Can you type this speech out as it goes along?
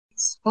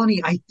It's funny.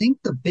 I think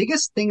the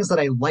biggest things that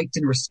I liked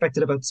and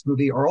respected about this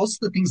movie are also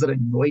the things that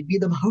annoyed me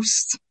the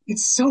most.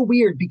 It's so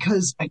weird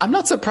because I I'm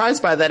not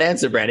surprised by that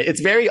answer, Brandon. It's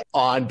very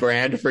on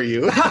brand for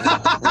you. you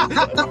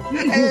know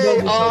Hey, me so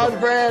on well.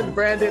 brand,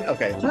 Brandon.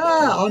 Okay.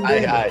 On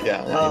branding.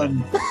 Yeah, you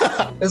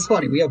know. It's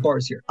funny. We have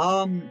bars here.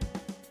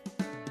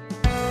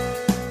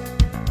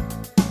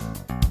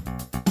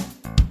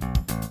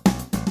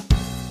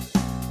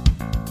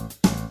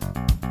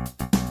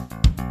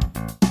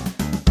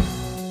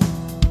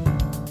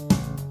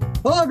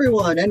 Hello,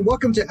 everyone, and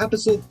welcome to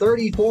episode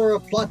 34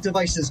 of Plot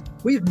Devices.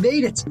 We've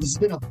made it. This has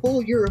been a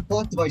full year of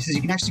Plot Devices.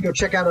 You can actually go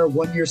check out our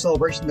one-year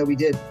celebration that we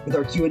did with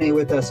our Q&A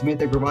with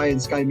Samantha Gravaya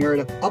and Sky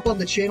Merida up on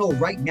the channel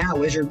right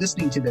now as you're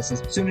listening to this,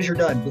 as soon as you're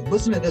done. But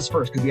listen to this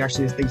first, because we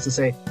actually have things to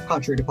say,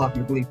 contrary to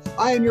popular belief.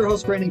 I am your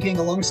host, Brandon King,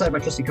 alongside my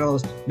trusty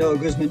co-host, Noah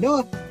Guzman.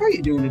 Noah, how are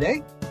you doing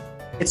today?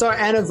 It's our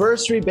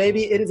anniversary,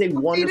 baby. It is a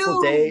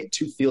wonderful day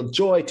to feel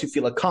joy, to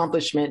feel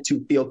accomplishment,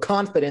 to feel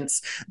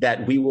confidence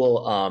that we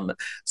will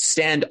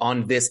stand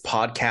on this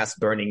podcast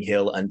burning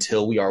hill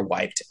until we are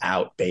wiped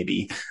out,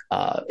 baby.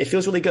 It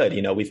feels really good.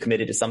 You know, we've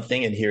committed to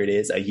something, and here it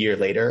is a year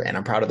later, and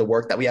I'm proud of the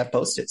work that we have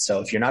posted. So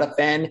if you're not a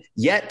fan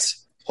yet,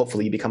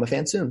 hopefully you become a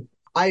fan soon.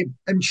 I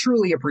am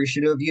truly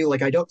appreciative of you.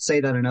 Like, I don't say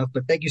that enough,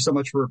 but thank you so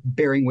much for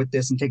bearing with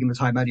this and taking the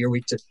time out of your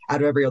week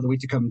out of every other week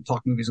to come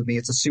talk movies with me.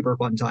 It's a super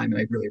fun time,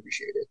 and I really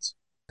appreciate it.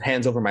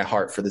 Hands over my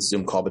heart for this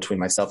Zoom call between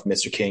myself and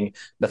Mr. King.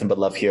 Nothing but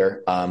love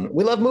here.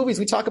 We love movies.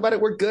 We talk about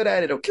it. We're good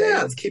at it. Okay,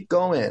 Yeah, let's keep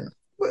going.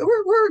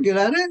 we're good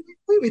at it.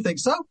 We think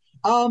so.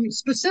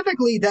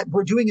 Specifically that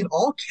we're doing an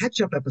all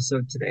catch-up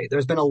episode today.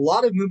 There's been a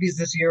lot of movies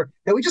this year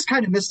that we just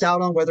kind of missed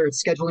out on, whether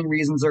it's scheduling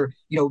reasons or,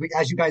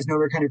 as you guys know,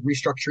 we're kind of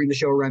restructuring the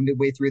show around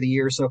midway through the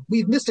year. So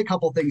we've missed a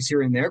couple things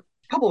here and there.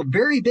 A couple of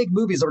very big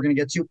movies that we're going to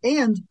get to,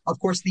 and of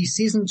course the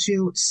season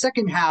 2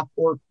 second half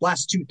or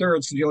last 2/3,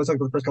 because we always talk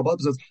about the first couple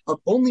episodes of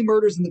Only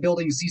Murders in the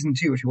Building season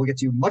 2, which we'll get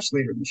to much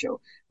later in the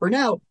show. For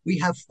now, we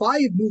have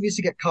 5 movies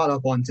to get caught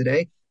up on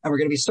today, and we're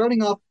going to be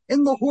starting off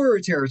in the horror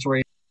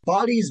territory.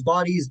 Bodies,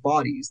 Bodies,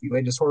 Bodies, the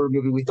latest horror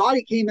movie. We thought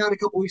it came out a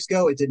couple weeks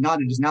ago. It did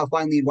not. It is now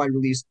finally in wide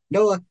release.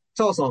 Noah,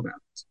 tell us all about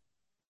it.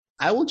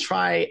 I will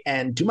try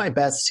and do my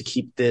best to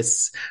keep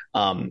this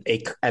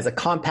as a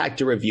compact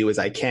a review as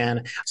I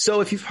can.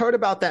 So if you've heard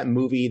about that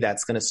movie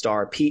that's going to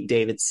star Pete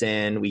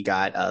Davidson, we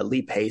got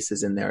Lee Pace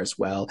is in there as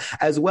well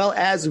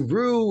as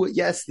Rue.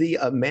 Yes, the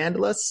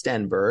Amandla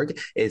Stenberg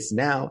is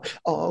now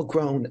all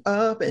grown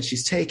up and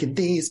she's taking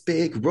these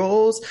big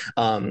roles.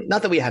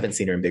 Not that we haven't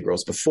seen her in big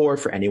roles before.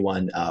 For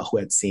anyone who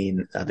had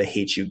seen The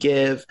Hate U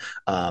Give,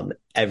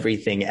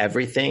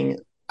 Everything.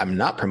 I'm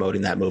not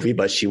promoting that movie,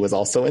 but she was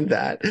also in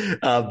that.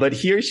 But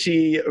here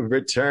she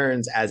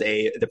returns as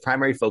the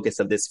primary focus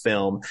of this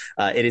film.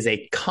 It is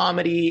a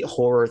comedy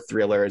horror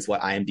thriller is what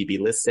IMDb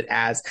lists it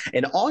as.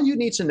 And all you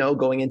need to know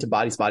going into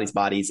Bodies, Bodies,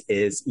 Bodies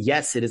is,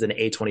 yes, it is an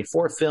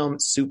A24 film,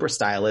 super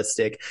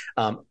stylistic,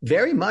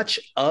 very much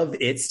of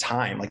its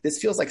time. Like, this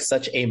feels like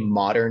such a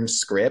modern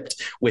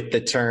script with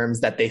the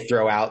terms that they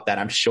throw out that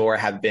I'm sure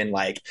have been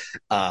like,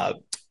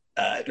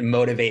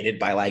 motivated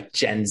by like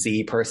Gen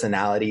Z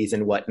personalities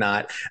and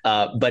whatnot.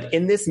 But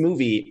in this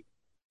movie,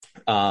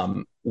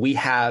 we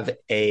have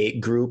a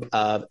group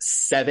of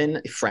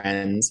 7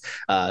 friends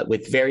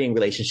with varying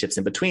relationships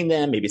in between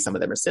them. Maybe some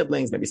of them are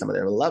siblings, maybe some of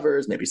them are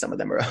lovers, maybe some of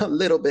them are a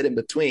little bit in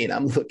between.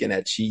 I'm looking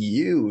at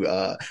you,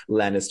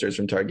 Lannisters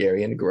from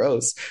Targaryen.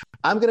 Gross.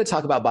 I'm going to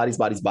talk about Bodies,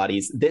 Bodies,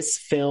 Bodies. This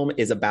film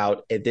is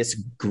about this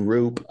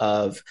group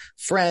of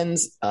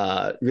friends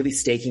really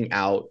staking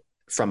out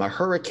from a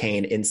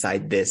hurricane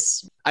inside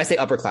this, I say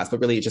upper class, but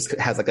really it just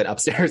has like an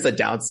upstairs, a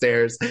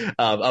downstairs,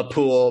 a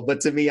pool.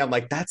 But to me, I'm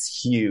like,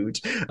 that's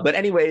huge. But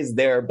anyways,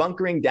 they're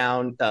bunkering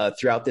down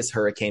throughout this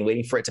hurricane,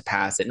 waiting for it to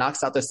pass. It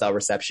knocks out their cell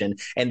reception.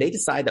 And they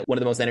decide that one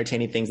of the most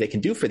entertaining things they can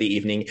do for the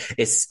evening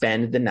is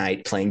spend the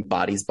night playing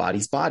Bodies,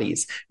 Bodies,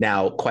 Bodies.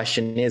 Now,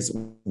 question is,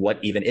 what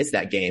even is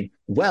that game?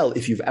 Well,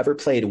 if you've ever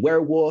played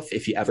Werewolf,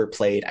 if you ever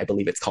played, I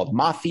believe it's called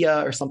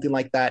Mafia or something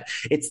like that,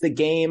 it's the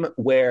game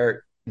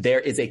where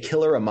there is a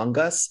killer among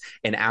us,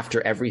 and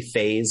after every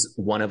phase,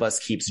 one of us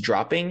keeps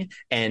dropping,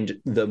 and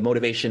the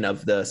motivation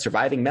of the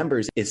surviving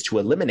members is to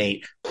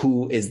eliminate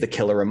who is the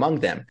killer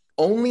among them.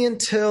 Only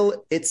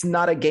until it's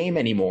not a game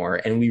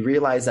anymore, and we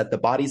realize that the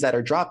bodies that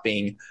are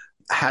dropping,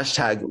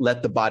 hashtag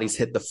let the bodies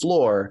hit the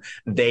floor,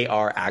 they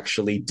are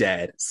actually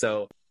dead.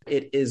 So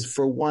it is,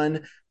 for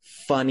one,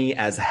 funny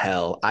as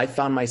hell. I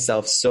found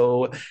myself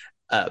so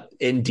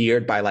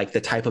endeared by like the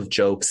type of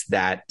jokes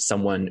that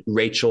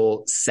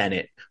Rachel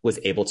Sennett was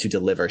able to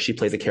deliver. She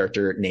plays a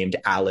character named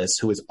Alice,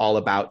 who is all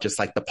about just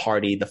like the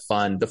party, the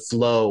fun, the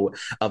flow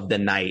of the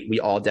night. We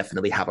all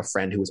definitely have a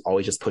friend who is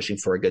always just pushing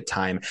for a good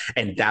time.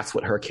 And that's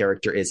what her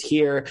character is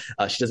here.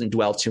 She doesn't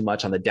dwell too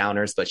much on the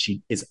downers, but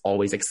she is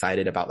always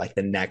excited about like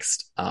the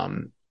next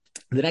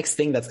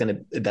thing that's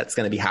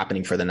gonna be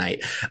happening for the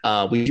night.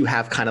 We do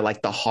have kind of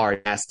like the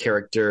hard ass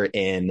character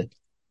in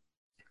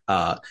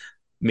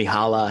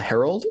Mihala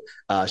Harold.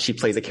 She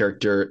plays a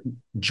character,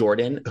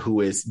 Jordan,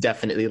 who is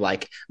definitely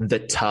like the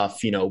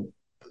tough,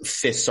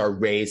 fists are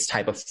raised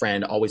type of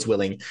friend, always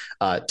willing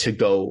to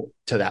go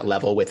to that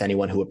level with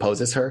anyone who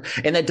opposes her.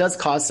 And that does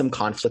cause some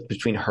conflict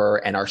between her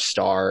and our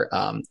star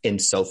in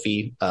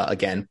Sophie,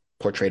 again,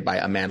 portrayed by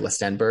Amanda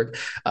Stenberg.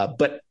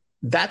 But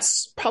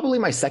that's probably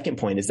my second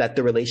point, is that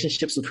the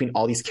relationships between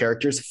all these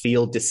characters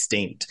feel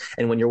distinct.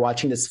 And when you're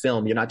watching this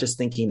film, you're not just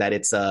thinking that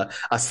it's a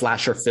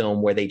slasher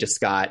film where they just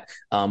got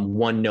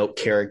one note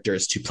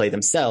characters to play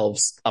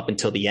themselves up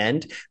until the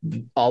end.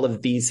 All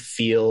of these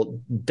feel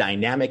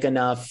dynamic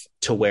enough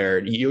to where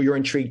you're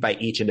intrigued by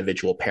each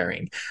individual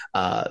pairing.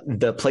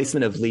 The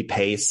placement of Lee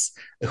Pace,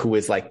 who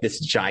is like this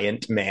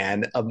giant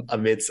man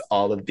amidst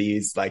all of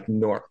these like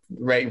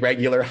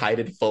regular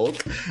heighted folk,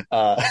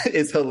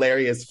 is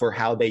hilarious for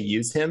how they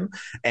use him.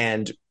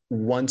 And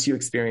once you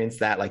experience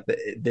that, like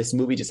this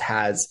movie just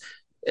has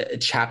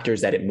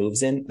chapters that it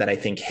moves in that I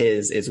think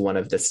his is one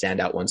of the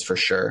standout ones for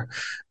sure.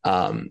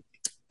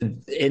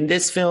 In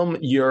this film,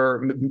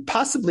 you're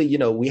possibly,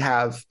 we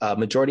have a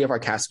majority of our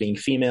cast being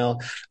female,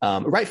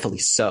 rightfully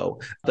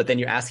so. But then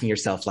you're asking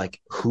yourself, like,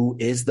 who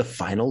is the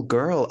final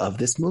girl of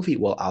this movie?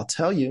 Well, I'll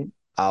tell you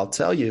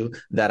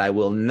that I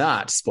will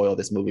not spoil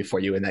this movie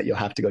for you and that you'll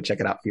have to go check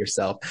it out for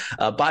yourself.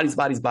 Bodies,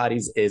 Bodies,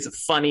 Bodies is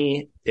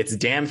funny. It's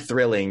damn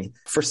thrilling.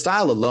 For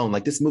style alone,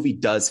 like this movie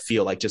does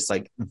feel like just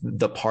like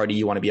the party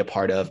you want to be a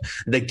part of,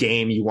 the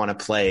game you want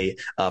to play.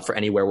 For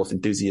any werewolf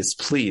enthusiasts,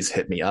 please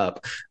hit me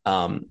up.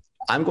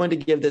 I'm going to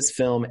give this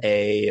film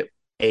a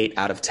 8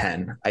 out of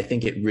 10. I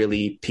think it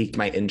really piqued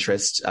my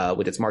interest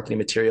with its marketing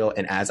material.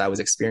 And as I was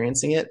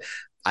experiencing it,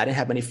 I didn't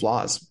have many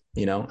flaws.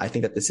 I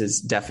think that this is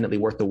definitely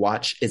worth the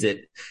watch. Is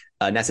it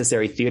a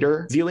necessary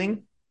theater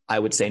viewing? I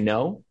would say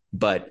no.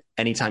 But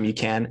anytime you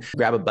can,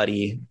 grab a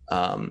buddy,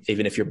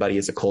 even if your buddy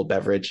is a cold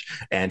beverage,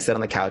 and sit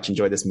on the couch,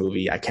 enjoy this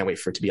movie. I can't wait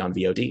for it to be on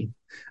VOD.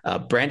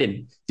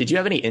 Brandon, did you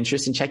have any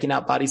interest in checking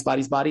out Bodies,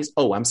 Bodies, Bodies?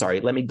 Oh, I'm sorry.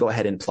 Let me go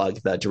ahead and plug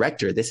the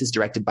director. This is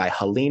directed by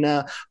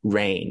Helena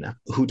Rain,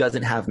 who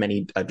doesn't have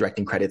many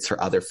directing credits.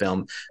 Her other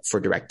film for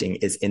directing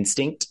is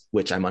Instinct,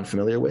 which I'm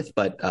unfamiliar with,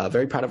 but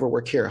very proud of her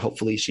work here.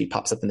 Hopefully she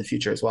pops up in the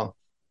future as well.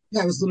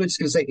 Yeah, I was literally just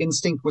going to say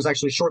Instinct was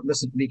actually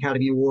shortlisted for the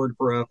Academy Award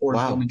for a foreign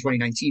film in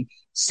 2019.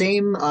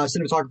 Same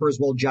cinematographer as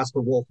well, Jasper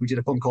Wolf, who did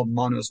a film called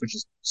Monos, which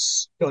is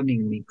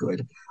stunningly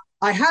good.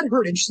 I had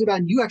heard interested about,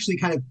 and you actually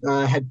kind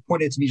of had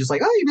pointed to me just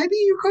like, oh, maybe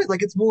you could.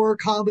 Like, it's more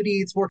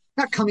comedy. It's more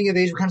not coming of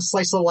age, but kind of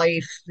slice of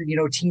life,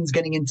 teens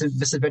getting into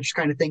misadventures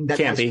kind of thing. That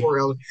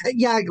Campy.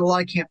 Yeah, a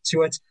lot of camp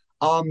to it.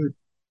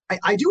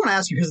 I do want to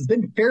ask you, because it's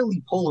been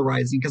fairly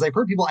polarizing, because I've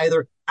heard people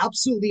either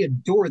absolutely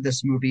adore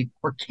this movie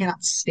or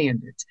cannot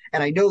stand it.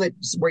 And I know that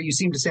where you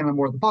seem to stand on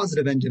more of the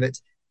positive end of it.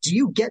 Do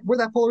you get where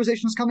that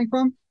polarization is coming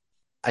from?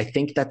 I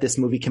think that this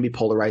movie can be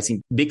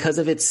polarizing because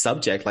of its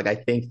subject. Like, I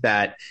think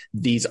that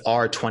these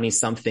are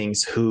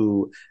 20-somethings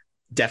who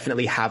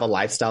definitely have a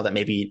lifestyle that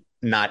maybe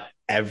not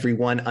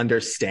everyone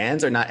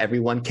understands or not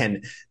everyone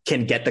can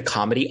get the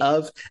comedy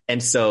of.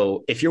 And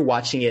so if you're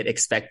watching it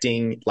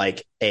expecting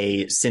like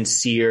a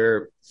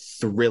sincere,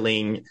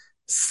 thrilling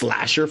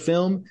slasher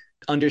film,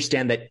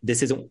 understand that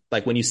this isn't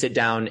like when you sit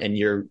down and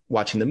you're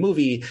watching the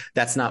movie,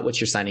 that's not what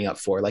you're signing up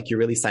for. Like, you're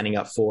really signing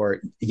up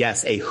for,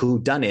 yes, a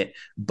whodunit,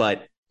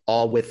 but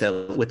all with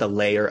a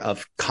layer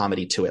of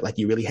comedy to it. Like,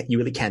 you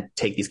really can't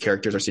take these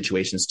characters or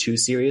situations too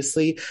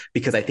seriously,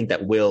 because I think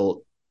that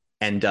will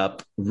end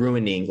up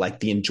ruining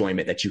like the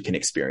enjoyment that you can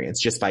experience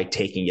just by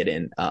taking it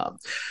in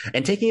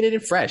and taking it in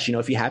fresh.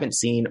 If you haven't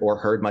seen or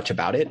heard much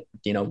about it,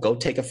 go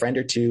take a friend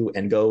or two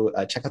and go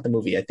check out the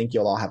movie. I think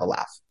you'll all have a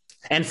laugh.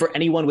 And for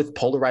anyone with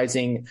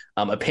polarizing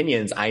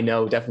opinions, I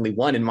know definitely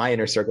one in my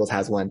inner circles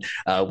has one.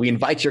 We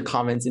invite your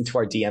comments into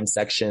our DM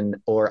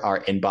section or our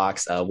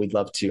inbox. We'd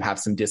love to have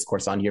some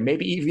discourse on here.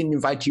 Maybe even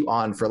invite you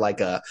on for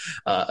like a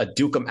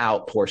duke 'em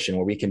out portion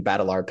where we can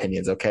battle our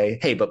opinions. Okay.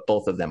 Hey, but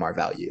both of them are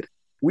valued.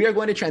 We are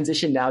going to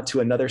transition now to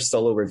another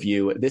solo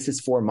review. This is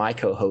for my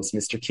co-host,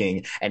 Mr.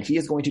 King, and he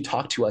is going to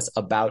talk to us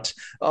about,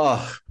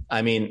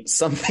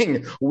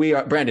 something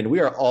Brandon, we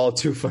are all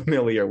too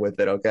familiar with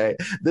it, okay?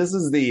 This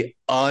is the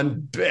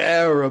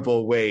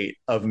unbearable weight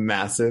of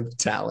massive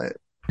talent.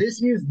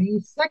 This is the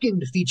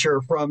second feature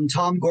from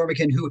Tom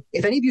Gormican, who,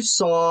 if any of you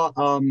saw,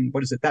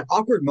 that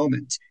Awkward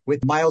Moment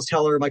with Miles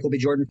Teller, Michael B.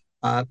 Jordan,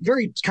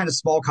 very kind of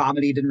small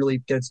comedy, didn't really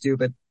get its due,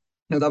 but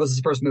no, that was his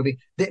first movie.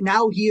 That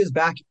now he is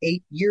back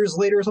 8 years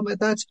later or something like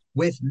that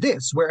with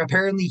this, where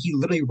apparently he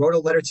literally wrote a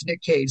letter to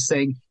Nick Cage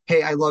saying,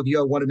 hey, I love you.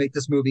 I want to make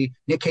this movie.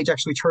 Nick Cage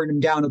actually turned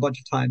him down a bunch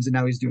of times, and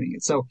now he's doing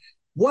it. So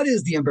what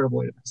is The Unbearable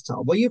Weight of Massive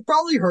Talent? Well, you've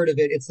probably heard of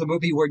it. It's the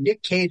movie where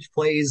Nick Cage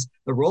plays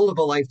the role of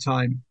a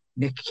lifetime,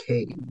 Nick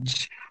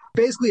Cage.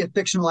 Basically a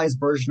fictionalized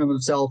version of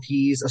himself.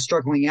 He's a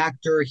struggling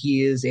actor.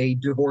 He is a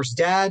divorced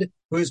dad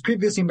who was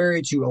previously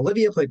married to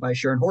Olivia, played by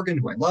Sharon Horgan,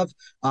 who I love,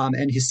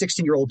 and his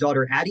 16-year-old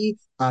daughter, Addie.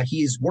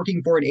 He's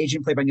working for an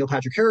agent played by Neil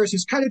Patrick Harris,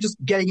 who's kind of just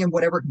getting him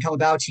whatever can come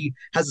about. He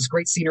has this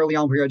great scene early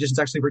on where he auditions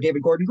actually for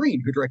David Gordon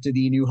Green, who directed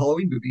the new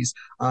Halloween movies.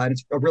 And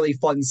it's a really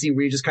fun scene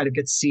where you just kind of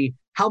get to see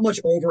how much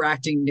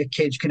overacting Nick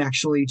Cage can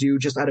actually do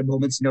just at a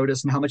moment's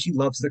notice and how much he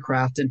loves the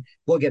craft, and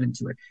we'll get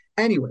into it.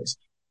 Anyways,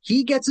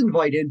 he gets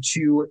invited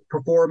to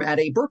perform at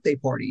a birthday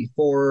party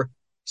for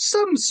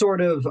some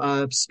sort of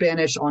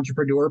Spanish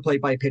entrepreneur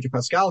played by Pedro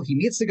Pascal. He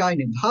meets a guy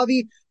named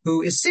Javi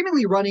who is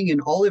seemingly running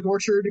an olive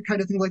orchard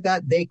kind of thing like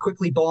that. They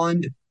quickly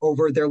bond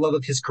over their love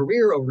of his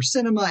career, over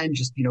cinema, and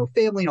just,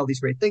 family and all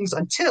these great things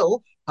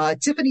until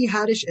Tiffany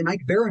Haddish and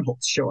Ike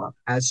Barinholtz show up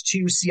as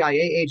two CIA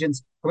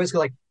agents. We're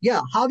basically like,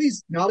 yeah,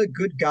 Javi's not a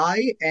good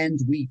guy, and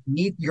we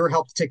need your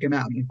help to take him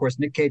out. And of course,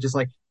 Nick Cage is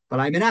like, but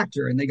I'm an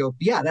actor. And they go,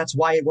 yeah, that's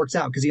why it works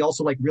out, because he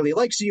also like really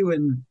likes you,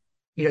 and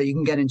you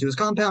can get into his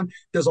compound.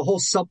 There's a whole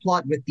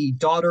subplot with the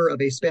daughter of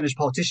a Spanish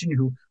politician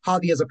who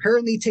Javi has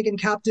apparently taken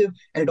captive,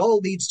 and it all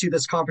leads to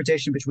this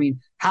confrontation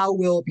between how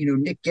will,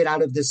 Nick get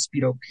out of this,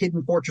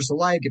 hidden fortress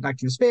alive, get back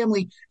to his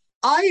family.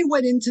 I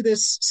went into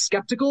this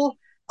skeptical.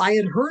 I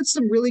had heard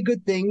some really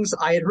good things.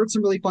 I had heard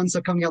some really fun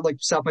stuff coming out like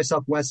South by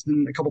Southwest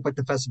and a couple of like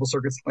the festival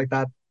circuits, stuff like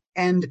that.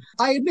 And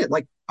I admit,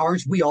 like,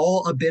 aren't we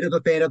all a bit of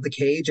a fan of the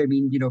Cage? I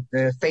mean,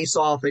 the Face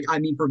Off. I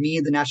mean, for me,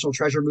 the National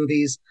Treasure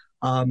movies,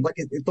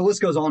 the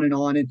list goes on, and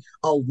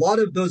a lot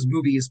of those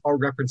movies are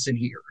referenced in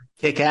here.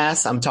 Kick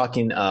Ass. I'm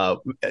talking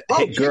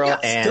Hit Girl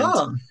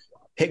and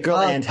Hit Girl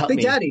and Help Big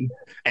Me. Daddy.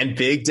 And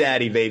Big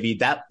Daddy, baby.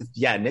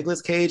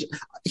 Nicolas Cage,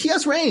 he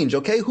has range,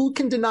 okay? Who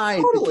can deny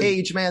the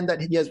Cage man that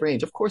he has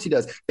range? Of course he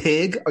does.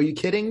 Pig, are you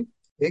kidding?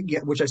 Pig, yeah,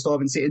 which I still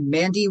haven't seen. And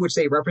Mandy, which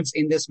they reference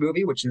in this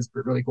movie, which is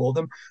really cool of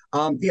them.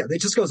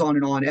 It just goes on.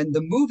 And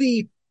the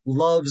movie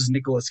loves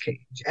Nicolas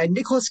Cage. And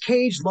Nicolas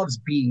Cage loves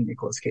being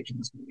Nicolas Cage in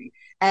this movie.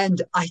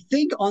 And I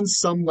think on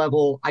some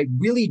level, I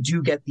really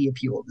do get the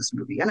appeal of this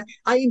movie. And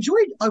I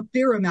enjoyed a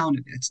fair amount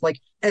of it. Like,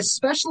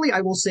 especially, I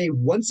will say,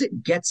 once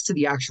it gets to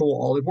the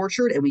actual olive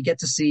orchard and we get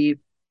to see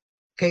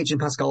Cage and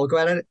Pascal go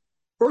at it.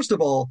 First of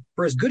all,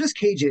 for as good as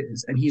Cage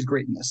is, and he's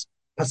great in this,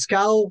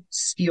 Pascal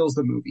steals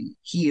the movie.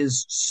 He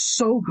is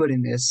so good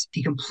in this.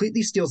 He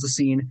completely steals the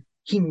scene.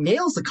 He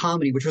nails the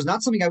comedy, which was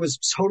not something I was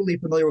totally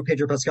familiar with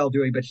Pedro Pascal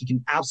doing, but he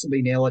can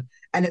absolutely nail it.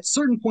 And at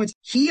certain points,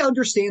 he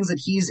understands that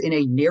he's in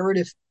a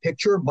narrative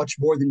picture much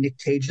more than Nick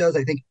Cage does.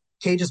 I think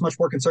Cage is much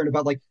more concerned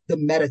about like the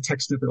meta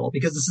text of it all,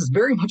 because this is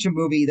very much a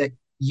movie that,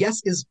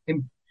 yes, is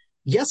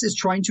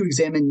trying to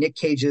examine Nick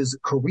Cage's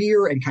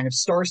career and kind of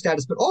star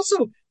status, but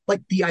also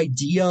like the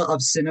idea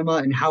of cinema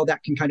and how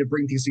that can kind of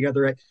bring things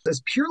together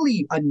as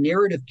purely a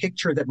narrative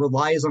picture that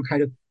relies on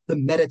kind of the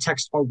meta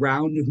text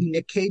around who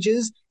Nick Cage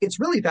is. It's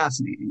really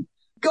fascinating.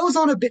 Goes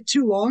on a bit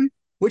too long,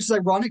 which is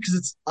ironic because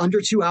it's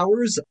under 2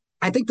 hours.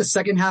 I think the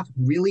second half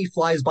really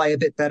flies by a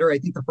bit better. I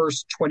think the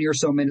first 20 or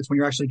so minutes when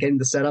you're actually getting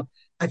the setup,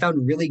 I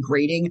found really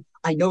grating.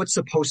 I know it's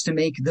supposed to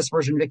make this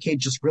version of Nick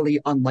Cage just really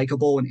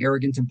unlikable and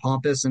arrogant and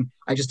pompous, and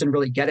I just didn't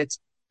really get it.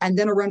 And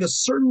then around a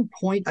certain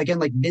point, again,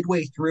 like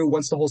midway through,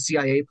 once the whole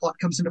CIA plot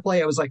comes into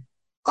play, I was like,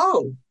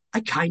 oh, I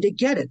kind of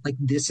get it. Like,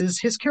 this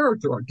is his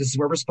character arc. This is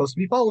where we're supposed to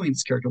be following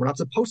this character. We're not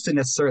supposed to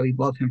necessarily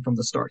love him from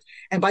the start.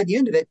 And by the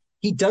end of it,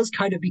 he does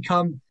kind of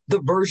become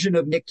the version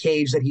of Nick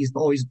Cage that he's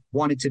always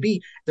wanted to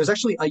be. There's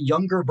actually a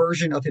younger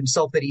version of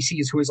himself that he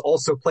sees who is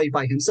also played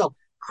by himself,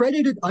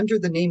 credited under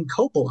the name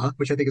Coppola,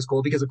 which I think is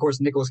cool because, of course,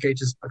 Nicolas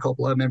Cage is a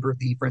Coppola, a member of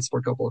the Francis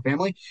Ford Coppola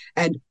family.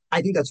 And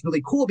I think that's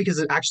really cool because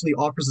it actually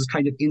offers this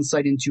kind of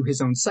insight into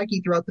his own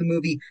psyche throughout the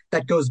movie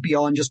that goes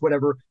beyond just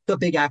whatever the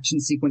big action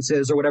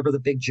sequences or whatever the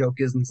big joke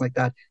is and things like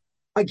that.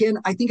 Again,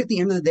 I think at the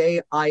end of the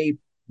day, I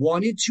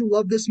wanted to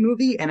love this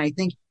movie. And I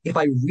think if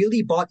I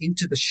really bought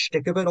into the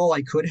shtick of it all,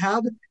 I could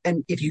have.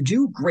 And if you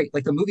do, great.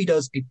 Like, the movie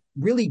does a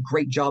really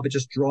great job at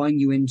just drawing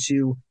you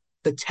into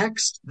the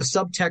text, the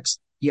subtext,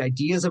 the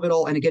ideas of it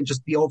all, and again,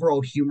 just the overall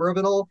humor of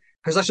it all.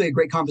 There's actually a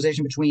great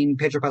conversation between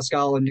Pedro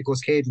Pascal and Nicolas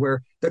Cage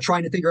where they're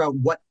trying to figure out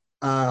what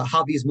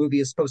Javi's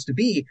movie is supposed to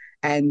be,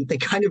 and they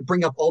kind of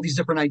bring up all these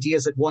different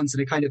ideas at once,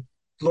 and it kind of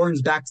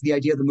learns back to the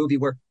idea of the movie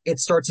where it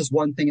starts as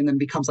one thing and then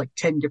becomes like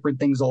 10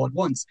 different things all at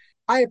once.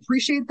 I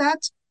appreciate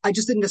that. I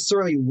just didn't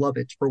necessarily love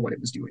it for what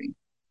it was doing.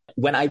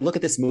 When I look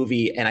at this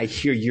movie and I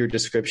hear your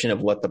description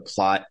of what the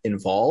plot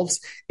involves,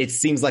 it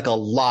seems like a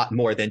lot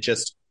more than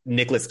just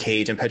Nicolas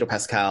Cage and Pedro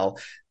Pascal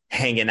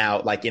hanging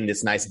out like in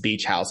this nice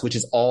beach house, which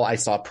is all I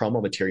saw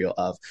promo material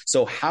of.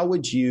 So how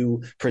would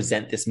you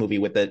present this movie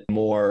with a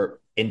more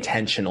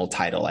intentional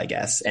title, I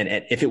guess, and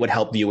if it would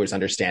help viewers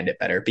understand it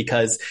better?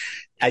 Because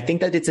I think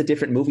that it's a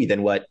different movie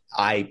than what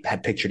I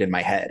had pictured in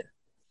my head.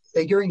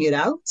 Figuring it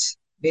out,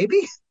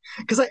 maybe?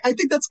 Because I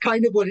think that's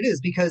kind of what it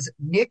is, because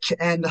Nick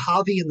and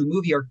Javi in the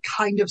movie are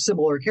kind of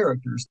similar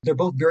characters. They're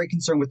both very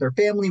concerned with their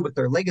family, with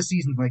their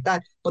legacies and like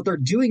that, but they're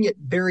doing it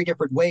very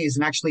different ways.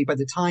 And actually, by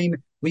the time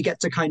we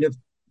get to kind of,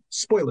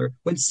 spoiler,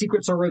 when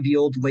secrets are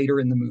revealed later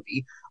in the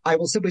movie, I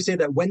will simply say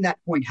that when that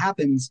point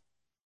happens,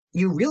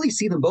 you really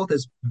see them both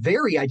as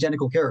very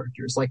identical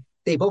characters. Like,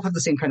 they both have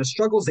the same kind of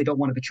struggles. They don't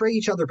want to betray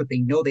each other, but they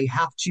know they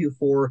have to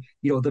for,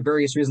 the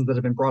various reasons that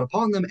have been brought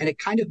upon them. And it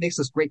kind of makes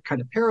this great kind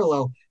of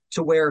parallel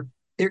to where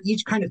they're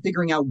each kind of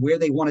figuring out where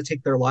they want to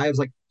take their lives.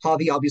 Like,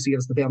 Javi obviously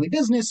has the family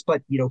business,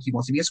 but, he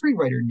wants to be a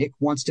screenwriter. Nick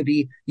wants to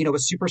be, a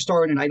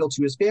superstar and an idol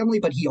to his family,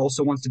 but he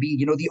also wants to be,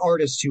 the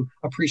artist who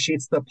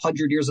appreciates the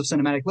 100 years of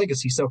cinematic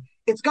legacy. So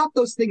it's got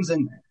those things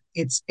in there.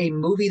 it's a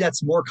movie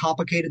that's more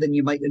complicated than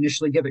you might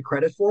initially give it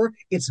credit for.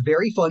 It's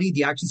very funny.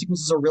 The action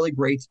sequences are really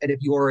great. And if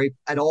you are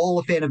at all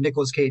a fan of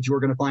Nicolas Cage, you are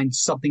going to find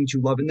something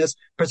to love in this,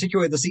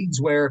 particularly the scenes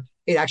where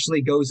it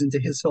actually goes into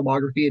his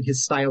filmography and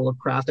his style of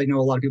craft. I know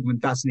a lot of people have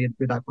been fascinated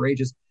with that for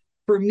ages.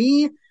 For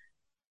me,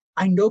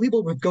 I know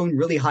people were going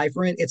really high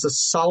for it. It's a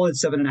solid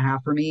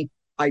 7.5 for me.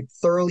 I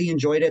thoroughly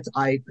enjoyed it.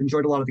 I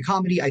enjoyed a lot of the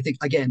comedy. I think,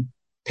 again,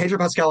 Pedro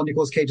Pascal and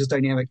Nicolas Cage's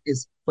dynamic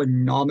is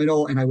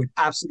phenomenal, and I would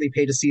absolutely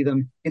pay to see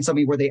them in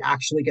something where they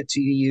actually get to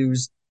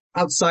use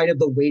outside of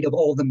the weight of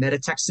all the meta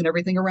text and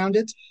everything around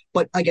it.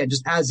 But again,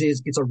 just as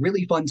is, it's a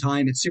really fun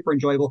time. It's super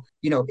enjoyable.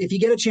 If you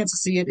get a chance to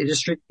see it,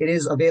 it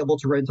is available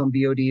to rent on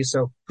VOD.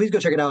 So please go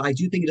check it out. I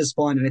do think it is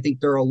fun, and I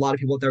think there are a lot of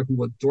people out there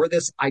who adore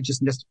this. I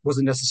just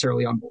wasn't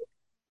necessarily on board.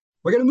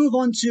 We're going to move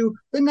on to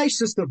the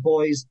nicest of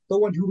boys, the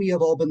one who we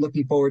have all been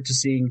looking forward to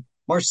seeing,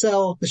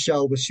 Marcel the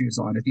Shell with Shoes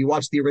On. If you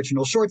watch the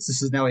original shorts,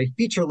 this is now a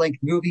feature-length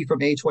movie from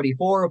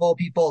A24 of all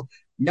people.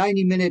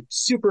 90-minute,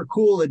 super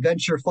cool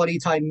adventure, funny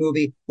time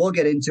movie. We'll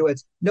get into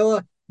it.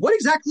 Noah, what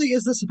exactly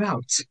is this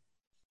about?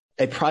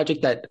 A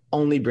project that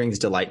only brings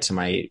delight to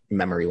my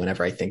memory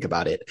whenever I think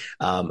about it.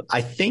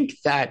 I think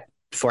that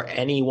for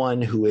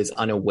anyone who is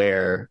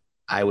unaware,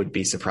 I would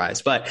be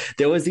surprised. But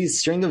there was these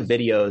string of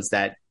videos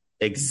that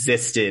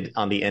existed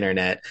on the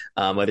internet,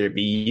 whether it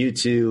be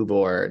YouTube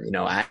or,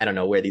 I don't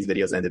know where these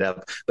videos ended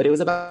up, but it was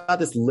about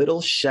this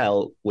little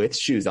shell with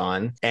shoes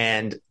on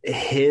and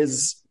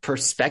his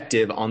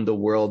perspective on the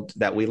world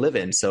that we live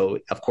in. So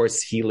of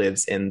course he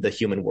lives in the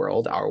human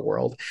world, our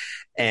world,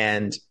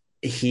 and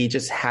he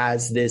just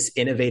has this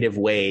innovative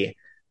way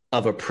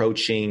of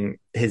approaching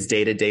his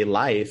day-to-day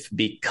life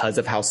because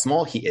of how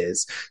small he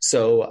is.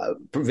 So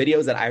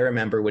videos that I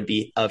remember would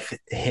be of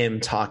him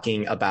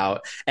talking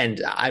about,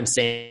 and I'm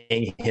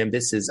saying him,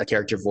 this is a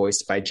character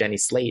voiced by Jenny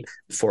Slate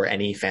for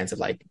any fans of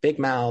like Big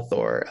Mouth,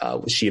 or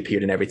she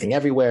appeared in Everything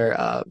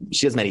Everywhere.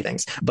 She does many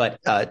things, but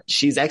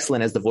she's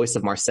excellent as the voice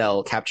of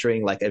Marcel,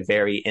 capturing like a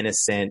very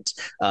innocent,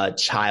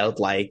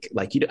 childlike,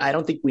 I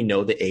don't think we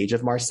know the age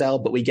of Marcel,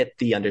 but we get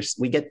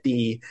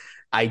the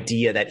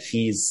idea that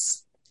he's,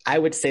 I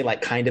would say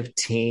like kind of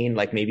teen,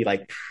 like maybe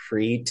like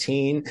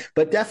pre-teen,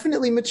 but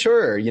definitely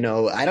mature.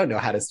 I don't know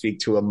how to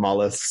speak to a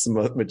mollusk's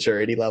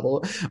maturity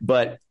level,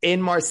 but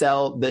in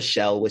Marcel the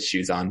Shell with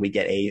Shoes On, we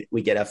get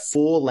a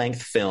full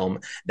length film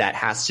that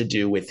has to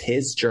do with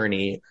his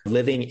journey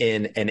living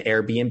in an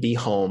Airbnb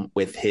home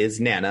with his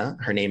Nana.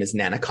 Her name is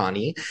Nana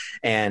Connie,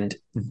 and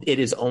it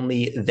is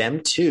only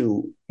them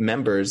two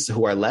members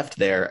who are left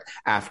there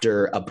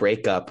after a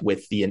breakup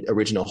with the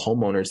original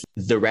homeowners.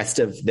 The rest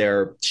of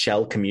their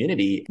shell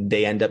community,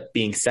 they end up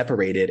being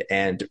separated,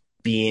 and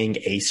being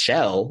a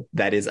shell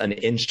that is an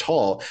inch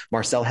tall,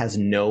 Marcel has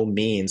no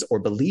means, or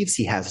believes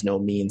he has no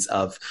means,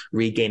 of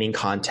regaining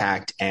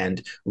contact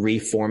and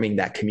reforming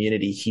that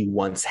community he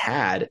once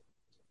had.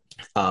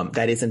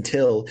 That is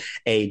until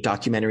a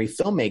documentary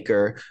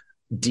filmmaker,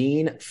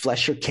 Dean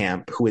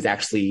Flesherkamp, who is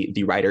actually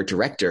the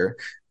writer-director,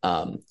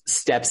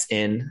 steps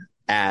in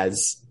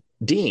as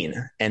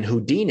Dean. And who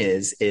Dean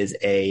is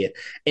a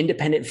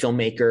independent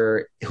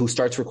filmmaker who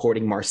starts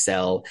recording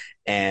Marcel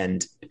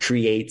and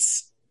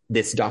creates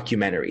this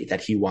documentary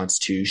that he wants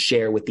to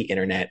share with the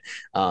internet.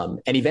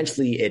 And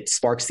eventually it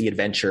sparks the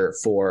adventure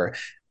for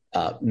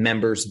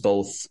members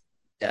both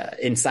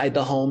inside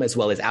the home as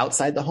well as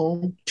outside the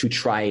home to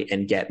try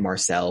and get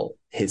Marcel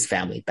his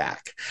family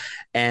back.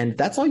 And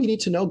that's all you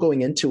need to know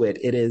going into it.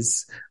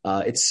 It's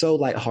so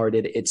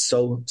lighthearted. It's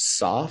so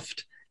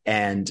soft.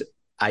 And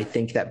I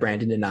think that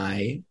Brandon and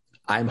I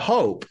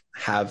hope,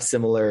 have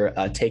similar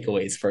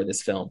takeaways for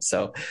this film.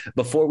 So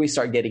before we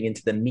start getting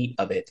into the meat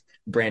of it,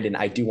 Brandon,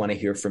 I do want to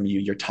hear from you,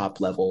 your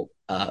top level,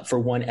 for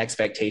one,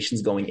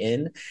 expectations going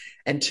in,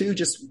 and two,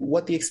 just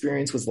what the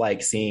experience was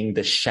like seeing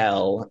the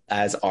shell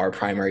as our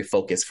primary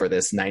focus for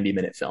this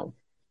 90-minute film.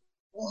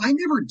 Well, I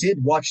never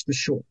did watch the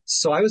shorts,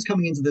 so I was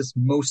coming into this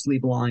mostly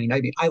blind.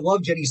 I mean, I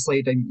love Jenny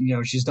Slate,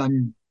 and she's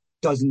done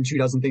 2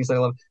 dozen things that I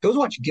love. Go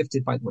watch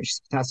Gifted, by the way.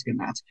 She's fantastic in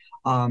that.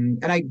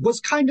 And I was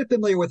kind of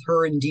familiar with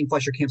her and Dean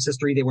Flesherkamp's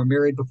history. They were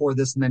married before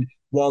this, and then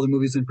while the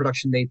movie was in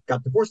production, they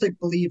got divorced, I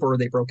believe, or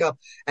they broke up.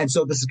 And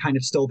so this is kind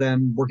of still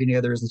them working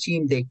together as a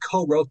team. They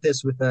co-wrote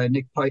this with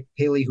Nick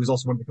Paley, who's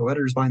also one of the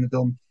co-editors behind the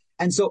film.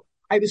 And so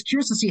I was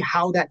curious to see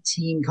how that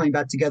team coming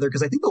back together,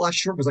 because I think the last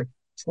short was like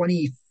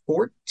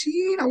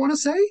 2014, I want to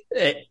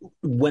say.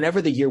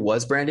 Whenever the year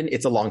was, Brandon,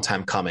 it's a long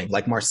time coming.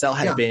 Like Marcel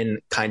had been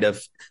kind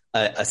of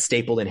a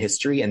staple in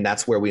history, and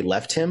that's where we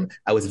left him.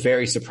 I was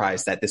very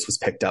surprised that this was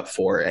picked up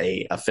for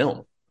a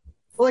film.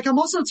 Well, like, I'm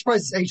also not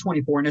surprised it's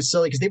A24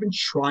 necessarily, because they've been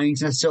trying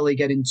to necessarily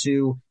get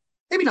into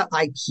maybe not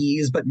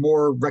IPs, but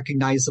more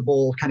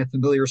recognizable, kind of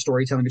familiar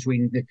storytelling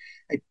between,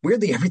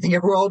 weirdly, Everything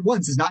Everywhere All at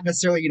Once is not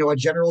necessarily, a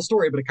general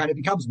story, but it kind of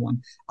becomes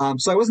one.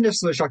 So I wasn't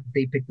necessarily shocked that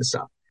they picked this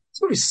up.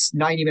 This movie's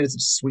 90 minutes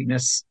of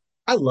sweetness.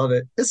 I love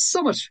it. It's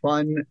so much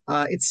fun.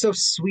 It's so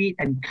sweet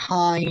and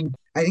kind.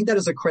 I think that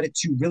is a credit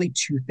to really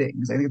two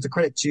things. I think it's a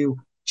credit to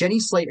Jenny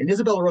Slate and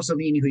Isabella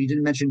Rossellini, who you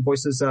didn't mention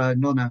voices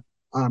Nonna.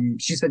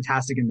 She's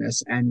fantastic in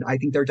this, and I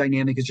think their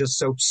dynamic is just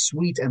so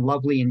sweet and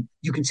lovely. And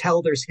you can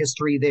tell there's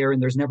history there,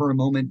 and there's never a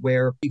moment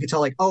where you could tell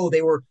like, oh,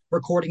 they were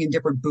recording in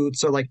different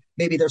booths, or like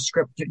maybe their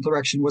script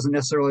direction wasn't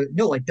necessarily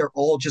no, like they're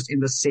all just in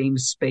the same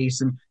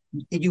space, and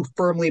you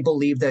firmly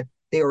believe that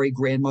they are a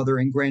grandmother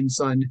and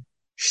grandson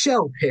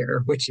shell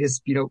pair, which is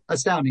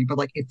astounding, but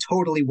like it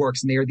totally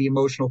works, and they are the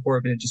emotional core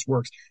of it. It just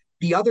works.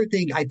 The other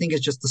thing I think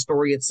is just the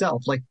story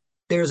itself. Like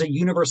there's a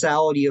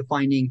universality of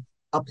finding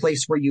a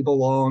place where you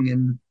belong,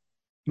 and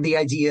the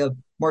idea of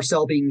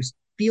Marcel being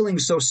feeling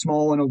so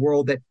small in a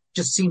world that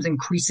just seems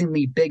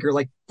increasingly bigger.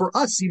 Like for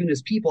us, even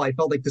as people, I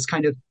felt like this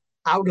kind of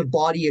out of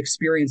body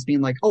experience being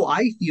like, oh,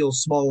 I feel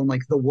small in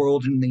like the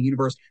world and the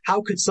universe.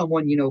 How could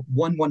someone,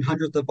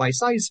 1/100th of my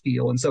size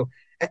feel? And so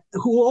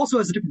who also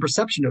has a different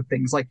perception of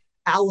things like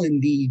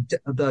Alan, the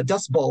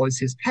dust ball is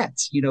his pet,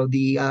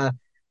 the,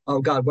 oh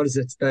God, what is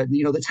it?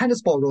 The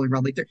tennis ball rolling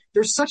around. Like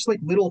there's such like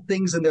little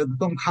things in there. The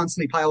film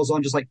constantly piles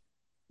on, just like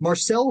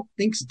Marcel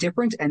thinks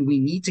different, and we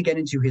need to get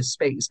into his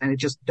space, and it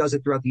just does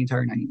it throughout the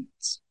entire 90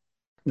 minutes.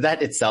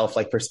 That itself,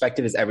 like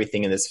perspective is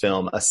everything in this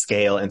film, a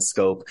scale and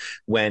scope.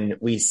 When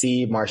we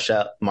see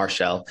Marcel's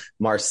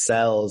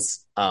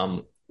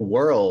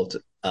world,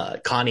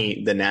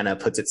 Connie, the Nana,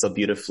 puts it so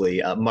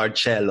beautifully,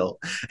 Marcello.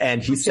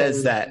 And he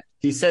says that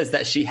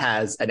she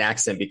has an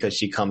accent because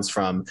she comes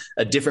from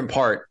a different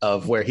part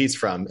of where he's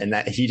from, and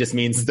that he just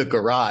means the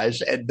garage.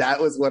 And that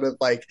was one of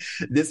like,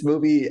 this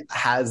movie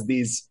has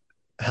these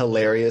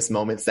hilarious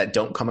moments that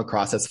don't come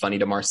across as funny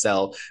to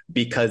Marcel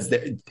because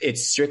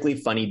it's strictly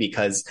funny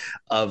because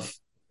of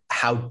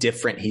how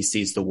different he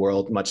sees the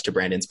world, much to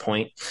Brandon's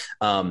point.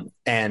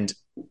 And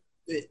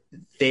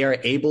they are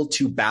able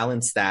to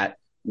balance that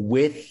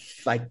with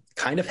like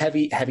kind of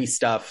heavy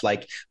stuff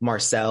like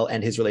Marcel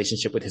and his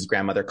relationship with his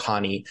grandmother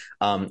Connie.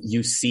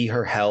 You see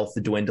her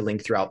health dwindling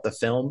throughout the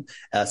film,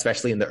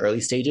 especially in the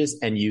early stages,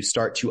 and you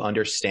start to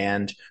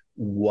understand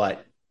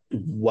what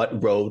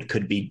road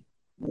could be,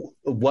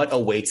 what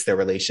awaits their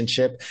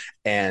relationship.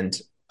 And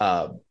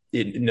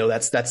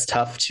that's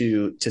tough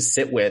to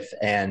sit with,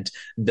 and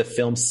the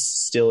film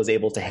still is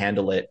able to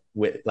handle it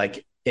with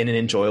like in an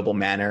enjoyable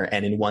manner,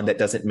 and in one that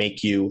doesn't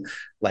make you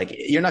like,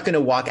 you're not going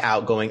to walk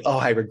out going, oh,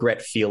 I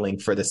regret feeling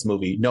for this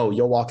movie. No,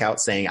 you'll walk out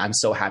saying, I'm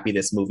so happy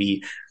this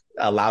movie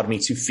allowed me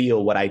to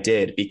feel what I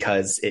did,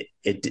 because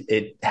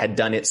it had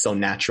done it so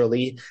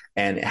naturally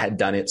and it had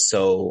done it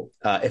so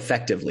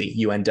effectively.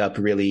 You end up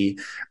really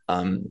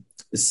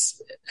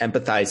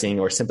empathizing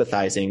or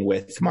sympathizing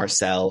with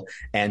Marcel,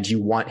 and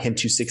you want him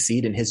to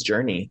succeed in his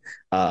journey.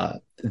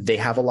 They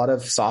have a lot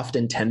of soft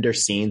and tender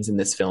scenes in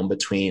this film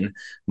between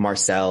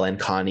Marcel and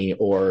Connie,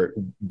 or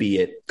be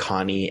it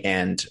Connie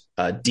and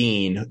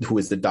Dean, who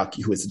is the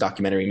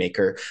documentary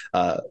maker,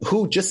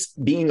 who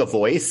just being a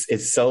voice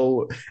is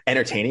so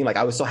entertaining. Like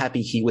I was so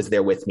happy he was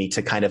there with me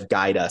to kind of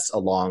guide us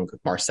along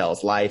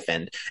Marcel's life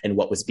and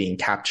what was being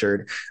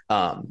captured.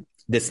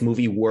 This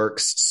movie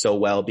works so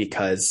well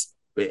because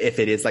if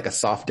it is like a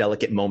soft,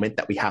 delicate moment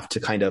that we have to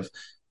kind of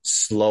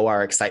slow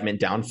our excitement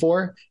down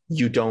for,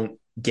 you don't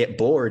get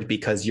bored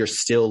because you're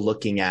still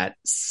looking at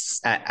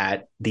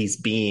these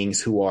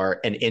beings who are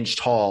an inch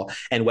tall,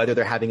 and whether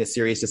they're having a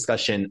serious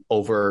discussion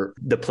over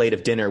the plate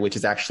of dinner, which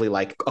is actually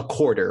like a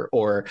quarter,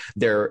 or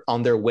they're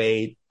on their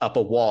way up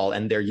a wall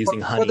and they're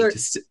using honey.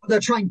 They're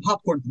trying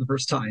popcorn for the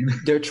first time.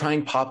 They're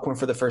trying popcorn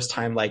for the first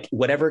time. Like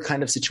whatever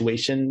kind of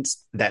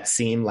situations that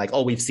seem like,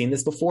 oh, we've seen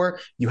this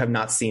before, you have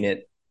not seen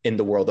it in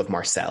the world of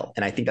Marcel.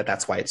 And I think that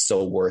that's why it's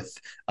so worth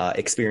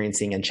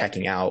experiencing and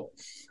checking out.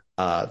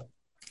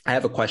 I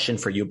have a question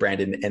for you,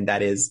 Brandon, and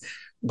that is,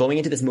 going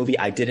into this movie,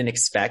 I didn't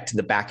expect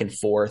the back and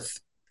forth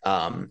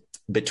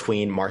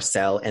between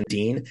Marcel and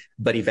Dean,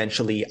 but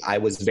eventually I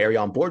was very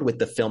on board with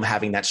the film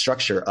having that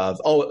structure of,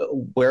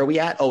 oh, where are we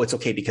at? Oh, it's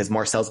okay because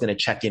Marcel's going to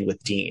check in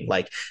with Dean.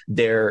 Like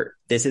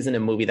this isn't a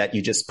movie that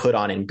you just put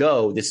on and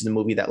go. This is a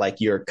movie that like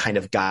you're kind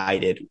of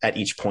guided at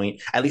each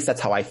point. At least that's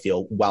how I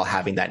feel while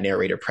having that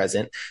narrator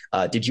present.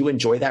 Did you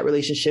enjoy that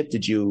relationship?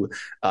 Did you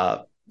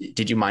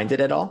mind it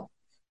at all?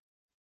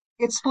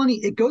 It's funny.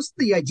 It goes to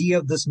the idea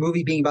of this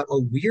movie being about a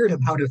weird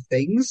amount of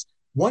things,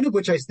 one of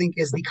which I think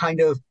is the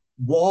kind of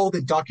wall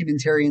that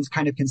documentarians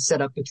kind of can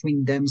set up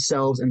between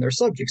themselves and their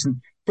subjects.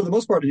 And for the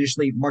most part,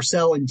 initially,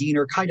 Marcel and Dean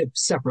are kind of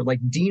separate. Like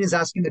Dean is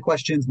asking the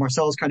questions,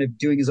 Marcel is kind of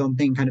doing his own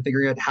thing, kind of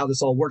figuring out how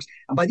this all works.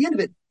 And by the end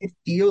of it, it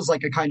feels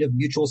like a kind of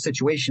mutual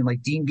situation.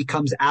 Like Dean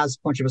becomes as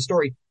much of a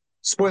story.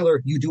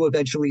 Spoiler, you do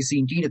eventually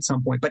see Dean at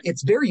some point, but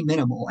it's very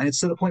minimal. And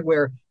it's to the point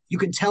where you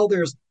can tell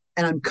there's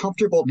an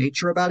uncomfortable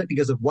nature about it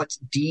because of what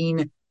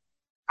Dean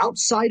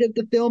outside of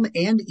the film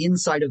and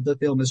inside of the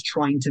film is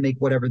trying to make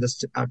whatever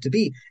this out to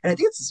be. And I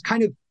think it's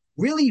kind of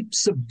really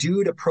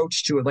subdued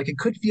approach to it. Like it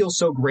could feel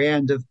so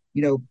grand of,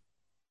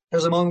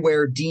 there's a moment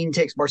where Dean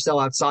takes Marcel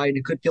outside and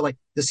it could feel like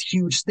this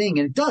huge thing.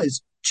 And it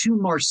does to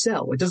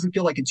Marcel. It doesn't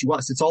feel like it to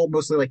us. It's all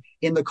mostly like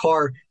in the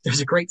car.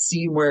 There's a great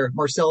scene where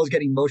Marcel is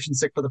getting motion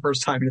sick for the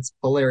first time and it's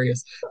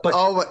hilarious. But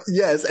oh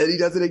yes, and he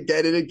does it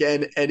again and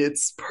again and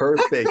it's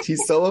perfect.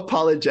 He's so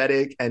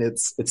apologetic and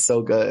it's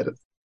so good.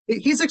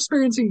 He's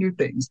experiencing new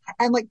things.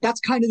 And like that's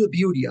kind of the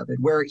beauty of it,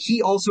 where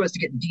he also has to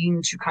get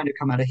Dean to kind of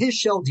come out of his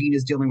shell. Dean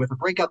is dealing with a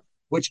breakup,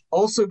 which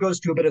also goes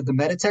to a bit of the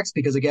meta text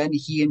because again,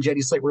 he and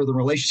Jenny Slate were in the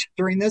relationship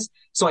during this.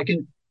 So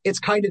it's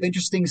kind of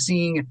interesting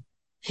seeing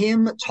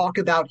him talk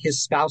about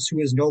his spouse who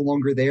is no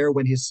longer there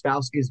when his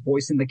spouse is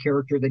voicing the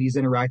character that he's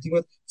interacting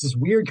with. It's this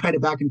weird kind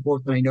of back and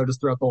forth that I noticed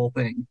throughout the whole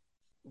thing.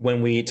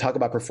 When we talk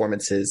about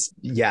performances,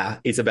 yeah,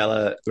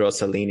 Isabella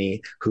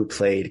Rossellini, who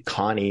played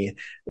Connie,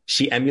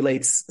 she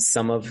emulates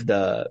some of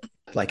the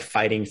like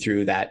fighting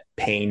through that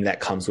pain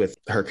that comes with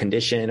her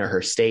condition or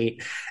her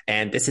state.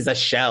 And this is a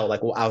shell.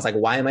 Like I was like,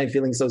 why am I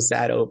feeling so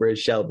sad over a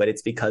shell? But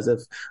it's because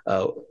of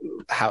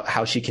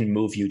how she can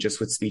move you just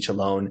with speech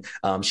alone.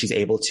 She's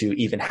able to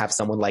even have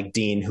someone like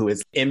Dean, who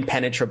is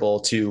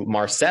impenetrable to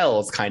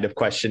Marcel's kind of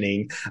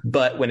questioning.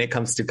 But when it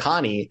comes to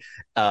Connie,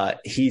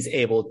 she's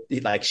able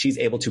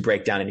to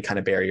break down any kind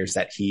of barriers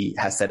that he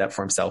has set up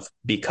for himself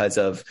because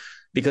of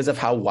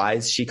how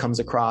wise she comes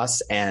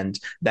across. And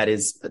that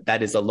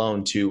is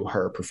alone to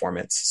her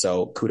performance.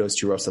 So kudos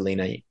to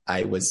Rossellini.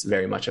 I was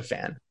very much a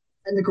fan.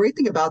 And the great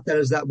thing about that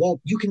is that,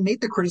 well, you can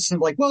make the criticism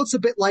like, well, it's a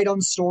bit light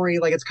on story.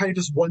 Like it's kind of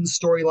just one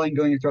storyline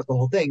going throughout the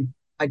whole thing.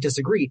 I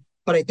disagree.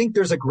 But I think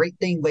there's a great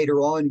thing later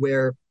on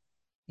where,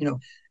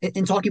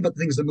 in talking about the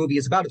things the movie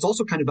is about, it's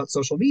also kind of about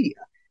social media.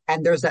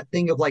 And there's that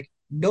thing of like,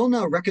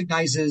 Milna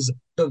recognizes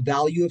the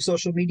value of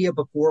social media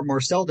before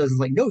Marcel does. It's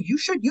like, no, you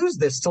should use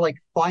this to like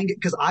find it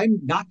because I'm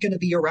not going to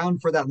be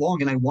around for that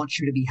long and I want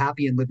you to be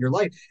happy and live your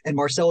life. And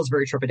Marcel is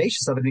very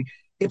trepidatious of it.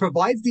 It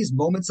provides these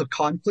moments of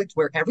conflict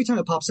where every time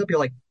it pops up, you're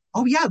like,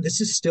 oh yeah, this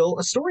is still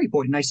a story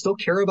point and I still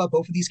care about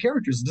both of these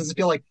characters. It doesn't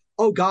feel like,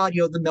 oh God,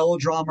 the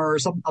melodrama or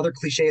some other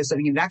cliche is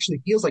setting. It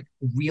actually feels like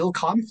real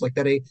conflict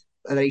that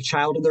a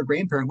child and their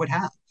grandparent would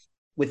have.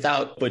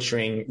 Without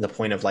butchering the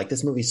point of like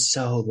this movie's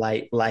so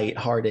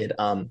light-hearted.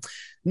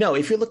 No,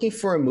 if you're looking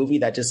for a movie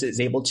that just is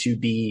able to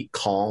be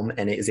calm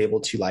and is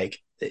able to like,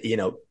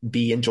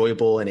 be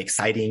enjoyable and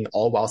exciting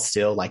all while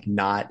still like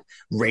not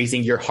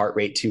raising your heart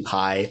rate too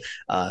high,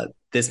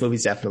 this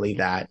movie's definitely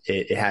that.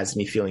 It has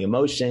me feeling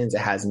emotions.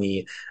 It has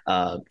me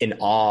in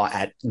awe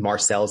at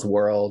Marcel's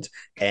world.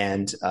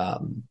 And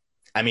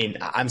I mean,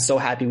 I'm so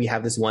happy we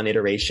have this one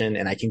iteration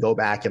and I can go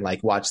back and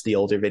like watch the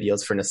older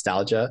videos for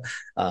nostalgia.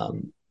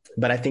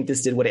 But I think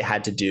this did what it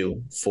had to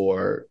do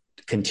for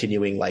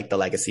continuing like the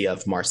legacy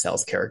of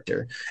Marcel's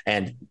character.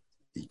 And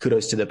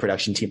kudos to the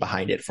production team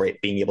behind it for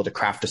it being able to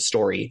craft a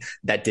story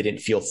that didn't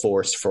feel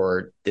forced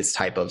for this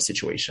type of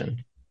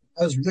situation.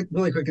 I was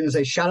really quick going to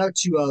say shout out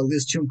to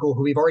Liz Tunkel,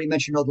 who we've already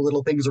mentioned all the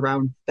little things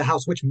around the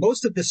house, which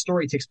most of this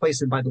story takes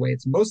place in, by the way.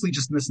 It's mostly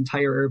just in this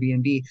entire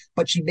Airbnb,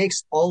 but she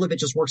makes all of it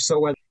just work so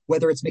well,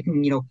 whether it's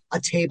making, a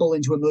table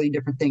into a million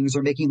different things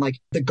or making like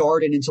the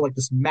garden into like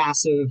this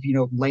massive,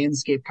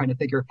 landscape kind of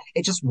figure.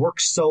 It just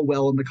works so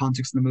well in the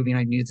context of the movie. And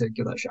I needed to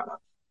give that a shout out.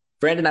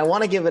 Brandon, I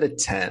want to give it a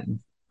 10.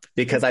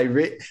 Because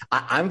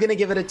I'm going to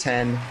give it a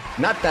 10.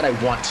 Not that I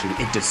want to.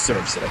 It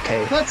deserves it,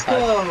 okay? Let's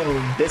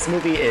go. This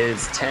movie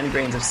is 10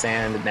 grains of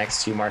sand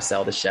next to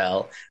Marcel the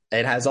Shell.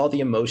 It has all the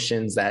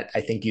emotions that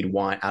I think you'd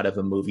want out of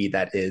a movie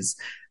that is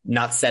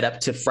not set up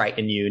to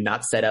frighten you,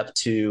 not set up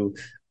to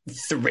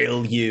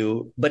thrill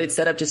you, but it's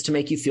set up just to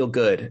make you feel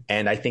good.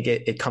 And I think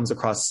it comes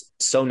across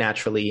so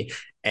naturally.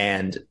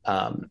 And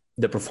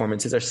the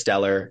performances are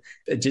stellar.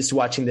 Just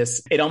watching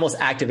this, it almost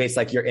activates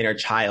like your inner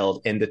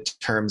child in the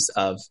terms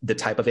of the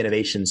type of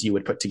innovations you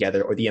would put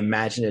together or the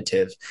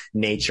imaginative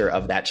nature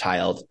of that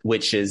child,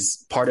 which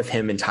is part of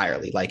him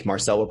entirely. Like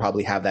Marcel will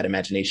probably have that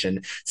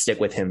imagination stick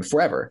with him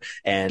forever.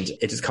 And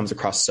it just comes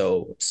across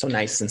so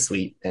nice and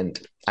sweet. And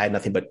I have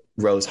nothing but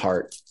rose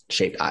heart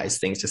shaped eyes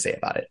things to say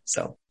about it.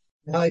 So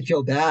now I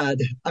feel bad.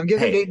 I'm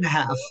giving it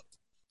 8.5.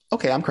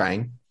 Okay, I'm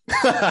crying.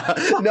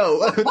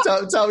 No,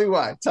 tell me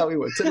why. Tell me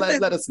what.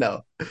 Let us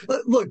know.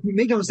 Look,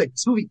 make no mistake.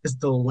 This movie is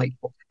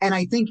delightful, and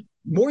I think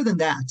more than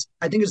that,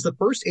 I think it's the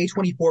first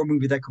A24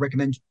 movie that I could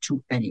recommend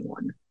to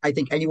anyone. I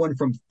think anyone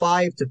from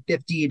 5 to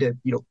 50 to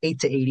 8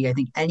 to 80. I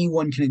think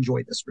anyone can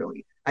enjoy this.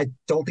 Really, I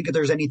don't think that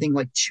there's anything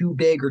like too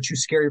big or too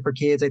scary for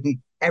kids. I think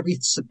every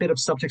bit of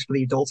subtext for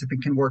the adults I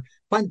think can work.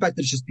 Find the fact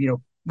that it's just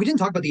we didn't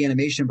talk about the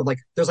animation, but like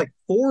there's like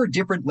 4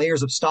 different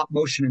layers of stop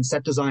motion and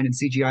set design and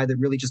CGI that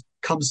really just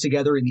comes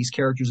together in these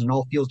characters and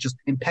all feels just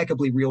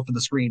impeccably real for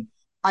the screen.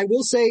 I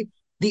will say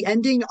the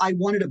ending I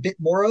wanted a bit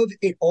more of.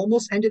 It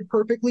almost ended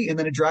perfectly and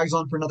then it drags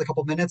on for another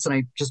couple of minutes and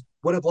I just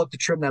would have loved to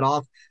trim that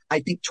off. I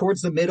think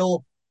towards the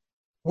middle,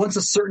 once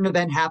a certain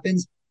event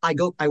happens, I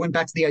went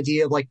back to the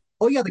idea of like,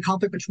 oh yeah, the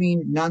conflict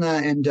between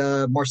Nana and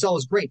Marcel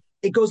is great.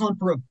 It goes on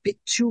for a bit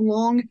too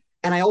long.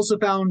 And I also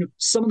found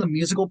some of the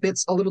musical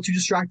bits a little too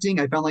distracting.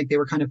 I found like they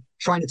were kind of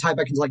trying to tie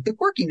back into like the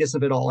quirkiness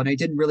of it all. And I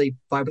didn't really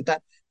vibe with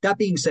that. That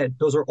being said,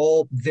 those are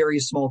all very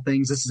small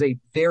things. This is a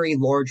very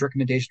large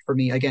recommendation for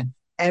me. Again,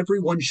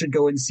 everyone should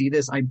go and see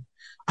this. I'm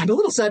a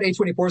little sad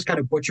A24 has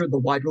kind of butchered the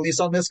wide release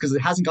on this because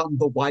it hasn't gotten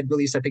the wide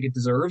release I think it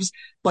deserves.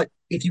 But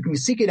if you can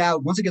seek it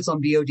out, once it gets on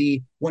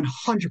VOD,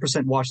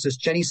 100% watch this.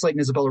 Jenny Slate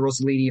and Isabella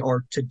Rossellini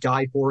are to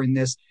die for in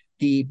this.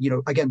 the,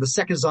 again, the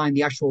set design,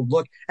 the actual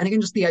look, and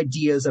again, just the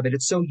ideas of it.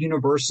 It's so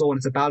universal and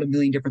it's about a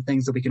million different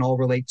things that we can all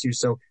relate to.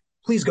 So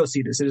please go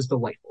see this. It is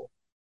delightful.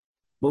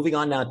 Moving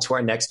on now to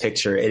our next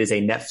picture. It is a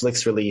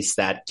Netflix release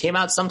that came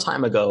out some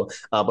time ago,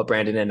 but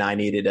Brandon and I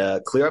needed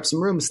to clear up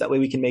some rooms. That way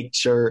we can make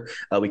sure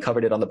we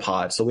covered it on the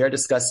pod. So we are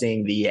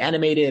discussing the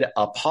animated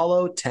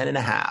Apollo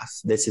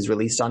 10.5. This is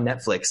released on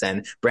Netflix,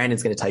 and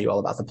Brandon's going to tell you all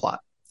about the plot.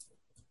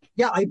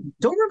 Yeah, I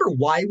don't remember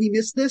why we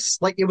missed this.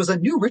 Like, it was a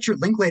new Richard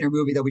Linklater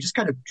movie that we just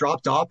kind of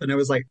dropped off, and I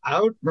was like, I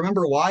don't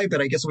remember why,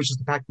 but I guess it was just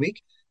a packed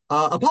week.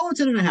 Apollo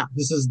 10.5.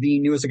 This is the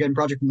newest, again,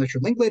 project from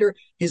Richard Linklater,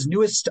 his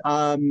newest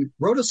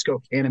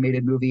rotoscope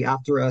animated movie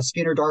after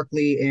Scanner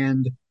Darkly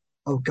and,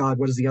 oh God,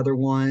 what is the other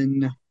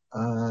one?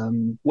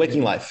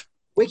 Waking Life.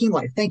 Waking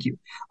Life, thank you.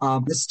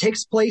 This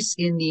takes place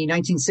in the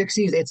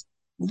 1960s. It's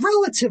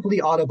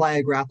relatively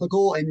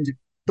autobiographical, and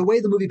the way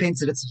the movie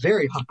paints it, it's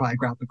very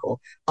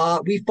autobiographical.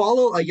 We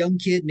follow a young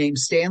kid named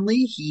Stanley.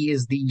 He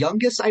is the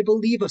youngest, I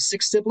believe, of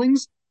 6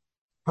 siblings.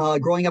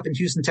 Growing up in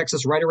Houston,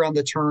 Texas, right around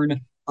the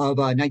turn of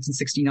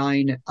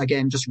 1969,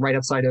 again, just right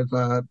outside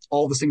of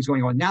all the things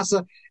going on in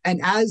NASA. And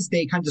as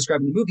they kind of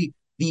describe in the movie,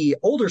 the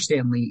older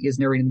Stanley is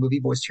narrating the movie,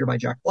 voiced here by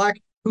Jack Black,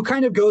 who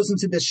kind of goes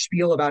into this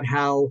spiel about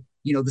how,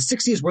 the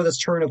 60s were this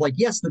turn of like,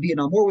 yes, the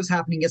Vietnam War was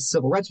happening, yes,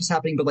 civil rights was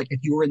happening, but like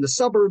if you were in the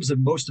suburbs of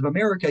most of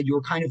America, you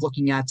were kind of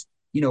looking at,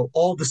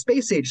 all the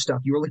space age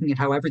stuff. You were looking at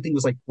how everything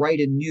was like bright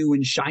and new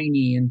and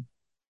shiny and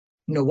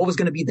what was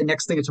going to be the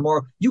next thing of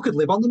tomorrow? You could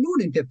live on the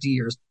moon in 50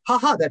 years.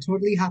 Haha, that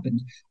totally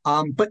happened.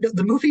 But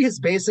the movie is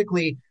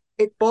basically,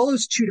 it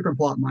follows 2 different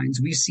plot lines.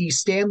 We see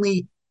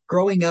Stanley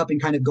growing up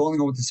and kind of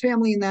going on with his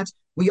family and that.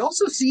 We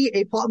also see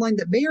a plot line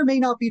that may or may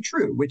not be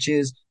true, which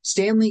is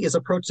Stanley is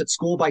approached at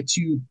school by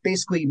 2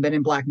 basically Men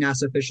in Black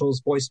NASA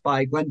officials voiced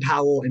by Glenn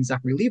Powell and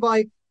Zachary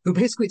Levi, who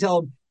basically tell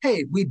him,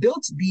 hey, we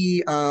built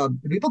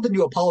the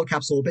new Apollo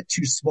capsule a bit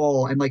too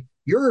small, and like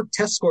your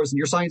test scores and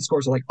your science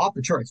scores are like off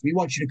the charts. We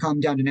want you to come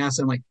down to NASA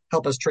and like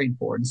help us train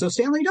for it. And so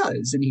Stanley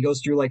does, and he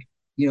goes through like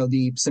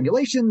the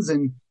simulations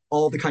and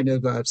all the kind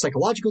of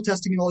psychological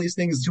testing and all these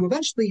things to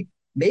eventually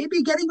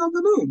maybe getting on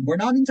the moon. We're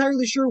not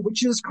entirely sure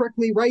which is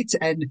correctly right,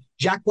 and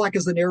Jack Black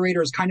as the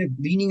narrator is kind of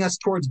leaning us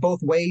towards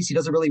both ways. He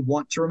doesn't really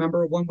want to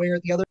remember one way or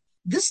the other.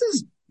 This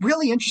is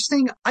really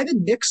interesting. I've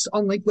been mixed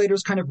on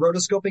Linklater's kind of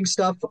rotoscoping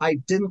stuff. I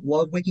didn't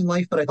love Waking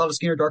Life, but I thought A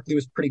Scanner Darkly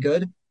was pretty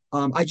good.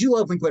 I do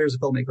love Linklater as a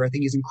filmmaker. I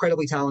think he's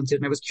incredibly talented,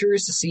 and I was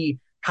curious to see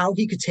how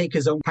he could take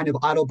his own kind of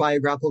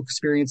autobiographical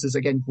experiences,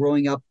 again,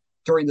 growing up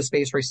during the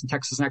space race in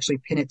Texas, and actually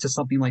pin it to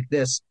something like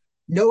this.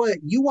 Noah,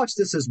 you watched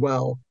this as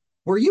well.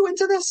 Were you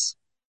into this?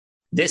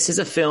 This is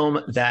a film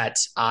that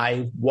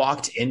I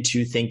walked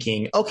into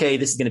thinking, okay,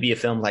 this is going to be a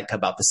film like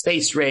about the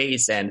space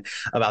race and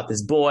about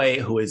this boy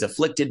who is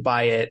afflicted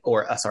by it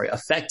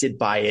affected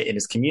by it in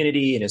his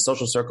community, in his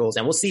social circles.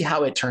 And we'll see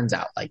how it turns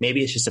out. Like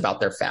maybe it's just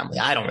about their family.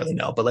 I don't really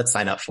know, but let's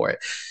sign up for it.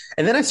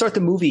 And then I start the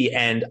movie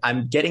and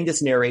I'm getting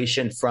this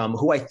narration from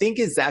who I think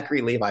is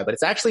Zachary Levi, but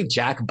it's actually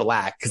Jack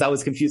Black, because I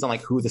was confused on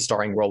like who the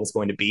starring role was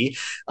going to be.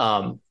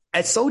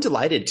 I'm so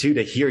delighted too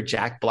to hear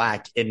Jack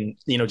Black in,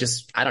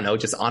 just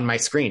on my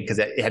screen, because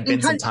it had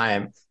been some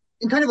time.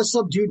 In kind of a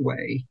subdued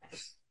way.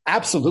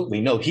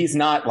 Absolutely. No, he's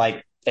not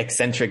like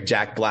eccentric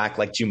Jack Black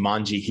like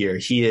Jumanji here.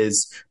 He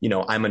is,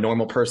 I'm a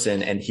normal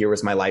person and here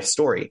is my life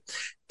story.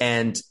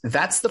 And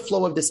that's the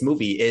flow of this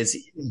movie.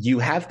 Is you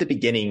have the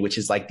beginning, which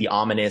is like the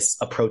ominous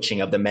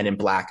approaching of the Men in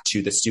Black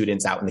to the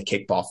students out in the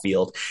kickball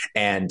field,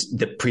 and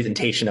the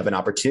presentation of an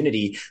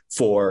opportunity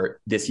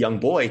for this young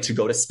boy to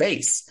go to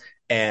space.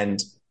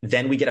 And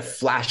then we get a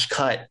flash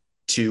cut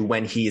to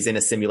when he's in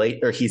a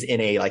simulated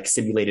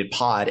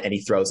pod and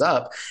he throws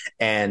up.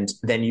 And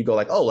then you go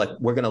like, oh, like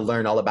we're going to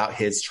learn all about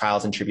his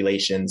trials and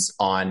tribulations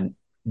on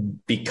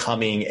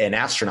becoming an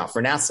astronaut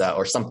for NASA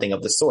or something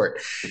of the sort.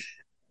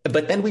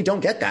 But then we don't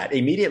get that.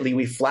 Immediately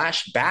we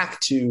flash back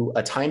to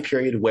a time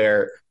period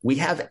where we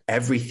have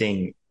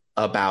everything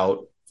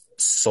about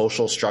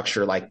social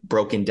structure like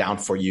broken down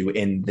for you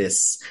in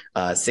this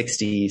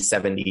 60s,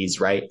 70s,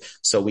 right?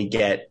 So we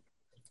get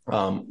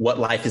what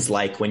life is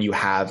like when you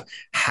have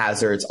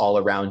hazards all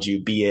around you,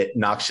 be it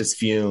noxious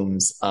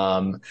fumes,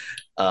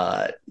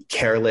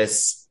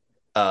 careless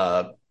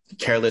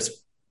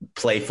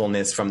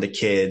playfulness from the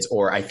kids,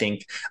 or I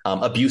think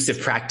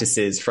abusive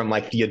practices from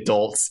like the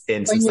adults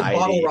in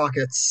society.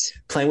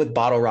 Playing with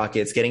bottle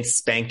rockets, getting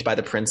spanked by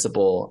the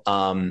principal,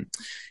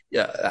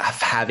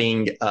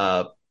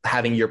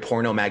 having your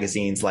porno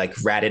magazines like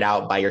ratted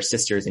out by your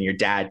sisters and your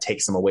dad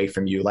takes them away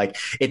from you. Like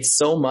it's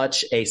so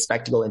much a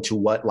spectacle into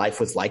what life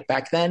was like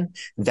back then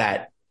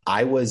that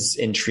I was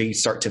intrigued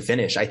start to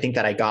finish. I think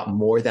that I got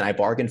more than I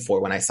bargained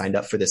for when I signed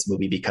up for this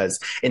movie, because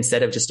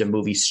instead of just a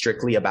movie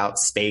strictly about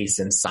space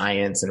and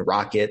science and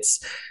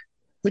rockets,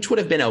 which would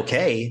have been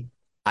okay,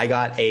 I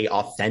got a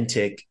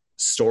authentic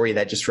story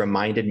that just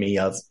reminded me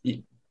of,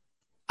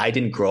 I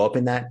didn't grow up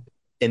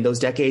in those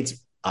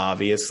decades,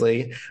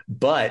 obviously,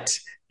 but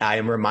I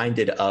am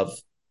reminded of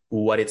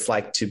what it's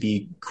like to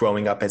be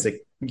growing up as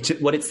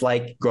what it's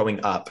like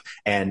growing up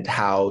and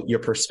how your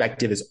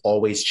perspective is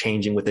always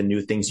changing with the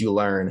new things you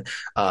learn.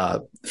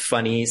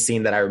 Funny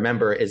scene that I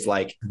remember is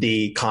like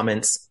the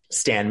comments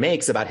Stan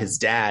makes about his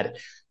dad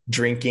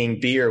drinking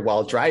beer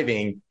while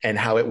driving and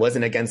how it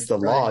wasn't against the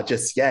law Right.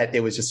 just yet.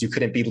 It was just you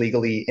couldn't be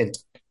legally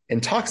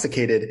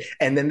intoxicated.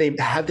 And then they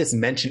have this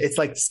mention. It's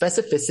like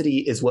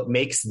specificity is what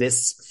makes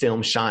this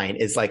film shine.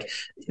 Is like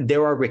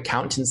there are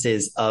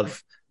recountances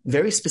of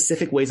very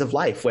specific ways of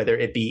life, whether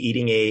it be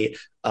eating a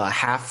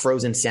half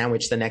frozen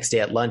sandwich the next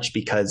day at lunch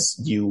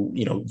because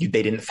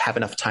they didn't have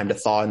enough time to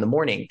thaw in the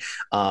morning.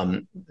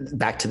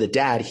 Back to the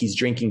dad, he's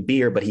drinking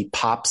beer, but he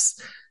pops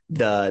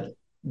the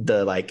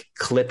like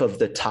clip of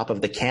the top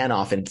of the can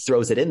off and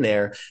throws it in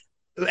there.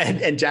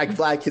 And Jack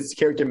Black, his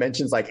character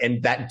mentions like,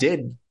 and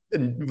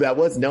that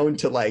was known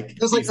to like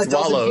There's like be a dozen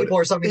swallowed. people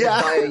or something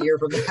that die a year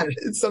from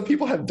that. Some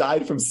people have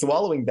died from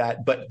swallowing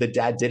that, but the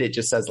dad did it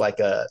just as like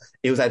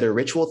it was either a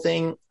ritual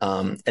thing.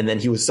 And then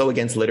he was so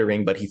against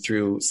littering, but he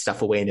threw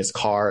stuff away in his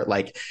car.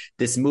 Like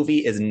this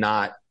movie is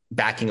not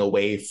backing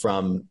away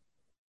from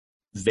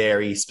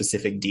very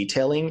specific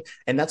detailing.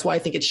 And that's why I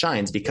think it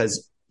shines,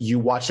 because you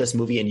watch this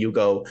movie and you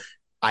go,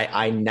 I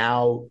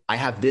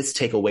have this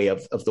takeaway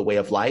of the way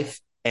of life,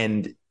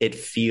 and it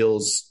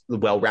feels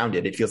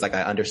well-rounded. It feels like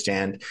I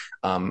understand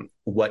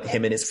what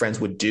him and his friends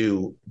would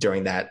do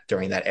during that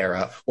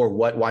era, or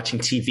what watching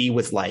TV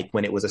was like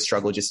when it was a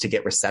struggle just to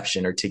get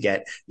reception or to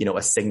get,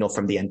 a signal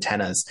from the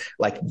antennas.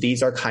 Like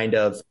these are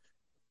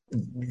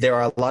there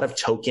are a lot of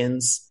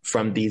tokens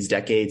from these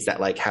decades that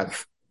like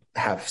have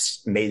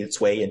made its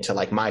way into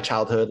like my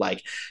childhood,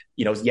 like,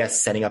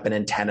 yes, setting up an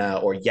antenna,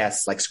 or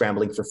yes, like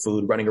scrambling for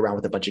food, running around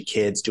with a bunch of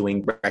kids,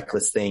 doing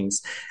reckless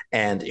things.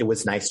 And it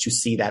was nice to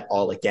see that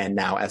all again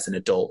now as an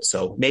adult.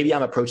 So maybe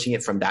I'm approaching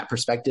it from that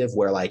perspective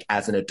where like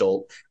as an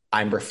adult,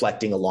 I'm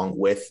reflecting along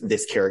with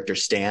this character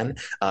Stan,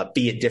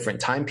 be it different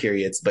time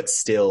periods, but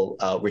still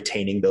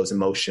retaining those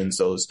emotions,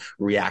 those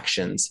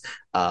reactions.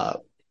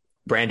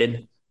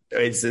 Brandon,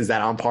 is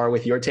that on par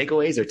with your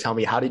takeaways, or tell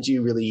me, how did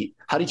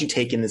you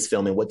take in this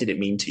film and what did it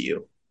mean to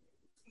you?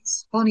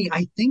 It's funny.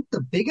 I think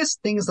the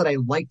biggest things that I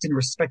liked and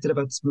respected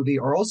about this movie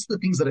are also the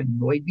things that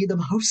annoyed me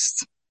the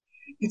most.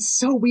 It's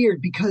so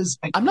weird because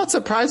I'm not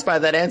surprised by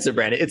that answer,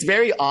 Brandon. It's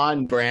very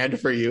on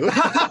brand for you.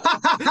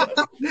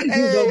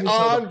 Hey,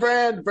 on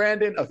brand,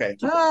 Brandon. Okay.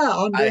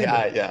 On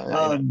brand.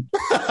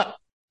 Yeah.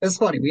 It's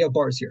funny. We have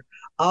bars here.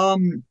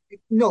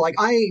 No, like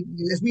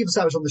as we've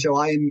established on the show,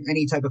 I am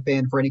any type of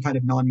fan for any kind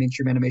of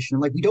non-mainstream animation.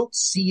 And like, we don't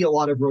see a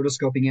lot of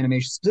rotoscoping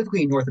animation,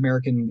 specifically in North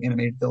American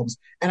animated films.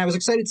 And I was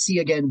excited to see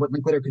again what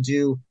Linklater could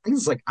do. I think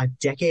this is like a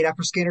decade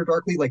after Scanner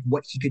Darkly, like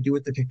what he could do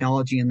with the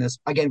technology in this,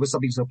 again, with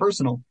something so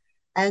personal.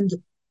 And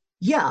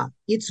yeah,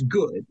 it's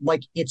good.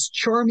 Like it's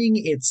charming.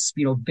 It's,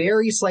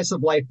 very slice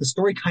of life. The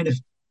story kind of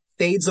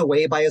fades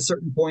away by a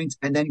certain point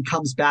and then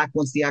comes back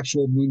once the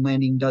actual moon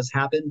landing does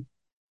happen.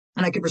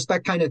 And I can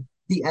respect kind of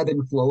the ebb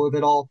and flow of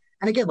it all.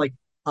 And again, like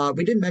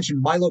we didn't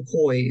mention Milo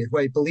Coy, who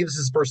I believe is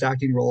his first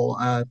acting role.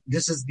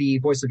 This is the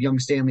voice of young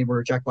Stanley,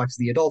 where Jack Black's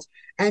the adult.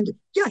 And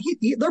yeah,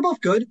 they're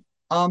both good.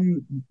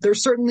 They're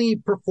certainly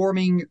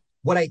performing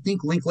what I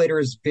think Linklater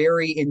is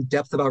very in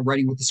depth about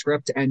writing with the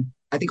script. And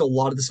I think a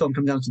lot of this film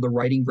comes down to the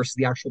writing versus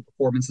the actual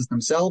performances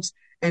themselves.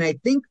 And I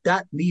think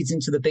that leads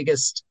into the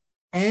biggest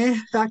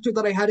factor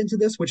that I had into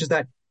this, which is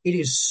that it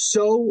is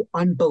so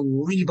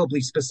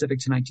unbelievably specific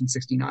to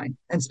 1969,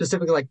 and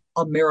specifically like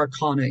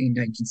Americana in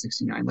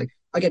 1969. Like,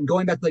 again,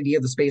 going back to the idea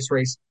of the space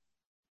race,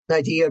 the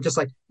idea of just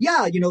like,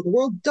 yeah, the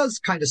world does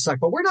kind of suck,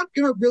 but we're not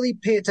going to really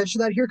pay attention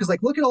to that here because,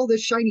 like, look at all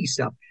this shiny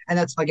stuff. And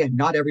that's, again,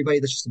 not everybody.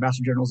 That's just a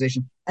massive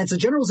generalization. And it's a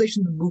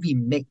generalization the movie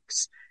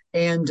makes.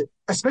 And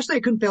especially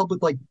I couldn't fail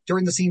with like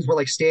during the scenes where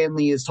like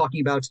Stanley is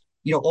talking about,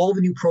 all the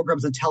new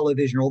programs on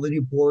television, all the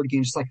new board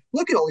games, just like,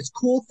 look at all these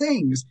cool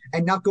things,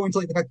 and not going to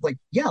like the fact like,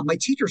 yeah, my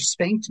teacher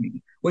spanked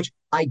me, which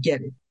I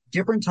get it.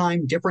 Different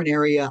time, different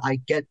area. I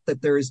get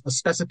that there's a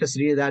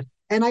specificity to that.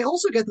 And I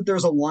also get that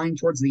there's a line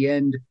towards the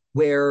end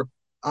where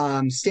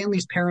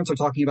Stanley's parents are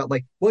talking about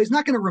like, well, he's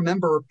not going to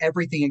remember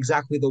everything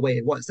exactly the way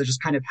it was. That's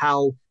just kind of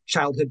how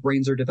childhood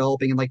brains are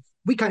developing. And like,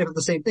 we kind of have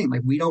the same thing.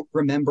 Like, we don't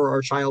remember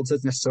our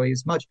childhoods necessarily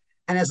as much.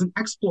 And as an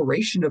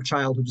exploration of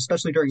childhood,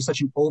 especially during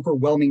such an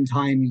overwhelming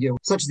time,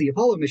 such as the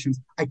Apollo missions,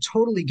 I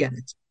totally get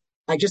it.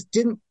 I just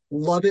didn't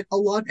love it a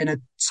lot. And at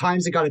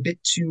times it got a bit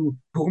too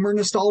boomer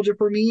nostalgia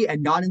for me,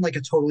 and not in like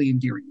a totally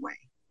endearing way.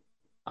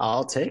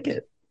 I'll take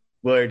it.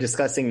 We're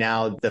discussing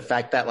now the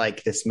fact that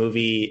like this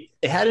movie,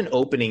 it had an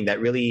opening that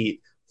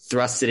really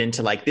thrust it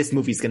into like, this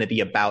movie's going to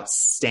be about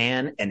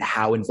Stan and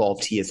how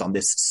involved he is on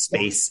this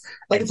space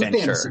like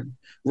adventure.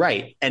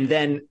 Right. And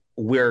then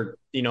we're,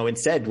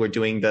 instead we're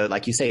doing the,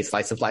 like you say,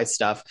 slice of life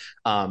stuff.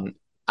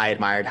 I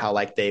admired how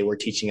like they were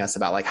teaching us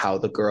about like how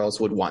the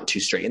girls would want to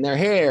straighten their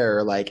hair,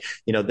 or like,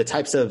 the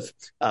types of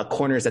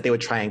corners that they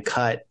would try and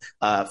cut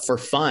for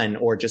fun,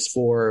 or just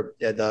for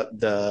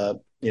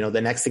the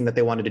next thing that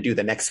they wanted to do,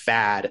 the next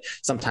fad.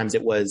 Sometimes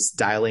it was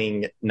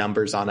dialing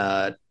numbers on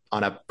a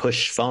on a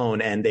push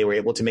phone and they were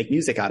able to make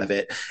music out of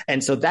it.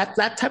 And so that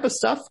type of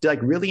stuff like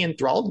really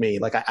enthralled me.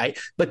 Like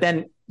but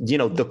then,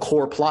 the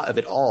core plot of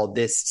it all,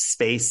 this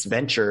space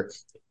venture,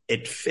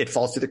 it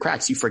falls through the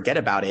cracks. You forget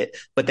about it,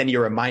 but then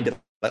you're reminded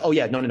like, oh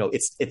yeah, no,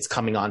 it's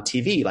coming on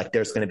TV. Like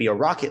there's going to be a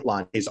rocket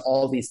launch. There's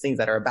all these things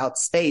that are about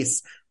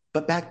space,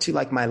 but back to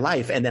like my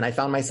life. And then I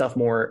found myself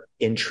more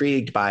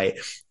intrigued by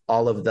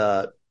all of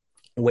the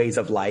ways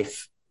of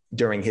life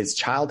during his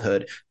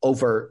childhood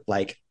over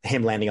like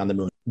him landing on the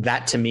moon.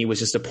 That to me was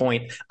just a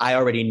point I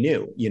already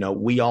knew.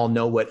 We all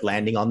know what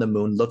landing on the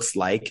moon looks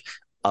like.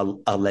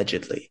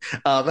 Allegedly.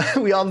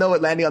 We all know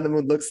what landing on the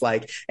moon looks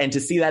like. And to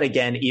see that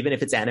again, even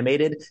if it's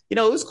animated, it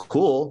was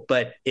cool,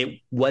 but it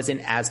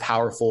wasn't as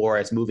powerful or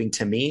as moving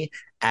to me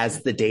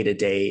as the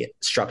day-to-day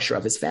structure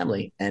of his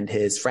family and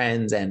his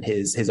friends and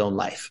his own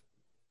life.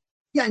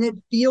 Yeah, and it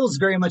feels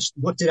very much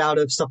lifted out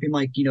of something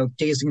like,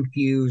 Dazed and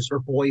Confused or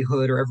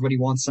Boyhood or Everybody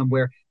Wants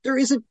Somewhere. There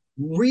isn't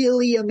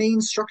really a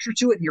main structure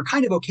to it, and you're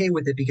kind of okay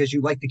with it because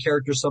you like the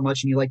characters so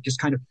much and you like just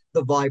kind of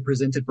the vibe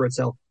presented for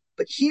itself.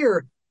 But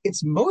here,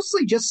 it's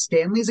mostly just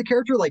Stanley as a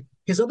character. Like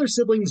his other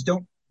siblings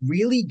don't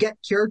really get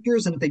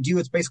characters, and if they do,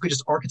 it's basically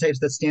just archetypes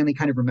that Stanley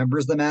kind of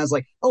remembers them as.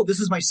 Like, oh, this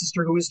is my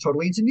sister who is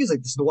totally into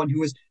music. This is the one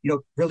who is,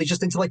 really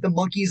just into like the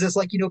monkeys as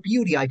like,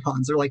 beauty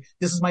icons. Or like,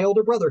 this is my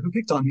older brother who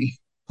picked on me.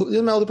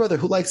 My older brother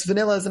who likes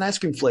vanilla as an ice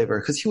cream flavor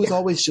because he was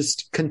always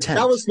just content.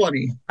 That was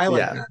funny. I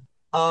like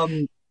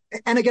that.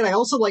 And again, I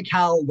also like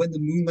how when the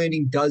moon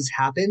landing does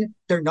happen,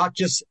 they're not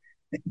just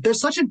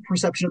there's such a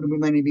perception of the moon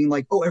landing being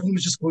like, oh, everyone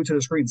was just glued to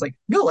the screens. Like,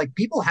 no, like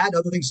people had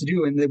other things to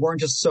do and they weren't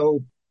just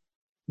so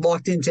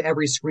locked into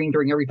every screen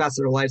during every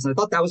facet of their lives. And I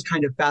thought that was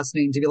kind of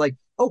fascinating to be like,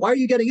 oh, why are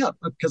you getting up?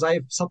 Because I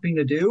have something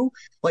to do.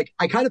 Like,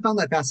 I kind of found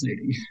that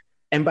fascinating.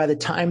 And by the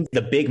time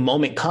the big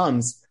moment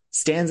comes,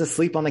 Stan's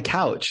asleep on the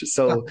couch.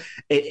 So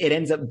it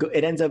ends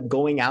up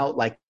going out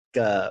like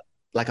a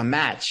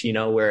match,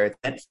 where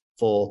it's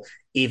full,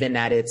 even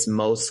at its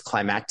most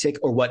climactic,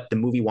 or what the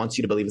movie wants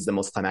you to believe is the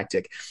most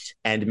climactic.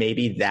 And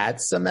maybe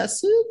that's a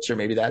message, or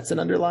maybe that's an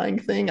underlying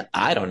thing.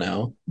 I don't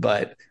know,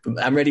 but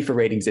I'm ready for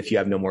ratings if you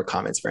have no more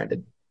comments,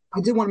 Brandon.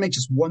 I did want to make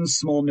just one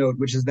small note,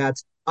 which is that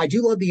I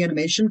do love the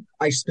animation.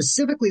 I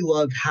specifically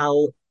love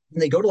how when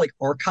they go to like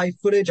archive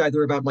footage,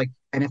 either about like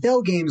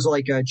NFL games,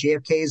 like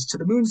JFK's To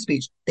the Moon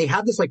speech, they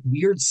have this like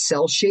weird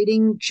cell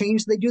shading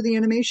change they do the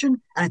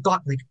animation. And I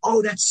thought like,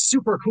 oh, that's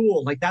super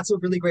cool. Like that's a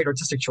really great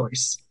artistic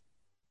choice.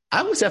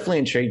 I was definitely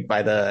intrigued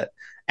by the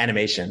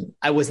animation.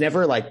 I was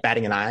never like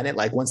batting an eye on it.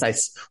 Like once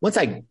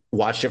I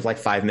watched it for like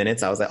 5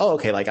 minutes, I was like, oh,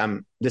 okay. Like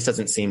this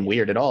doesn't seem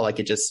weird at all. Like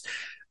it's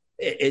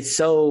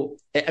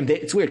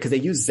weird because they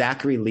use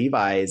Zachary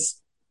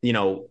Levi's,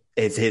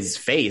 his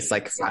face,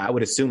 like I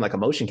would assume like a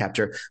motion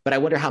capture, but I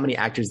wonder how many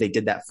actors they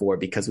did that for,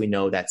 because we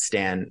know that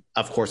Stan,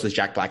 of course, was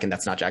Jack Black and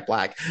that's not Jack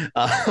Black.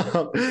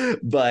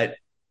 But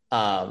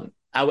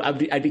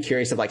I'd be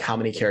curious of like how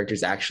many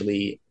characters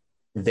actually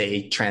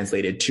they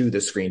translated to the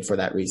screen for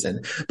that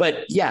reason.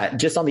 But yeah,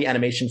 just on the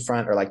animation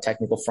front or like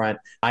technical front,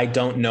 I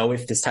don't know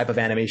if this type of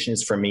animation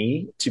is for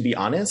me, to be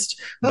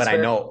honest. That's fair.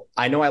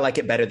 I know I like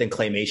it better than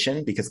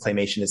claymation because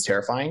claymation is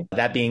terrifying.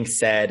 That being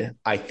said,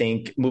 I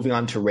think moving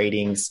on to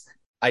ratings,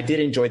 I did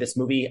enjoy this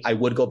movie. I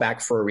would go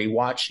back for a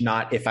rewatch,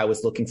 not if I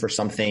was looking for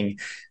something,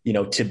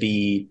 to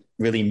be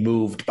really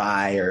moved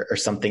by or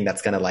something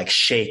that's going to like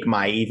shake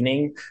my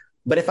evening.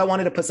 But if I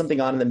wanted to put something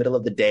on in the middle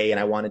of the day and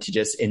I wanted to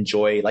just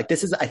enjoy, like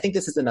I think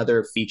this is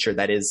another feature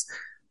that it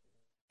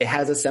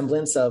has a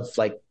semblance of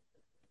like,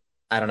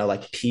 I don't know,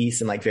 like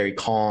peace and like very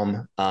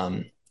calm.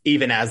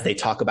 Even as they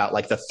talk about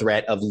like the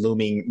threat of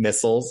looming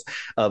missiles,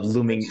 of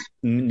looming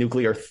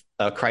nuclear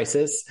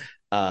crisis.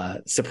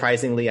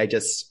 Surprisingly,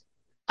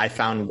 I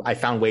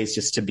found ways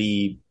just to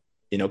be,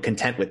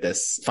 content with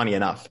this, funny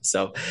enough.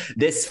 So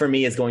this for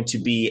me is going to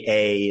be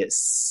a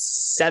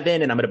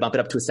 7, and I'm going to bump it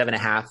up to a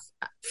 7.5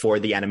 for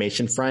the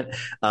animation front.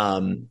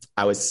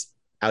 I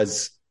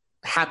was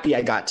happy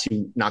I got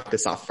to knock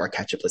this off of our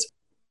catch-up list.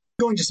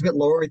 Going just a bit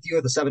lower with you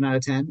at the 7 out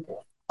of 10.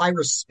 I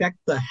respect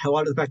the hell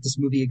out of the fact this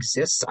movie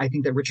exists. I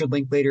think that Richard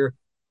Linklater,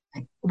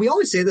 we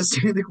always say this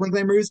to the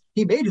Linklater movies,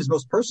 he made his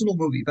most personal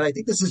movie, but I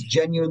think this is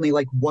genuinely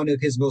like one of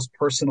his most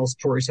personal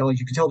storytellings.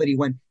 You can tell that he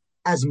went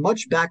as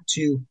much back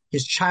to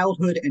his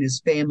childhood and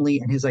his family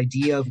and his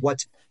idea of what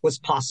was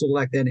possible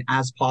back then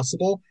as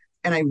possible.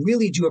 And I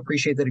really do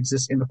appreciate that it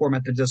exists in the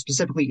format that it does,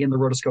 specifically in the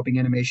rotoscoping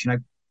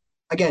animation.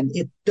 Again,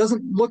 it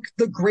doesn't look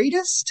the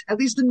greatest, at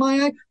least in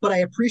my eye, but I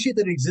appreciate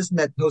that it exists and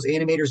that those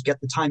animators get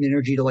the time and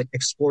energy to like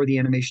explore the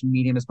animation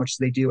medium as much as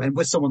they do. And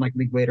with someone like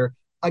Linklater,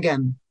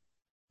 again,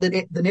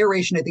 the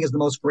narration I think is the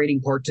most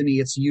grating part to me.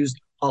 It's used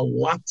a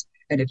lot.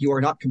 And if you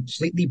are not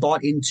completely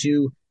bought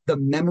into the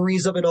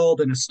memories of it all,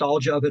 the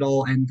nostalgia of it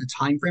all, and the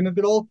time frame of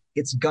it all,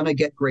 it's gonna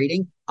get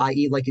grating,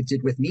 i.e. like it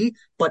did with me.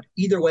 But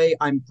either way,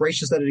 I'm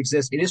gracious that it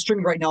exists. It is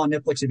streaming right now on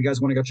Netflix if you guys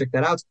want to go check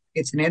that out.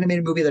 It's an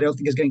animated movie that I don't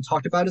think is getting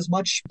talked about as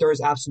much. There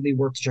is absolutely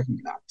worth checking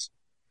it out.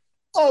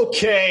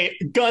 Okay,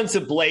 guns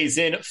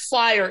ablazing.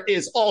 Fire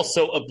is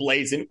also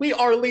ablazing. We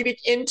are leading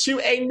into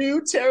a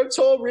new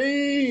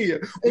territory. We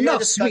are Enough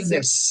discussing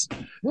sweetness.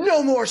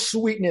 no more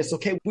sweetness.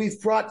 Okay, we've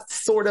brought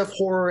sort of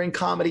horror and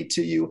comedy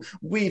to you.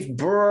 We've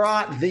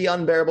brought the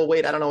unbearable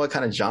weight. I don't know what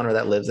kind of genre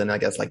that lives in. I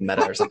guess like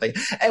meta or something.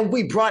 And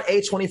we brought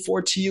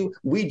A24 to you.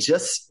 We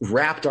just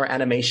wrapped our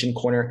animation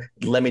corner.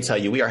 Let me tell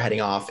you, we are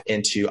heading off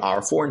into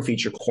our foreign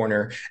feature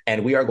corner,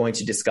 and we are going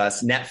to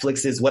discuss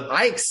Netflix's what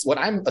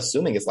I'm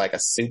assuming is like a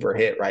super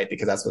hit, right?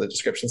 Because that's what the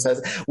description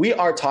says. We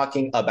are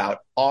talking about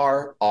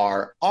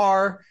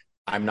RRR.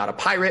 I'm not a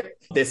pirate.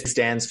 This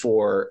stands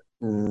for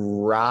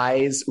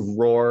Rise,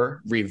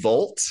 Roar,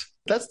 Revolt.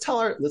 Let's tell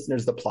our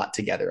listeners the plot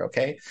together,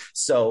 okay?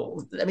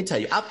 So let me tell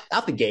you,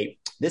 out the gate,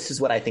 this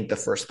is what I think the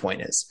first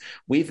point is.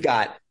 We've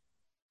got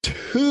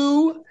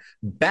two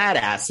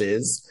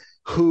badasses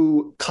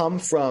who come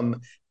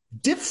from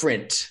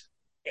different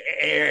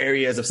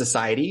areas of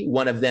society.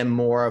 One of them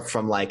more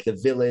from like the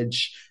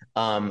village.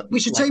 We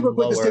should like say real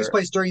quick, this lower. takes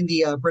place during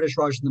the British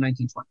Raj in the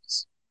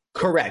 1920s.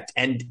 Correct.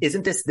 And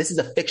isn't this is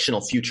a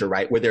fictional future,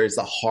 right? Where there's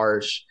a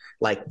harsh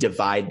like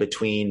divide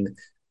between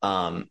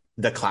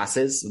the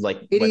classes,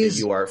 like It whether is.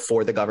 you are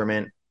for the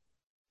government.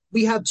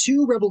 We have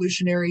two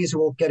revolutionaries who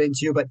we'll get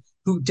into, but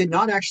who did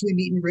not actually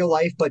meet in real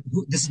life. But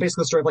this is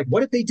basically the story of like,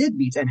 what if they did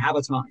meet and have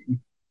a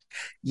time?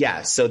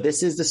 Yeah. So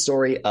this is the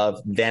story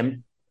of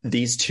them.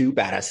 These two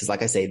badasses,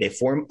 like I say, they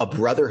form a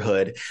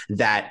brotherhood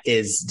that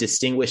is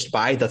distinguished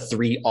by the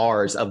three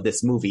R's of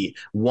this movie.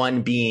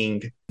 One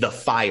being the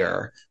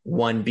fire,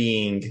 one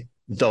being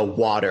the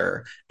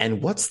water.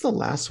 And what's the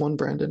last one,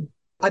 Brandon?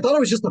 I thought it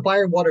was just the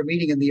fire and water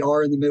meeting, and the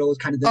R in the middle was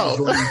kind of them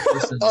joining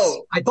forces.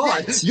 Oh, I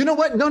thought. you know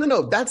what?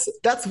 No. That's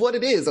what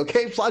it is.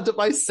 Okay. Plot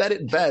device said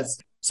it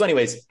best. So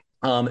anyways,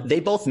 they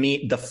both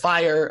meet. The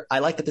fire, I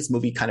like that this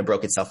movie kind of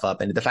broke itself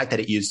up, and the fact that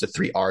it used the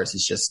three R's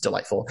is just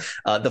delightful.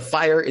 The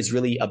fire is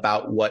really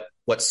about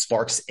what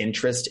sparks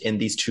interest in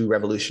these two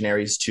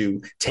revolutionaries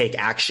to take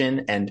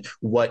action and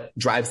what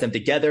drives them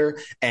together.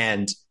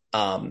 And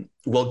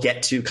we'll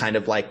get to kind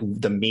of like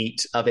the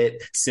meat of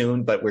it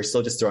soon, but we're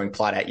still just throwing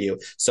plot at you.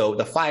 So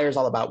the fire is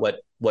all about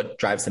what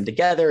drives them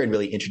together and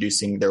really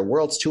introducing their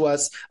worlds to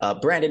us.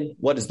 Brandon,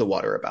 what is the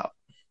water about?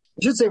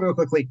 I should say real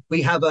quickly,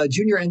 we have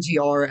Junior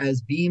NTR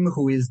as Beam,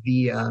 who is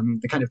the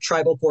kind of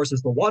tribal force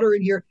as the water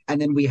in here, and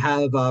then we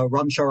have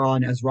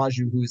Ramcharan as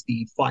Raju, who is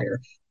the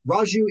fire.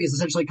 Raju is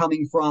essentially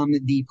coming from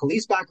the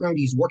police background.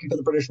 He's working for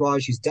the British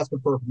Raj. He's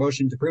desperate for a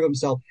promotion to prove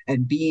himself.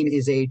 And Beam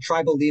is a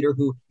tribal leader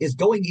who is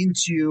going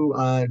into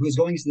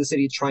the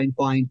city to try and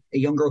find a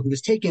young girl who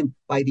was taken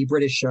by the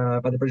British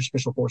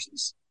special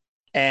forces.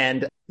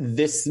 And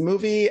this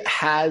movie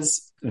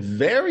has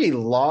very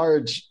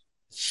large,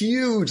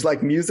 huge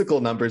like musical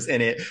numbers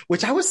in it,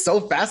 which I was so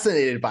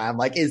fascinated by.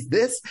 Is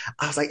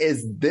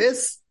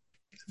this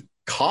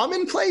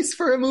commonplace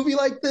for a movie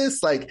like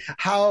this? Like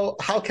how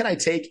can I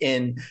take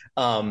in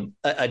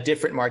a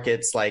different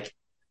market's like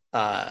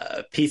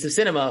piece of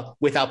cinema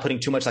without putting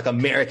too much like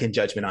American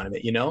judgment on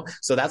it, you know?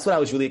 So that's what I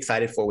was really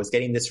excited for, was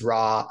getting this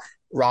raw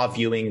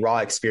viewing, raw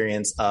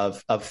experience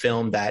of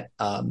film that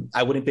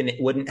I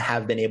wouldn't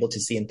have been able to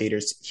see in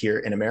theaters here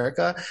in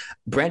America.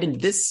 Brandon,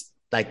 this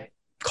like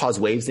cause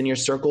waves in your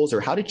circles, or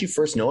how did you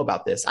first know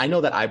about this? I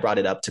know that I brought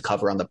it up to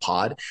cover on the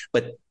pod,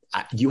 but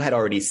you had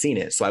already seen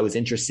it. So I was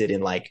interested in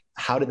like,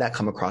 how did that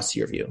come across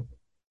your view?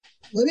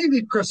 Let me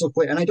be crystal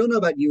clear, and I don't know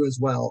about you as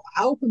well.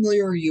 How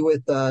familiar are you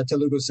with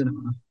Telugu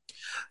cinema?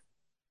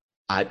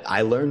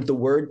 I learned the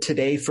word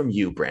today from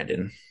you,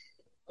 Brandon.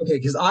 Okay,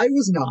 because I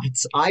was not.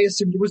 I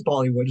assumed it was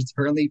Bollywood. It's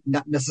apparently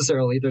not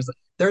necessarily.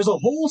 There's a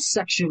whole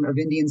section of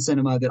Indian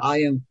cinema that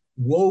I am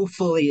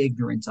woefully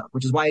ignorant of,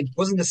 which is why I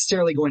wasn't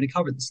necessarily going to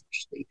cover this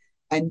initially.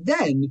 And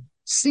then,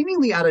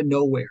 seemingly out of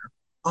nowhere,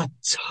 a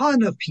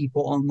ton of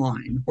people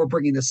online were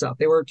bringing this up.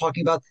 They were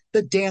talking about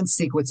the dance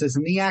sequences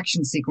and the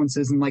action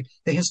sequences and like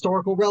the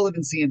historical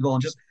relevancy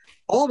involved. Just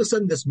all of a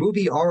sudden, this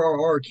movie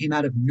RRR came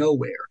out of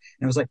nowhere,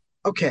 and I was like,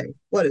 okay,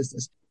 what is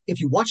this? If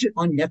you watch it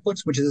on Netflix,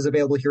 which is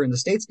available here in the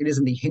States, it is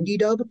in the Hindi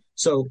dub.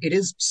 So it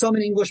is some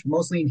in English,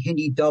 mostly in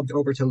Hindi, dubbed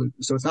over Telugu.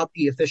 So it's not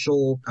the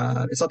official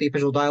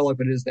dialogue,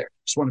 but it is there.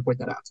 Just want to point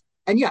that out.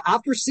 And yeah,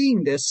 after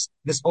seeing this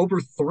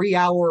over 3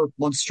 hour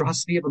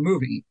monstrosity of a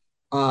movie,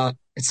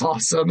 it's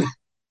awesome.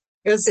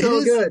 It's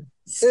so good.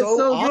 So it's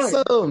so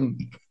awesome.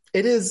 Good.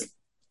 It is.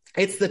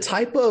 It's the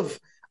type of,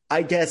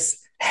 I guess,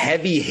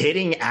 heavy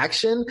hitting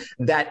action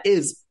that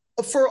is,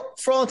 for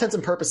all intents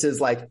and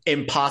purposes, like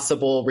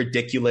impossible,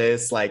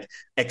 ridiculous, like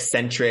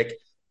eccentric.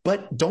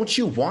 But don't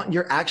you want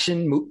your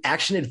action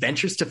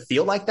adventures to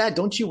feel like that?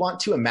 Don't you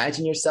want to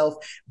imagine yourself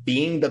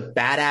being the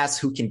badass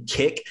who can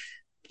kick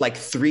like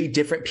 3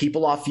 different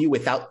people off you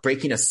without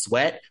breaking a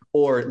sweat,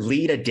 or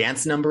lead a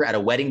dance number at a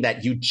wedding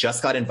that you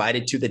just got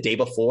invited to the day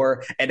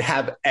before and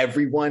have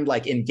everyone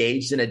like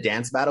engaged in a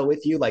dance battle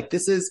with you? Like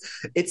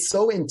it's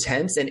so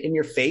intense and in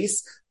your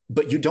face,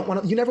 but you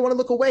never want to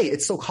look away.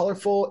 It's so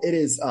colorful. It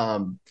is,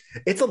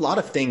 it's a lot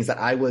of things that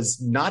I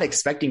was not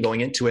expecting going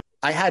into it.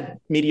 I had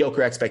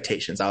mediocre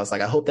expectations. I was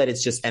like, I hope that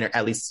it's just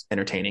at least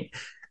entertaining.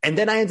 And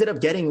then I ended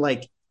up getting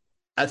like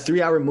a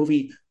 3 hour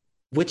movie,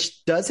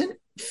 which doesn't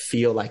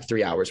feel like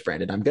 3 hours,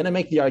 Brandon. I'm going to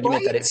make the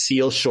argument that Right? it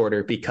feels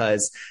shorter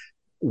because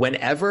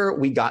whenever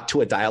we got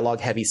to a dialogue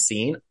heavy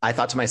scene, I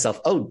thought to myself,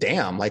 oh,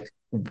 damn, like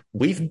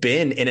we've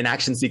been in an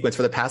action sequence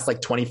for the past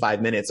like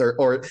 25 minutes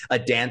or a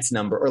dance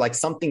number or like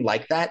something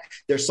like that.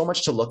 There's so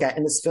much to look at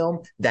in this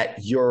film that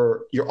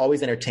you're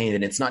always entertained.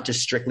 And it's not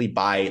just strictly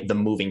by the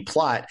moving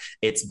plot.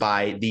 It's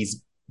by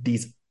these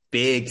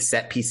big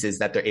set pieces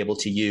that they're able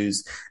to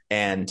use.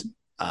 And,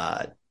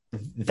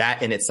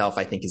 that in itself,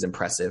 I think, is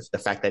impressive. The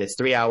fact that it's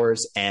 3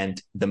 hours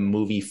and the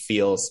movie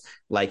feels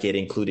like it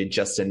included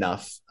just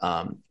enough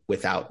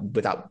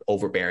without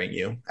overbearing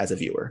you as a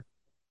viewer.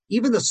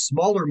 Even the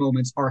smaller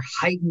moments are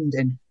heightened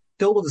and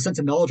filled with a sense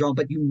of melodrama,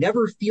 but you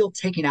never feel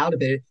taken out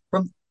of it.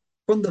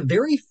 From the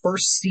very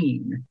first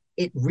scene,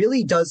 it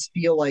really does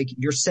feel like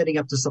you're setting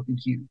up to something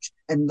huge.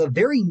 And the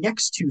very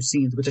next two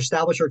scenes, which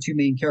establish our two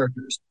main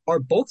characters, are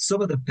both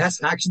some of the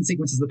best action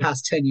sequences of the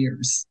past 10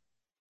 years.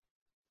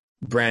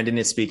 Brandon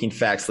is speaking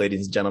facts,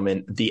 ladies and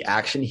gentlemen. The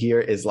action here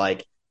is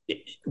like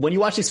when you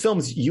watch these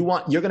films, you're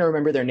going to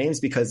remember their names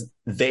because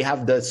they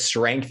have the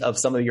strength of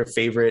some of your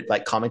favorite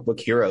like comic book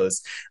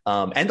heroes,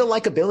 and the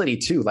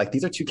likability too. Like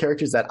these are two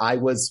characters that I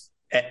was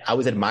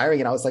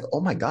admiring and I was like,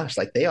 oh my gosh,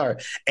 like they're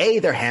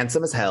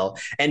handsome as hell.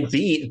 And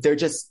B, they're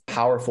just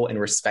powerful and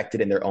respected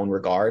in their own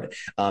regard.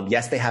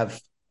 Yes, they have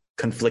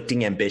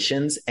conflicting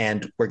ambitions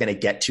and we're going to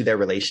get to their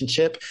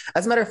relationship.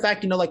 As a matter of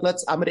fact, like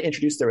I'm going to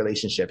introduce their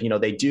relationship.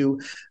 They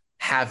do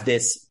have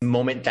this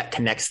moment that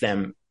connects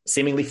them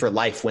seemingly for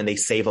life when they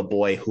save a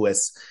boy who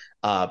is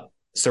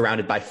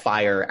surrounded by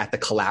fire at the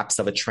collapse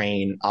of a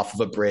train off of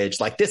a bridge.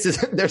 Like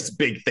there's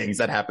big things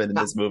that happen in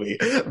this movie,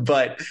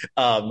 but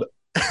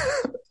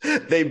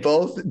they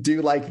both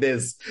do like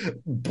this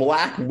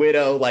Black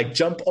Widow, like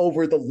jump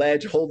over the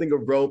ledge holding a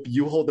rope.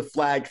 You hold the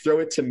flag, throw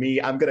it to me.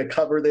 I'm going to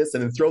cover this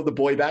and then throw the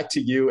boy back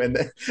to you. And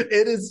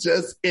it is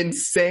just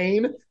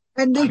insane.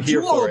 And they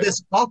do all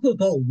this off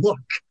of a look.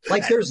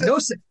 Like there's no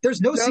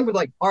scene where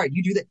like, all right,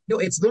 you do that. No,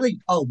 it's literally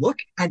a look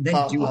and then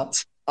do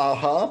it.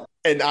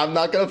 And I'm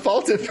not going to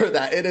fault it for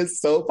that. It is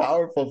so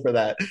powerful for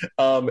that.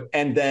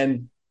 And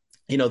then,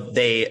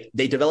 they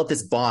develop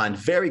this bond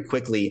very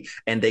quickly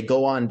and they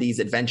go on these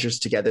adventures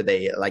together.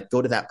 They like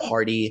go to that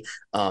party,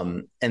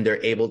 and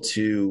they're able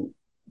to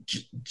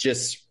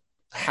just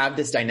have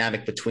this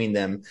dynamic between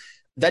them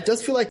that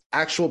does feel like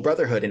actual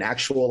brotherhood and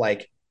actual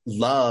like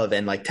love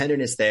and like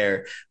tenderness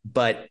there.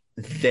 But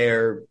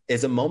there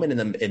is a moment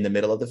in the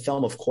middle of the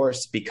film, of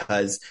course,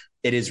 because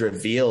it is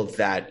revealed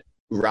that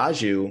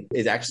Raju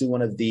is actually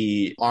one of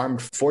the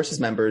armed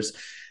forces members,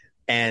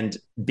 and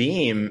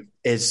Beam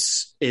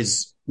is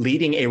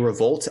leading a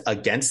revolt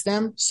against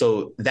them.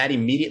 So that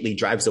immediately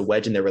drives a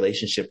wedge in their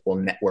relationship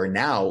where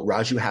now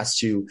Raju has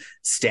to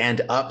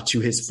stand up to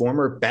his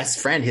former best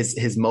friend,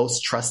 his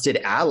most trusted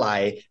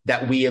ally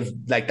that we have,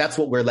 like, that's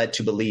what we're led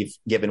to believe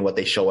given what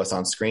they show us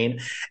on screen.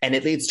 And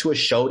it leads to a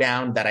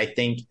showdown that I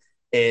think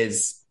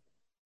is,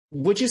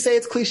 would you say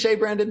it's cliche,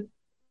 Brandon?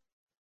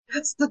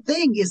 That's the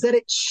thing, is that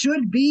it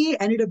should be,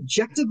 and it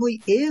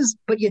objectively is,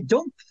 but you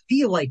don't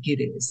feel like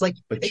it is. Like,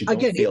 but you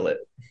don't feel it.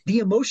 The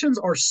emotions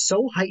are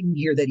so heightened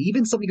here that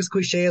even something as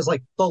cliche as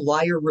like the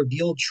liar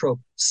revealed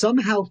trope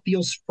somehow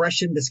feels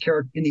fresh in these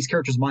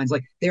characters' minds.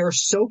 Like they are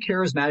so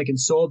charismatic and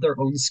so of their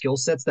own skill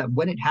sets that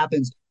when it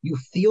happens, you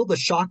feel the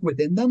shock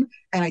within them.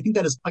 And I think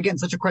that is, again,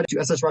 such a credit to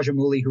S.S.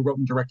 Rajamouli, who wrote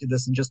and directed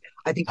this, and just,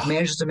 I think,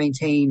 manages to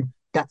maintain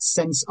that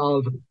sense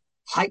of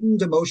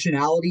heightened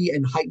emotionality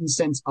and heightened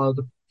sense of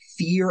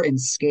fear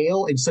and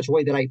scale in such a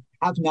way that I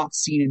have not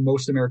seen in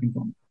most American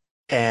films.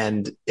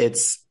 And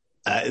it's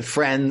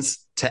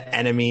friends to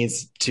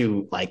enemies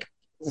to like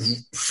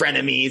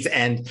frenemies,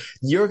 and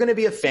you're going to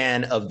be a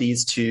fan of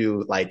these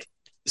two like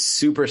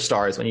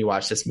superstars when you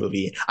watch this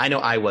movie. I know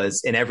I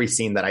was in every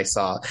scene that I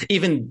saw,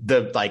 even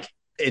the like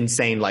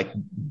insane like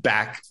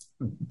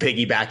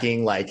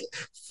piggybacking like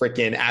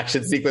freaking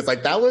action sequence.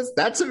 Like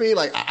that to me,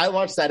 like I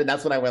watched that and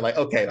that's when I went like,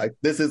 okay, like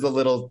this is a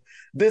little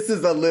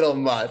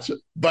much,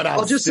 but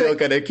I'm still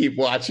gonna keep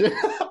watching.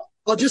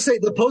 I'll just say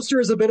the poster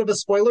is a bit of a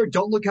spoiler.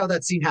 Don't look how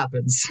that scene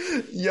happens.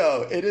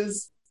 Yo, it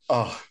is.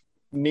 Oh,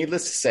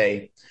 needless to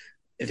say,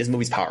 this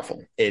movie's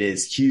powerful. It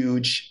is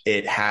huge.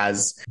 It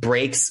has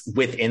breaks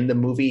within the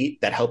movie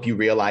that help you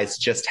realize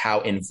just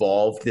how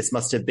involved this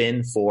must have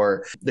been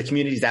for the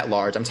communities at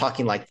large. I'm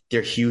talking like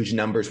they're huge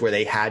numbers where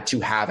they had to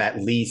have at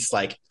least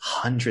like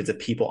hundreds of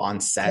people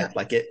on set. Yeah.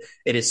 Like it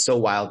is so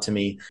wild to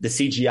me. The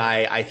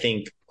CGI, I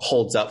think,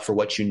 holds up for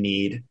what you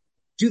need.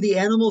 Do the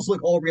animals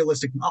look all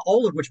realistic?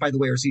 All of which, by the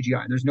way, are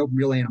CGI. There's no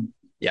real animal.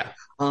 Yeah.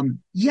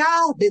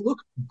 Yeah, they look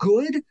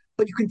good,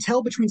 but you can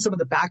tell between some of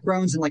the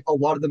backgrounds and like a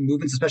lot of the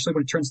movements, especially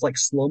when it turns to like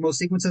slow-mo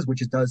sequences,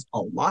 which it does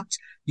a lot.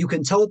 You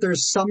can tell that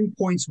there's some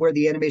points where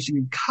the animation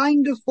can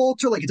kind of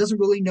falter, like it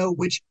doesn't really know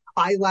which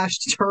eyelash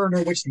to turn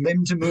or which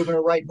limb to move in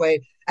a right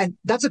way. And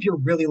that's if you're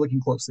really looking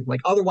closely.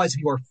 Like otherwise,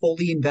 if you are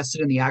fully invested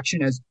in the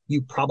action, as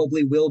you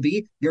probably will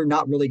be, you're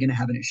not really going to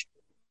have an issue.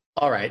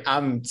 All right.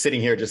 I'm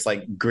sitting here just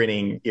like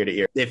grinning ear to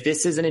ear. If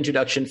this is an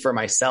introduction for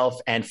myself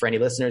and for any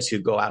listeners who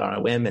go out on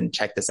a whim and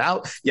check this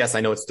out, yes,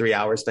 I know it's 3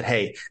 hours, but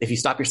hey, if you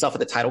stop yourself at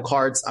the title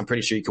cards, I'm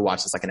pretty sure you could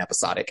watch this like an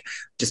episodic.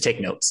 Just take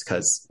notes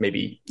because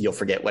maybe you'll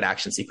forget what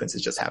action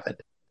sequences just happened.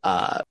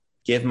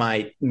 Give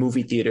my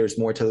movie theaters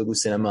more Telugu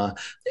cinema.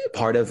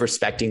 Part of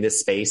respecting this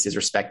space is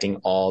respecting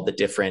all the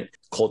different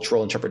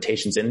cultural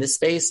interpretations in this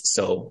space.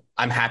 So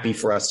I'm happy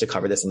for us to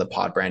cover this in the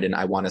pod, Brandon.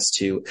 I want us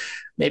to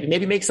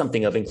maybe make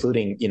something of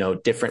including,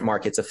 different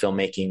markets of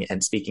filmmaking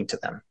and speaking to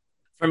them.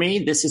 For me,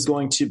 this is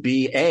going to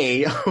be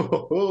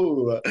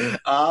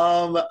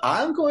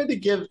I'm going to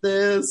give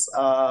this,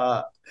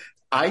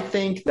 I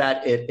think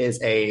that it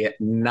is a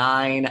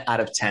 9 out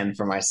of 10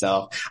 for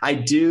myself. I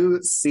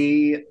do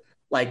see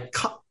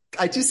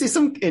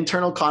some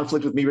internal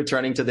conflict with me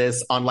returning to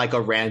this on like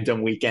a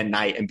random weekend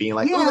night and being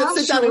like, Yeah,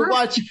 let's sit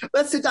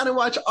down and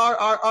watch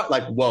RRR.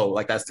 Like, whoa,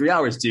 like that's 3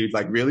 hours, dude.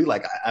 Like, really?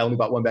 Like, I only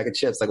bought one bag of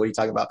chips. Like, what are you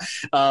talking about?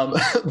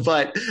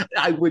 But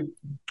I would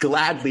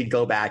gladly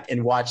go back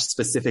and watch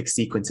specific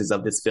sequences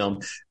of this film.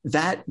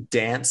 That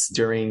dance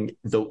during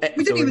we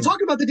didn't even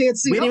talk about the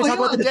dance scene. We didn't even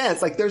talk about the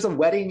dance. Like, there's a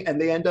wedding and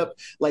they end up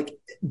like,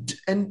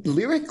 and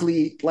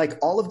lyrically, like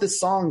all of the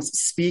songs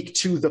speak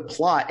to the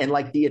plot and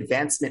like the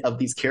advancement of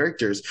these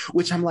characters,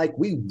 which I'm like,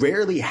 we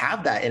rarely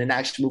have that in an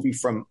action movie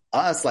from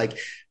us. Like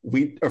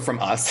from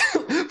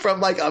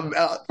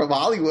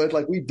Hollywood.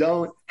 Like we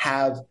don't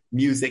have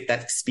music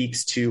that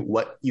speaks to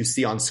what you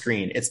see on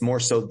screen. It's more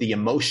so the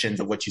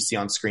emotions of what you see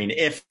on screen,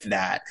 if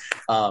that.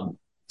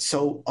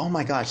 So, oh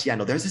my gosh, yeah,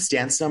 no, there's this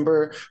dance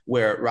number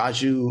where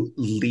Raju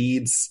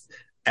leads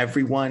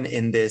everyone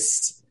in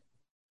this.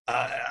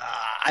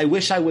 I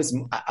wish I was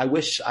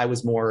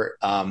more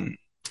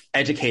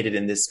educated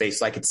in this space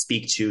so I could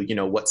speak to,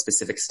 what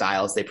specific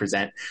styles they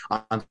present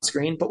on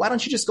screen. But why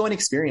don't you just go and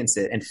experience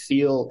it and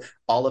feel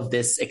all of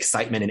this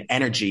excitement and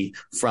energy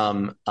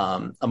from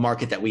a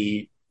market that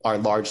we are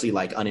largely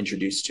like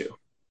unintroduced to?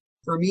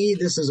 For me,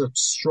 this is a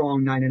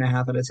strong 9.5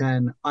 out of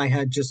 10. I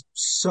had just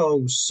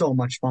so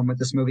much fun with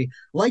this movie.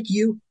 Like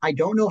you, I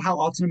don't know how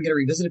often I'm going to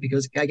revisit it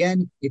because,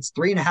 again, it's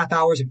 3.5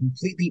 hours of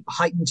completely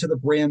heightened to the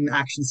brim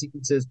action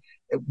sequences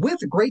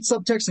with great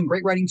subtext and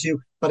great writing too.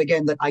 But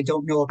again, that I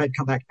don't know if I'd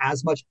come back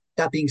as much.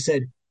 That being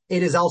said,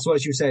 it is also,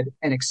 as you said,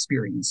 an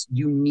experience.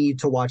 You need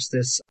to watch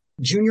this.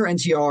 Junior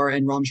NTR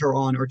and Ram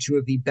Charan are two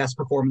of the best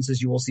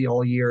performances you will see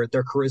all year.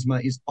 Their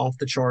charisma is off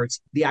the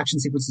charts. The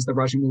action sequences that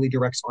Rajamouli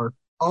directs are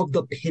of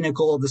the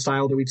pinnacle of the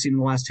style that we've seen in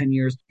the last 10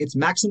 years. It's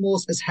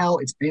maximalist as hell.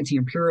 It's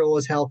anti-imperial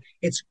as hell.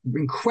 It's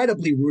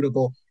incredibly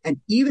rootable. And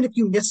even if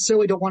you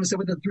necessarily don't want to sit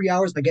within 3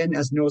 hours, again,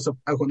 as Noah so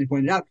eloquently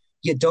pointed out,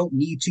 you don't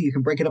need to. You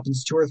can break it up into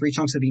 2 or 3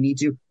 chunks if you need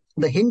to.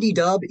 The Hindi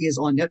dub is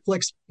on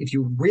Netflix. If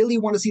you really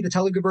want to see the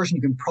Telugu version,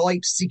 you can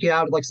probably seek it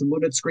out at like some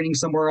limited screening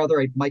somewhere or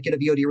other. I might get a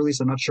VOD release,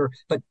 I'm not sure.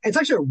 But it's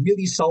actually a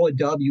really solid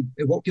dub.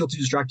 It won't feel too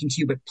distracting to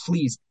you, but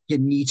please, you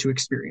need to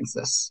experience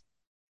this.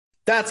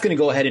 That's going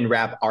to go ahead and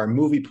wrap our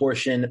movie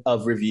portion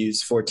of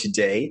reviews for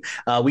today.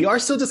 We are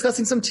still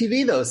discussing some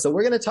TV though, so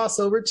we're going to toss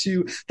over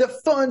to the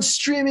fun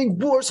streaming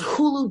wars,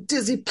 Hulu,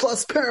 Disney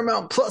Plus,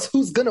 Paramount Plus.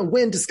 Who's going to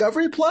win?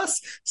 Discovery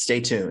Plus? Stay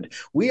tuned.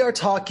 We are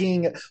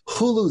talking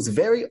Hulu's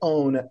very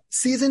own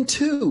season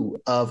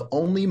 2 of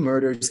Only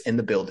Murders in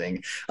the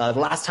Building. The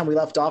last time we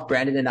left off,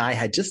 Brandon and I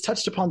had just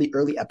touched upon the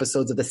early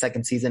episodes of the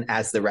second season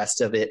as the rest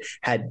of it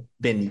had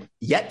been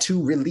yet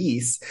to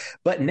release.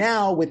 But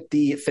now with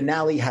the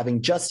finale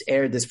having just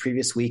aired this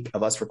previous week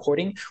of us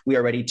recording, we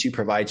are ready to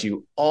provide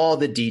you all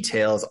the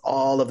details,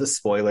 all of the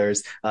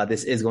spoilers.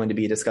 This is going to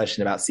be a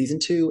discussion about season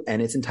 2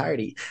 and its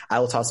entirety. I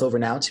will toss over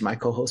now to my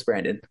co-host,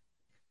 Brandon.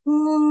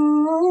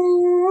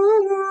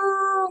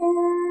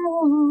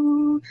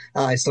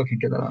 I still can't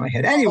get that out of my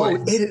head. Anyway,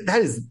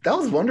 that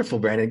was wonderful,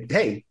 Brandon.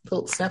 Hey,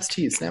 snaps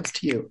to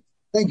you.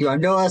 Thank you.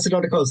 I'm Noah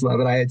Sedona Kozlov,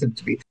 but I attempt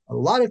to be. A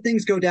lot of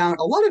things go down.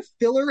 A lot of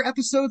filler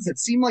episodes that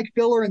seem like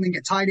filler and then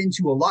get tied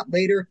into a lot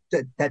later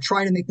that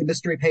try to make the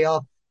mystery pay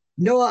off.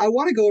 Noah, I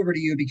want to go over to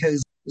you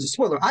because, as a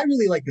spoiler, I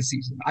really like the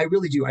season. I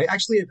really do. I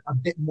actually had a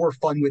bit more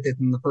fun with it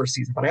than the first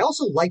season, but I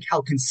also like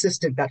how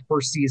consistent that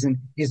first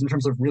season is in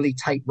terms of really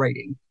tight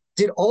writing.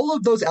 Did all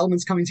of those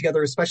elements coming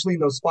together, especially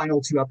in those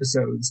final 2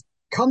 episodes,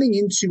 coming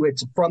into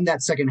it from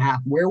that second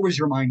half, where was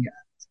your mind at?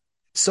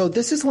 So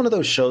this is one of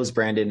those shows,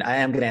 Brandon. I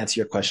am going to answer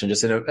your question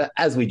just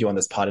as we do on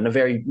this pod in a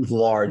very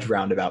large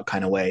roundabout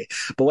kind of way.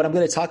 But what I'm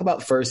going to talk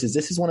about first is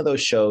this is one of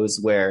those shows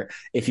where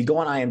if you go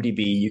on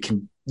IMDb,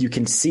 you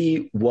can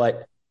see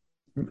what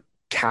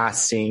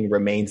casting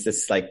remains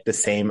the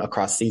same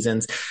across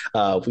seasons.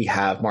 We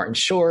have Martin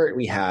Short,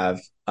 we have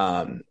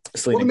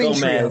Selena Gomez.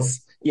 Trio.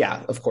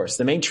 Yeah, of course,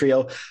 the main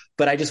trio.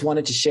 But I just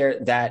wanted to share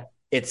that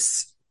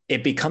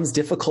it becomes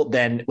difficult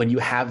then when you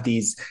have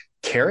these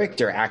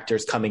character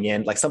actors coming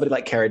in, like somebody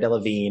like Cara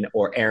Delevingne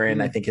or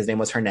Aaron, I think his name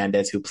was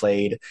Hernandez, who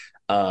played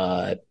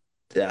Como's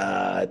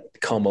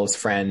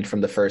friend from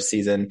the first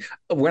season.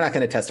 We're not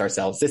going to test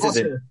ourselves. This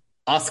isn't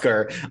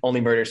Oscar Only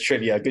Murders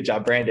trivia. Good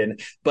job, Brandon.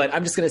 But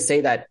I'm just going to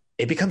say that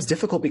it becomes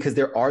difficult because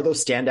there are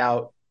those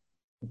standout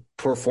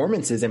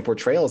performances and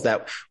portrayals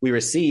that we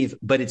receive,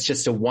 but it's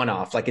just a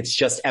one-off. Like it's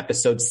just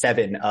episode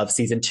 7 of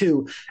season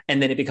 2.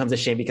 And then it becomes a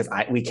shame because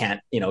we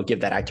can't,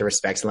 give that actor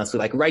respects unless we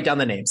like write down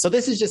the name. So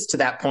this is just to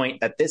that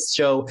point that this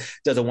show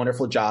does a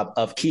wonderful job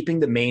of keeping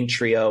the main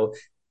trio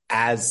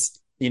as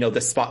the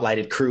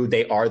spotlighted crew.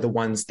 They are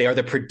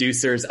the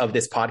producers of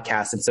this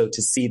podcast. And so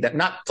to see that,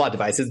 not Plot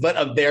Devices, but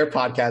of their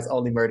podcast,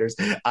 Only Murders,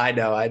 I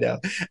know.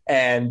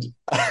 And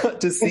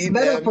to see it's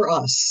better for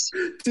us.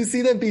 To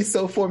see them be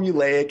so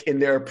formulaic in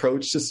their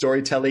approach to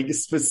storytelling,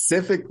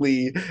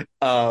 specifically,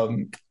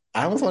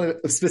 I almost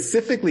want to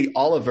specifically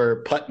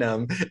Oliver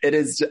Putnam.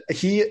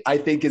 I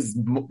think is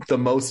the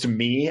most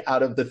me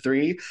out of the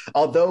 3.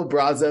 Although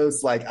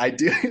Brazos, like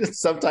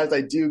sometimes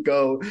I do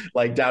go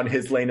like down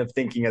his lane of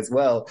thinking as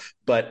well.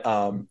 But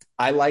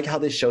I like how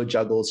this show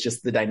juggles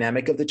just the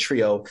dynamic of the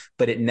trio,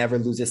 but it never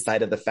loses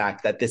sight of the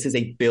fact that this is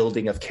a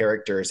building of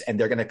characters and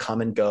they're going to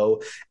come and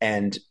go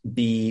and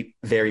be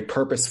very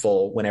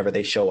purposeful whenever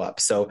they show up.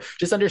 So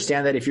just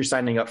understand that if you're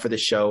signing up for the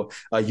show,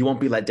 you won't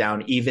be let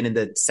down even in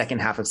the second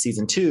half of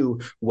season 2,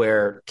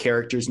 where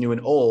characters new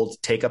and old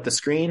take up the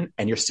screen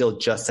and you're still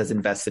just as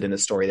invested in the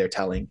story they're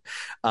telling.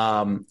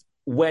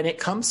 When it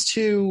comes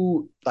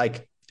to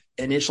like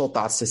initial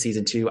thoughts to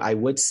season 2, I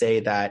would say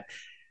that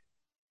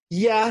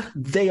yeah,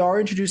 they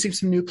are introducing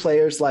some new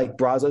players like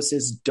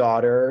Brazos'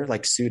 daughter,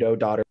 like pseudo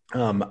daughter.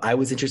 I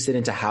was interested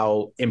into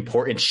how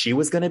important she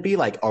was going to be.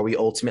 Like, are we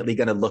ultimately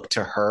going to look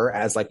to her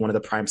as like one of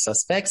the prime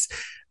suspects?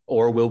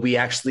 Or will we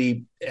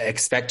actually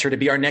expect her to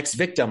be our next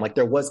victim? Like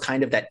there was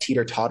kind of that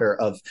teeter-totter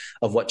of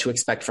what to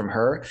expect from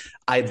her.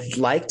 I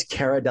liked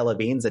Cara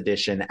Delevingne's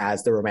addition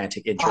as the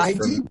romantic interest. I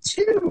did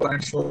too,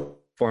 actually.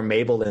 For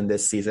Mabel in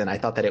this season. I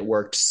thought that it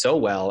worked so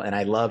well. And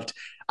I loved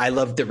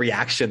the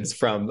reactions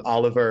from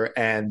Oliver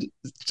and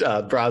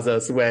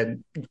Brazos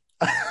when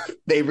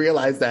they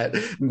realized that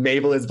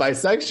Mabel is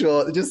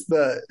bisexual. Just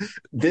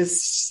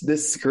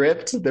this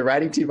script, the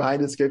writing team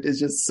behind the script is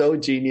just so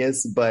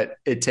genius, but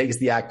it takes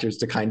the actors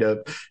to kind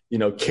of,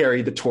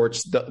 carry the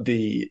torch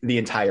the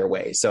entire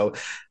way. So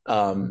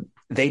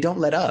they don't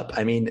let up.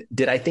 I mean,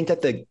 did I think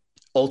that the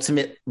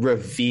ultimate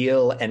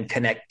reveal and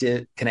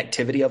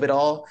connectivity of it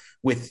all,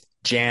 with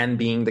Jan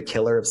being the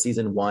killer of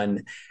season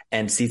 1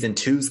 and season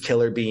 2's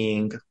killer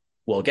being,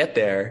 we'll get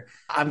there.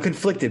 I'm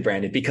conflicted,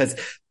 Brandon, because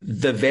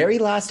the very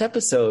last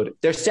episode,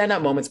 there's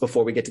standout moments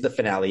before we get to the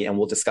finale and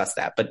we'll discuss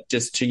that. But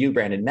just to you,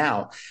 Brandon,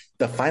 now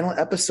the final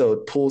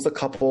episode pulls a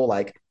couple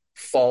like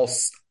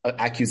false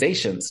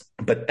accusations,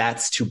 but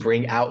that's to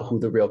bring out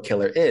who the real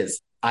killer is.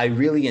 I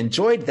really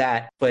enjoyed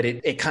that, but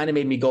it kind of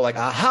made me go like,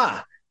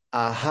 aha.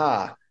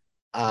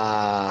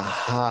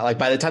 Like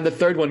by the time the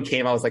third one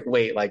came, I was like,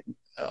 wait, like,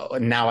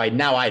 now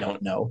I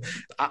don't know.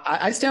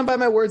 I stand by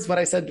my words, what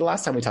I said the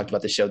last time we talked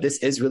about the show. This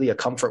is really a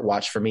comfort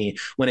watch for me.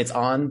 When it's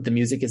on, the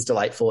music is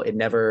delightful. It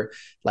never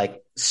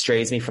like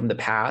strays me from the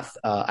path.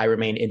 I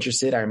remain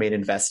interested. I remain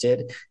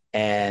invested.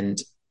 And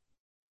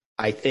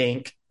I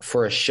think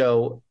for a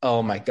show,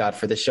 oh my God,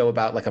 for the show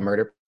about like a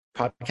murder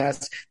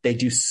podcast, they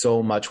do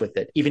so much with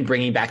it, even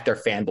bringing back their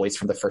fanboys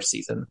from the first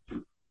season.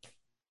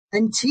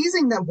 And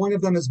teasing that one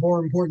of them is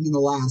more important than the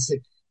last.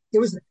 It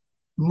was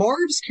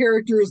Marv's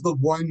character is the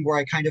one where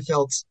I kind of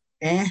felt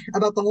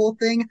about the whole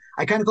thing.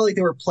 I kind of felt like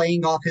they were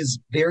playing off his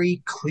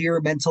very clear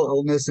mental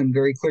illness and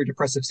very clear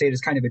depressive state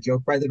as kind of a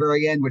joke by the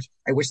very end, which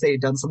I wish they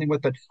had done something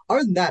with. But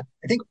other than that,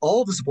 I think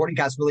all the supporting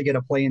cast really get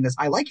a play in this.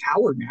 I like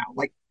Howard now.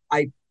 Like,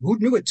 who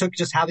knew it took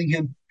just having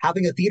him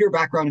having a theater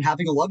background and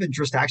having a love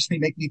interest to actually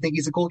make me think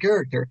he's a cool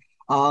character.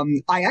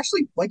 I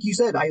actually, like you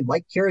said, I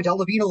like Cara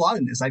Delevingne a lot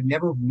in this. I've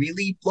never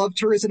really loved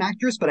her as an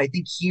actress, but I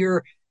think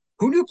here,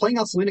 who knew playing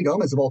out Selena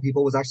Gomez of all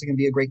people was actually going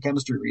to be a great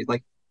chemistry read?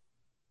 Like,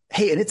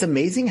 hey, and it's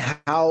amazing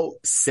how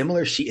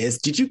similar she is.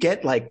 Did you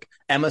get like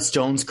Emma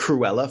Stone's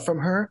Cruella from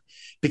her?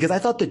 Because I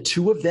thought the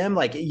two of them,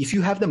 like if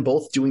you have them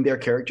both doing their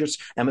characters,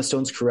 Emma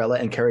Stone's Cruella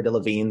and Cara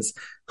Delevingne's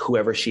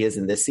whoever she is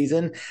in this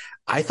season,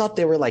 I thought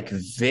they were like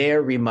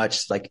very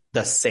much like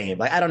the same.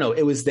 Like, I don't know.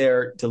 It was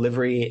their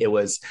delivery. It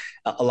was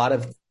a lot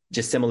of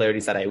just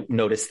similarities that I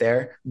noticed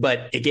there,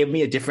 but it gave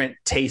me a different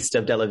taste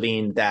of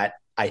Delevingne that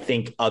I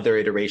think other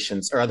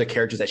iterations or other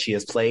characters that she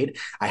has played,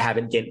 I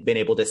haven't been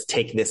able to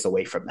take this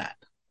away from that.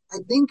 I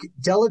think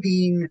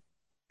Delevingne,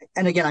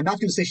 and again, I'm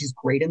not going to say she's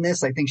great in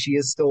this. I think she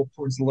is still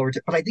towards the lower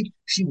tip, but I think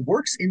she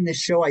works in this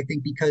show, I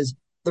think, because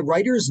the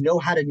writers know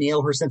how to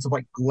nail her sense of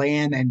like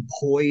glam and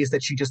poise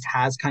that she just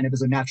has kind of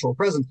as a natural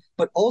presence,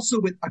 but also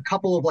with a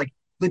couple of like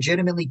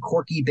legitimately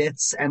quirky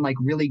bits and like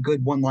really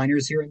good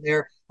one-liners here and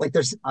there. Like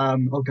there's,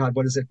 oh God,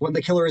 what is it? When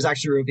the killer is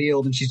actually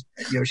revealed and she's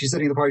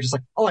sitting in the party just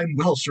like, oh, I'm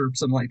Welsh or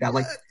something like that.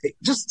 Like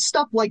just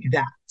stuff like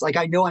that. Like,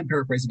 I know I'm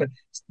paraphrasing, but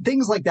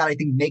things like that, I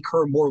think make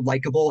her more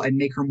likable and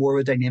make her more of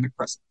a dynamic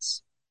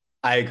presence.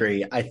 I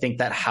agree. I think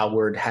that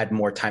Howard had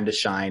more time to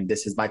shine.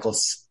 This is Michael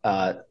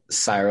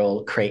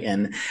Cyril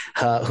Creighton,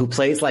 who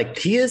plays like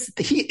he is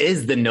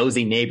the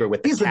nosy neighbor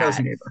with the He's cat, the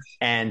nosy neighbor,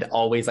 and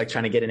always like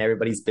trying to get in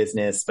everybody's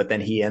business. But then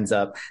he ends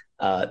up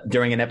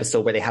during an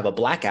episode where they have a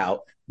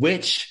blackout,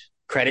 which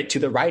credit to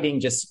the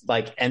writing just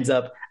like ends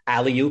up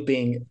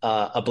alley-ooping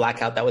a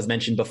blackout that was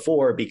mentioned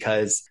before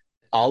because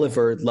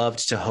Oliver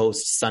loved to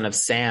host Son of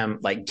Sam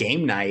like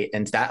game night,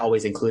 and that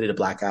always included a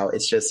blackout.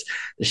 It's just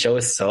the show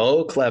is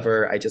so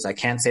clever. I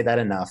can't say that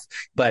enough.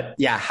 But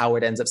yeah,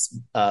 Howard ends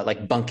up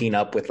like bunking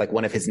up with like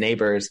one of his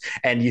neighbors,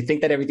 and you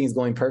think that everything's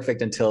going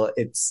perfect until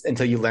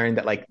you learn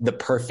that like the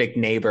perfect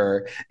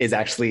neighbor is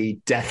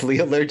actually deathly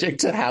allergic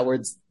to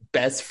Howard's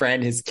best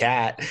friend, his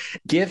cat.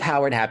 Give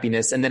Howard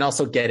happiness and then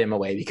also get him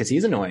away because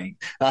he's annoying.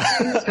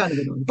 He's kind of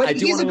annoying, but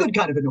he's a good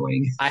kind of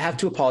annoying. I have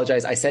to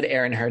apologize. I said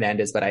Aaron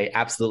Hernandez, but I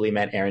absolutely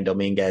meant Aaron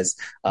Dominguez.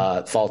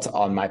 Fault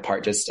on my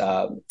part, just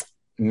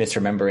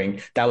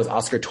misremembering. That was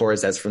Oscar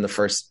Torres from the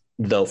first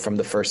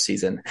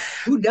season.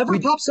 Who never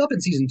pops up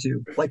in season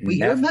 2. Like we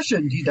hear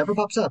mentioned, he never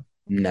pops up.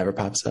 Never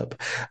pops up.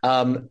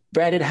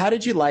 Brandon, how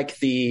did you like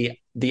the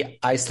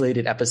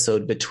isolated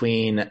episode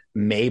between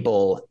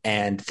Mabel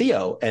and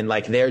Theo and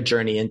like their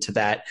journey into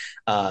that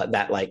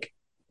like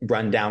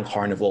rundown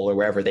carnival or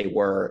wherever they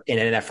were in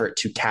an effort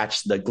to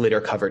catch the glitter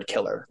covered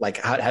killer? Like,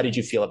 how did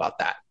you feel about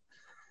that?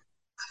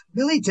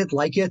 Really did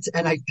like it.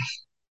 And I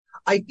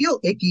feel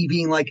icky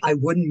being like, I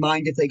wouldn't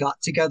mind if they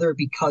got together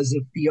because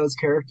of Theo's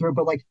character,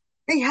 but like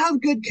they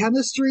have good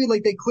chemistry.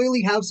 Like they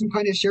clearly have some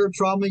kind of shared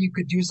trauma. You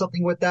could do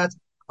something with that.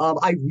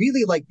 I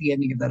really like the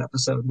ending of that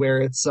episode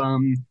where it's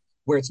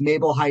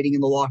Mabel hiding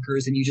in the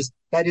lockers and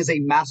that is a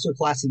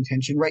masterclass in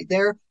tension right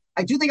there.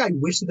 I do think I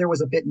wish that there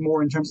was a bit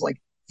more in terms of like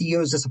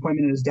Theo's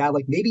disappointment in his dad.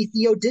 Like maybe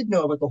Theo did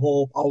know about the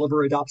whole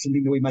Oliver adoption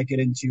thing that we might get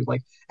into.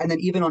 Like, and then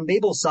even on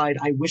Mabel's side,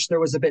 I wish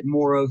there was a bit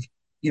more of,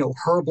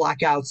 her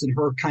blackouts and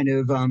her kind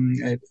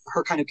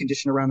of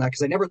condition around that.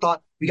 Cause I never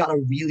thought we got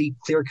a really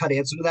clear cut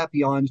answer to that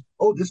beyond,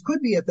 oh, this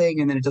could be a thing.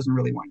 And then it doesn't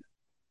really wind up.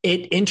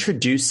 It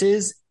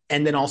introduces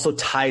and then also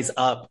ties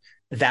up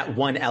that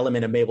one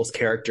element of Mabel's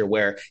character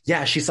where,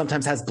 yeah, she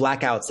sometimes has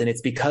blackouts and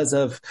it's because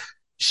of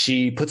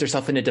she puts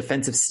herself in a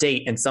defensive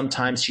state and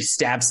sometimes she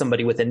stabs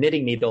somebody with a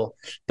knitting needle.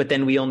 But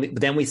then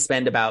we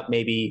spend about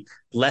maybe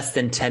less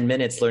than 10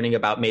 minutes learning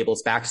about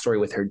Mabel's backstory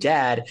with her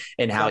dad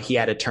and how he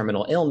had a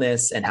terminal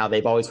illness and how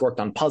they've always worked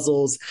on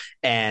puzzles.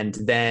 And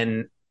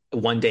then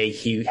one day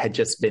he had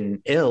just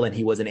been ill and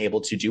he wasn't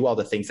able to do all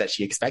the things that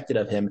she expected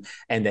of him.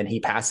 And then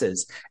he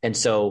passes. And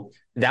so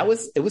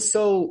it was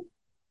so,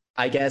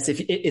 I guess if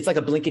it's like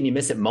a blink and you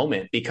miss it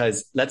moment,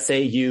 because let's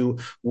say you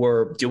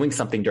were doing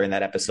something during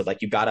that episode,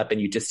 like you got up and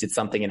you just did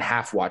something and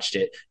half watched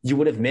it, you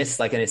would have missed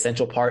like an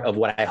essential part of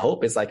what I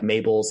hope is like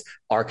Mabel's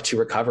arc to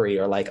recovery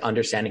or like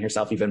understanding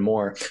herself even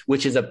more,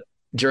 which is a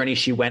journey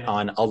she went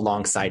on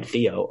alongside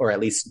Theo, or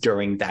at least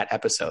during that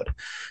episode.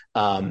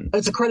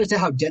 It's a credit to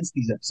how dense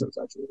these episodes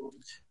actually are.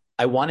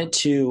 I wanted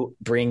to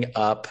bring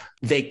up,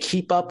 they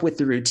keep up with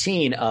the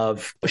routine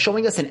of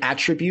showing us an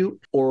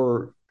attribute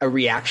or a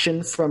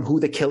reaction from who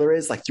the killer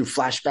is, like through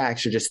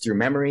flashbacks or just through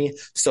memory.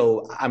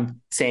 So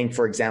I'm saying,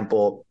 for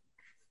example,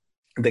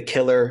 the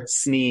killer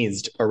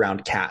sneezed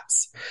around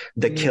cats.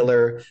 The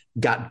killer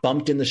got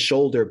bumped in the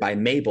shoulder by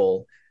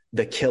Mabel.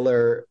 The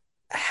killer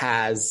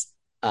has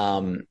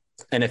an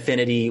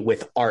affinity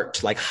with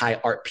art, like high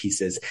art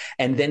pieces.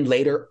 And then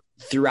later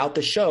throughout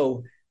the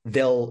show,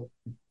 they'll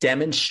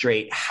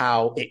demonstrate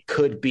how it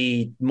could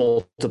be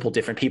multiple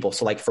different people.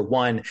 So like for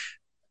one,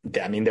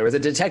 I mean, there was a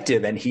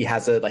detective and he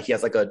has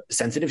like a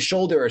sensitive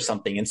shoulder or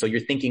something. And so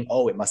you're thinking,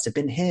 oh, it must have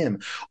been him.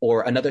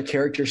 Or another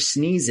character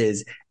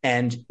sneezes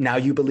and now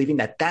you believing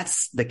that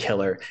that's the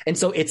killer. And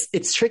so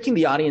it's tricking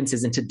the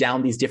audiences into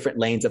down these different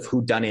lanes of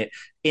who done it,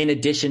 in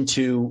addition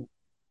to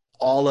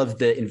all of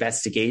the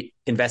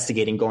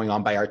investigating going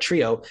on by our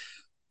trio.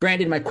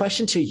 Brandon, my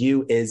question to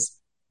you is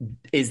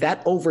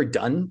that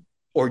overdone?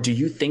 Or do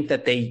you think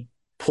that they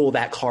pull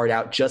that card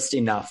out just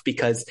enough?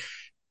 Because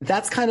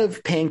that's kind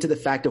of paying to the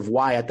fact of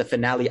why at the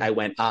finale I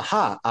went,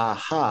 aha,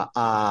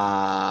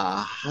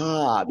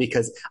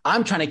 because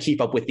I'm trying to keep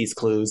up with these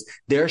clues.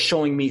 They're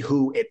showing me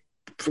who it,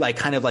 like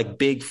kind of like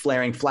big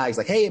flaring flags,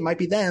 like, hey, it might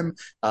be them.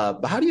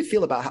 But how do you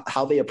feel about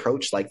how they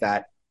approach like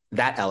that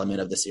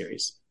element of the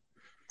series?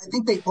 I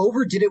think they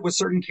overdid it with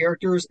certain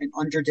characters and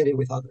underdid it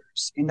with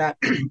others. In that,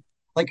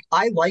 like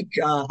I like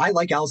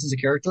Alice as a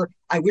character.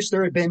 I wish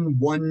there had been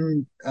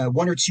one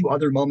or two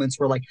other moments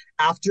where, like,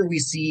 after we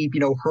see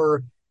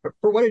her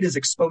for what it is,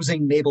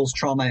 exposing Mabel's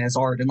trauma as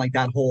art and like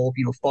that whole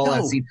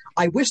fallout scene.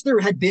 I wish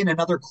there had been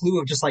another clue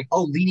of just like,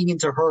 oh, leaning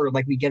into her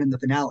like we get in the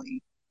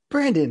finale.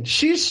 Brandon,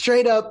 she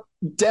straight up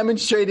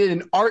demonstrated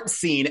an art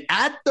scene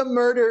at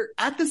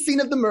the scene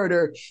of the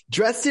murder,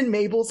 dressed in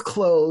Mabel's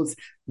clothes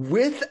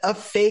with a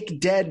fake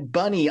dead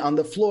bunny on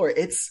the floor.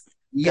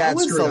 That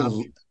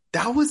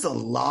was a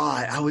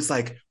lot. I was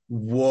like,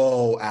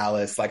 whoa,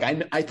 Alice. Like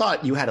I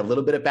thought you had a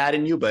little bit of bad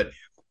in you, but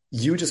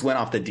you just went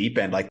off the deep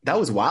end. Like that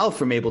was wild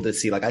for Mabel to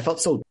see. Like I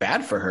felt so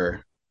bad for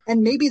her.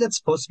 And maybe that's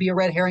supposed to be a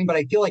red herring, but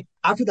I feel like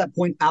after that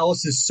point,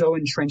 Alice is so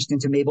entrenched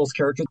into Mabel's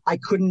character. I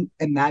couldn't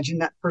imagine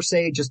that per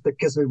se, just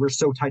because we were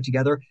so tied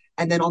together.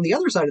 And then on the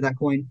other side of that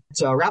coin,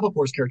 it's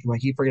Rappaport's character. I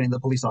keep forgetting the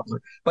police officer,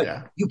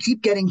 but you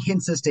keep getting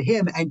hints as to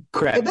him. And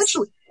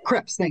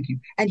Krebs, thank you.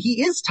 And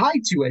he is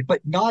tied to it,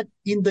 but not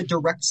in the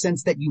direct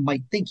sense that you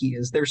might think he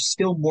is. There's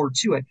still more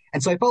to it.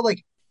 And so I felt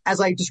like, as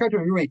I described to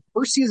my roommate,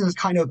 first season is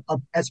kind of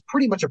as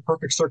pretty much a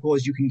perfect circle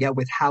as you can get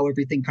with how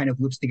everything kind of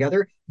loops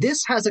together.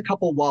 This has a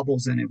couple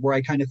wobbles in it where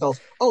I kind of felt,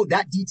 oh,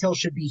 that detail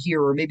should be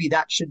here, or maybe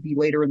that should be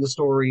later in the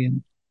story.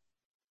 And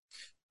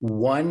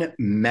one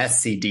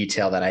messy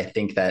detail that I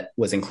think that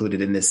was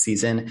included in this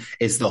season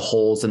is the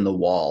holes in the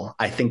wall.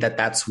 I think that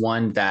that's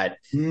one that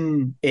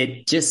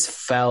it just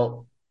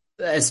felt,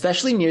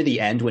 especially near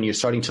the end when you're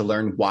starting to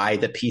learn why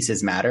the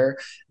pieces matter,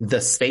 the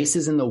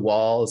spaces in the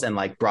walls and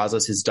like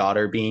Brazos, his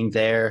daughter being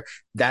there,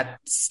 that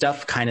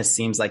stuff kind of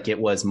seems like it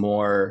was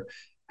more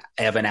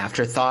of an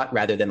afterthought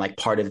rather than like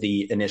part of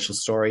the initial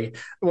story.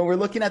 When we're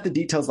looking at the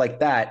details like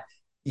that,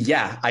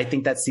 yeah, I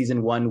think that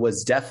season one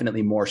was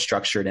definitely more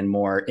structured and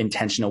more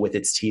intentional with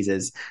its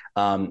teases.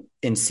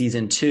 In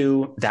season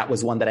two, that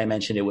was one that I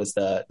mentioned. It was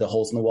the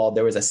holes in the wall.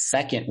 There was a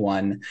second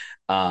one.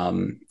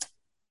 Amy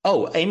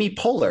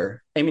Poehler.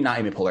 Amy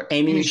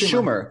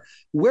Schumer.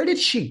 Where did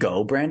she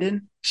go,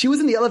 Brandon? She was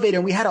in the elevator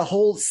and we had a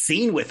whole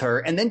scene with her.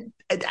 And then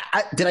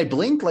did I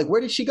blink? Like, where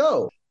did she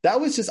go?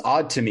 That was just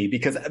odd to me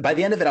because by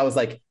the end of it, I was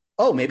like,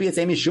 oh, maybe it's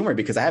Amy Schumer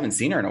because I haven't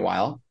seen her in a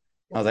while.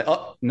 I was like,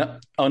 oh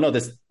no,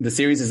 the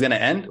series is going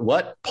to end.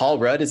 What? Paul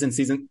Rudd is in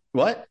season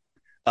what?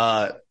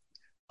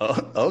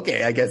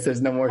 Okay, I guess there's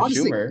no more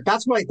honestly, Schumer.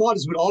 that's what I thought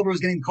is when Oliver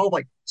was getting called,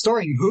 like,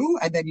 starring who?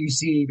 And then you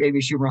see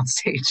Amy Schumer on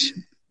stage.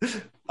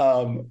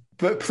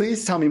 But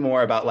please tell me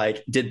more about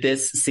like, did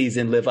this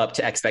season live up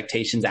to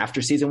expectations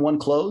after season one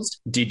closed?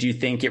 Did you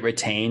think it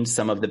retained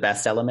some of the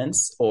best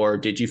elements, or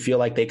did you feel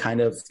like they kind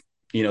of,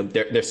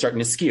 they're starting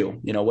to skew?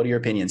 What are your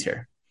opinions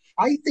here?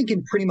 I think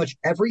in pretty much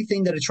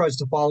everything that it tries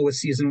to follow with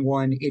season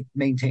one, it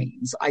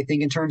maintains. I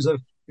think in terms of,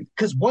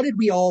 because what did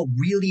we all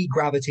really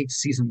gravitate to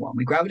season one?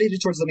 We gravitated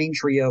towards the main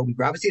trio, we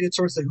gravitated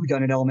towards the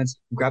whodunit elements,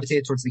 we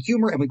gravitated towards the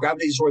humor, and we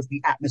gravitated towards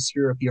the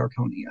atmosphere of the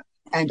Arconia.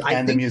 And I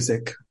think the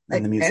music.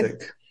 And the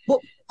music.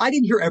 Well, I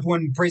didn't hear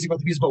everyone praising about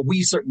the music, but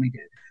we certainly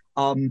did.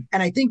 And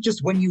I think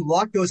just when you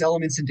lock those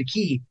elements into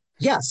key,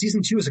 yeah,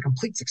 season two is a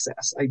complete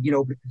success.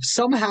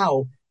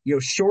 Somehow,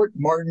 Short,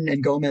 Martin,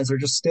 and Gomez are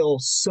just still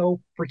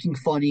so freaking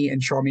funny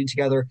and charming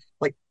together.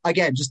 Like,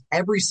 again, just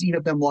every scene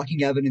of them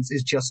locking evidence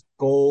is just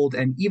gold.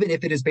 And even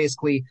if it is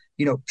basically,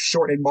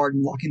 Short and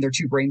Martin locking their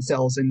two brain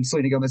cells and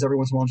Selena Gomez every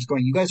once in a while just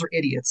going, you guys are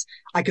idiots,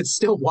 I could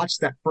still watch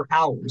that for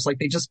hours. Like,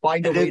 they just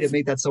find a way to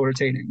make that so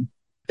entertaining.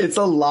 It's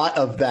a lot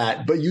of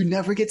that, but you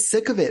never get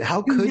sick of it.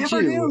 How could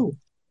never you?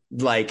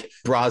 Do. Like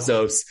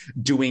Brazos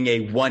doing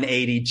a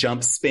 180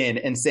 jump spin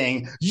and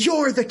saying,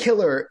 "You're the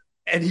killer."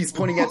 And he's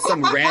pointing at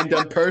some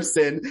random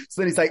person.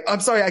 So then he's like,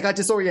 I'm sorry, I got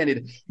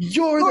disoriented.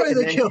 You're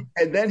the killer.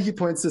 And then he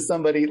points to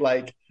somebody.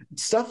 Like,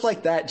 stuff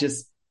like that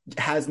just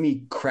has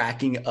me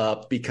cracking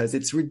up because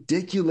it's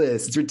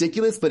ridiculous. It's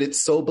ridiculous, but it's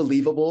so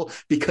believable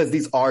because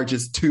these are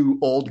just two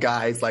old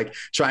guys like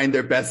trying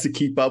their best to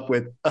keep up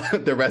with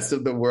the rest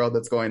of the world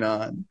that's going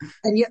on.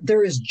 And yet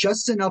there is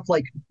just enough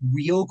like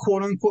real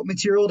quote unquote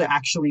material to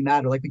actually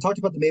matter. Like we talked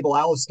about the Mabel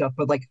Alice stuff,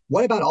 but like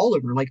what about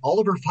Oliver? Like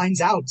Oliver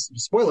finds out,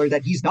 spoiler,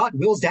 that he's not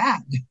Will's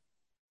dad.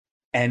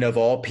 And of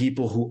all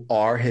people who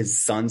are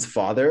his son's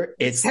father,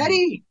 it's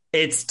Teddy.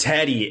 It's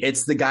Teddy.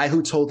 It's the guy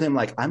who told him,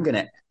 like, I'm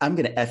gonna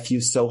F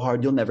you so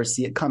hard you'll never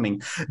see it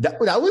coming. That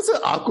was an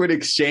awkward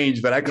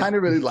exchange, but I kind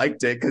of really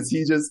liked it because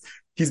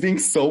he's being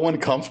so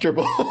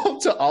uncomfortable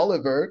to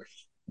Oliver.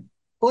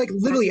 Like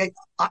literally,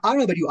 I don't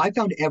know about you. I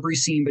found every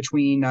scene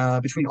between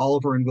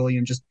Oliver and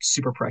William just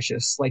super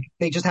precious. Like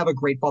they just have a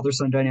great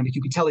father-son dynamic.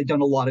 You can tell they've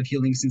done a lot of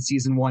healing since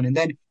season one, and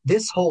then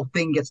this whole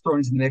thing gets thrown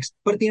into the mix.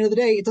 But at the end of the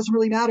day, it doesn't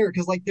really matter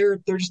because like they're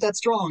just that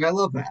strong. I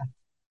love that.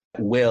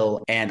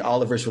 Will and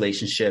Oliver's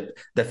relationship,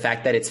 the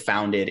fact that it's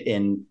founded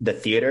in the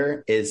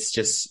theater is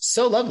just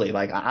so lovely.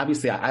 Like,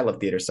 obviously, I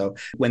love theater. So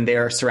when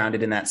they're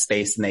surrounded in that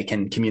space and they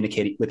can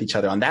communicate with each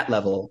other on that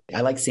level,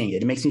 I like seeing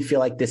it. It makes me feel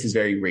like this is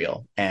very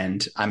real.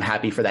 And I'm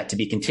happy for that to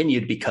be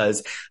continued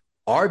because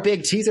our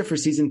big teaser for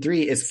season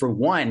 3 is, for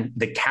one,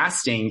 the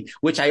casting,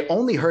 which I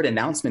only heard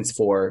announcements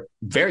for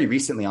very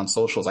recently on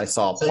socials. I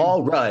saw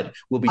Paul Rudd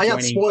will be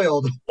joining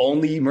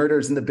Only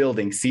Murders in the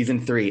Building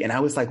season 3. And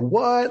I was like,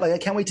 what? Like, I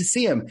can't wait to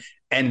see him.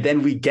 And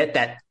then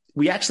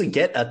we actually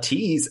get a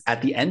tease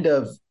at the end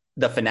of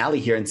the finale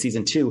here in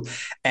season 2.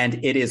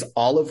 And it is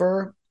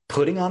Oliver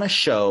putting on a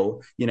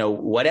show,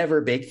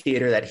 whatever big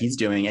theater that he's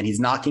doing. And he's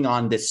knocking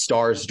on this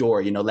star's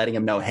door, letting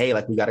him know, hey,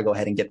 like, we got to go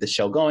ahead and get this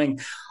show going.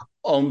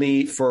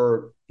 Only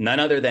for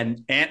none other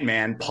than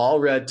Ant-Man, Paul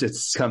Rudd, to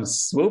come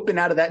swooping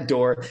out of that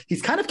door.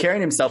 He's kind of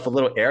carrying himself a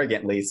little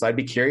arrogantly. So I'd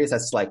be curious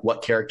as to like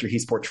what character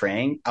he's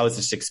portraying. I was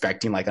just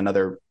expecting like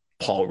another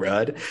Paul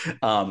Rudd.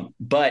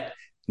 But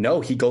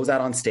no, he goes out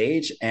on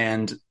stage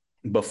and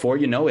before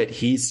you know it,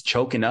 he's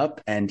choking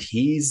up and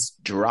he's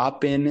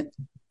dropping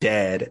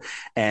dead.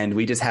 And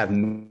we just have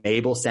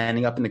Mabel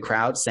standing up in the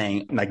crowd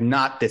saying, like,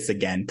 not this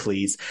again,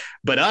 please.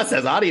 But us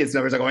as audience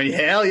members are going,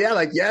 hell yeah,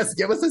 like, yes,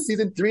 give us a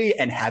season 3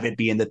 and have it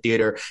be in the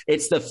theater.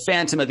 It's the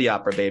Phantom of the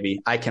Opera, baby.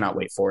 I cannot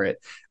wait for it.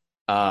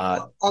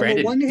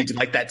 Brandon, did you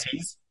like that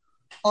tease?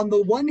 on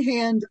the one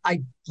hand,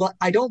 I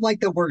don't like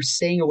that we're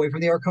staying away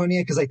from the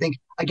Arconia because I think,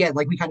 again,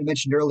 like we kind of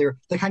mentioned earlier,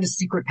 the kind of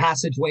secret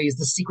passageways,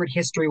 the secret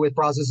history with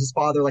Brazos'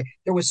 father, like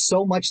there was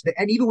so much that,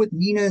 and even with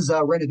Nina's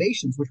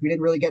renovations, which we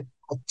didn't really get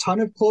a ton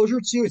of closure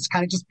to, it's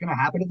kind of just going to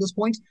happen at this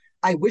point.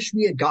 I wish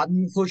we had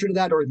gotten closure to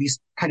that, or at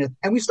least kind of,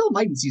 and we still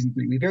might in season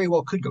 3. We very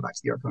well could go back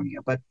to the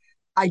Arconia, but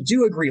I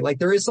do agree. Like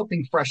there is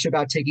something fresh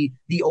about taking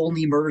the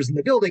only murders in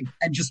the building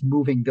and just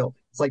moving buildings.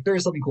 Like there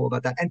is something cool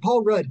about that. And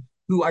Paul Rudd,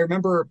 who I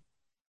remember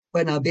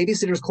when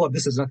Babysitter's Club,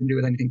 this has nothing to do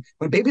with anything.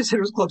 When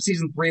Babysitter's Club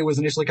season 3 was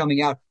initially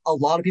coming out, a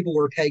lot of people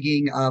were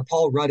pegging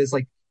Paul Rudd as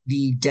like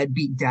the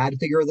deadbeat dad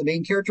figure of the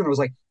main character. And I was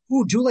like,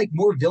 ooh, do like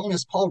more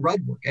villainous Paul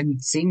Rudd work.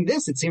 And seeing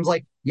this, it seems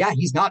like, yeah,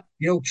 he's not,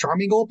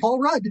 charming old Paul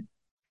Rudd.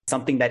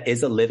 Something that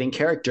is a living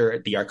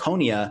character, the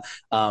Arconia,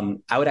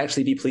 I would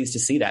actually be pleased to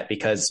see that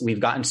because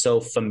we've gotten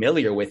so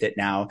familiar with it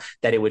now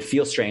that it would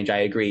feel strange. I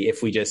agree.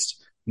 If we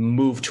just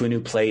move to a new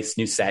place,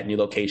 new set, new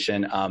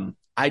location.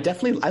 I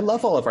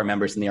love all of our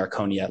members in the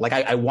Arconia. Like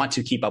I want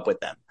to keep up with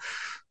them.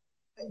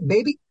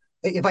 Maybe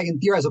if I can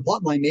theorize a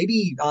plot line,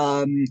 maybe,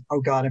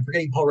 oh God, I'm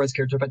forgetting Paul Rudd's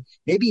character, but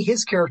maybe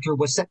his character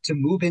was set to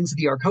move into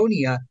the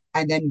Arconia.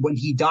 And then when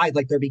he died,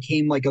 like there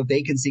became like a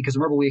vacancy. Cause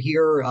remember we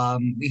hear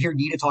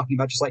Nina talking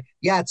about just like,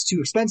 yeah, it's too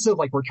expensive.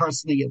 Like we're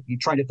constantly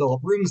trying to fill up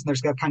rooms and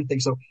there's that kind of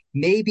thing. So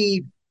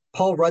maybe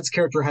Paul Rudd's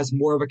character has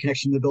more of a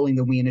connection to the building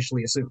than we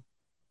initially assumed.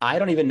 I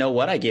don't even know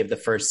what I gave the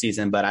first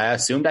season, but I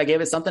assumed I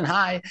gave it something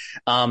high.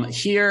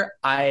 Here,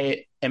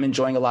 I am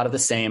enjoying a lot of the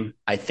same.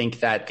 I think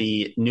that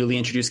the newly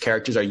introduced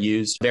characters are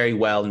used very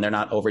well and they're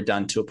not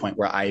overdone to a point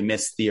where I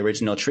miss the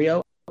original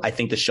trio. I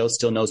think the show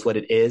still knows what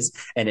it is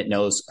and it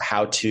knows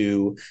how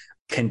to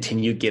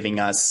continue giving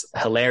us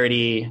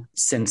hilarity,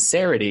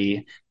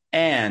 sincerity,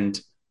 and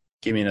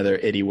give me another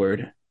itty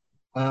word.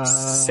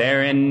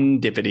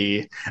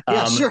 Serendipity.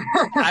 Yeah, sure.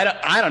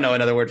 I don't know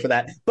another word for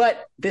that,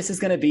 but this is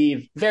going to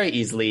be very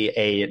easily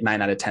a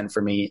 9 out of 10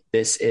 for me.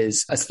 This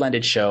is a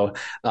splendid show.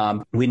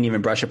 We didn't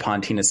even brush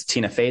upon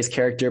Tina Fey's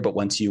character, but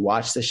once you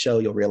watch the show,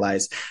 you'll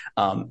realize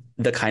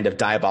the kind of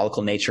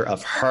diabolical nature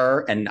of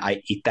her, and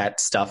I eat that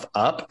stuff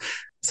up.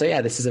 So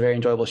yeah, this is a very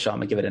enjoyable show. I'm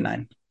gonna give it a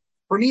 9.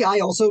 For me, I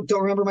also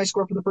don't remember my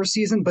score for the first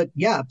season, but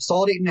yeah,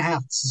 solid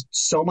 8.5. It's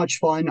so much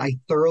fun. I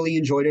thoroughly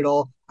enjoyed it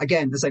all.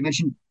 Again, as I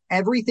mentioned,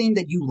 everything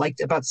that you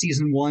liked about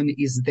season 1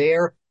 is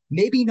there.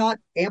 Maybe not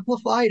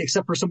amplified,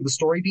 except for some of the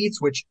story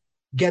beats, which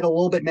get a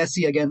little bit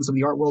messy. Again, some of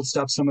the art world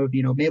stuff, some of,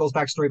 Mabel's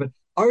backstory. But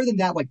other than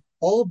that, like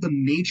all of the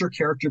major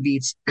character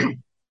beats, I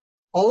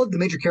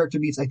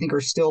think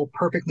are still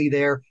perfectly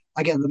there.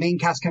 Again, the main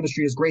cast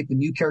chemistry is great. The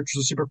new characters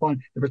are super fun.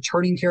 The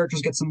returning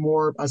characters get some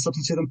more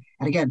substance to them.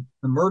 And again,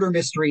 the murder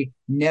mystery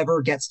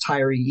never gets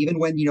tiring. Even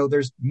when,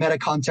 there's meta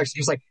context,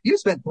 just like, you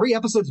spent 3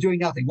 episodes doing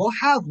nothing. Well,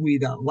 have we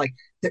though? Like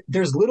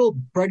there's little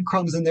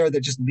breadcrumbs in there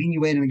that just lean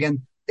you in. And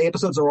again, the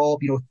episodes are all,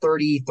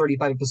 30,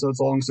 35 episodes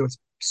long. So it's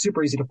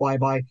super easy to fly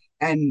by.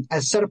 And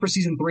as set up for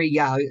season 3,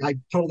 yeah, I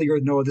totally agree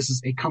with Noah. This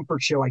is a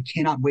comfort show. I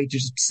cannot wait to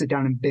just sit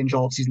down and binge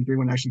all of season 3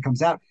 when it actually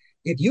comes out.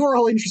 If you are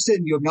all interested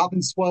and you have not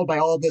been spoiled by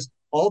all of this,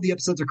 all the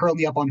episodes are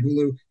currently up on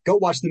Hulu. Go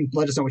watch them.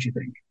 Let us know what you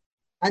think.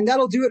 And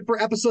that'll do it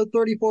for episode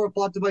 34 of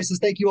Plot Devices.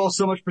 Thank you all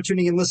so much for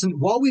tuning in. Listen,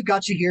 while we've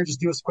got you here, just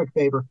do us a quick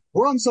favor.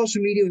 We're on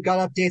social media. We've got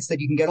updates that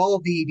you can get all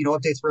of the,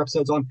 updates for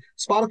episodes on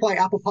Spotify,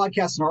 Apple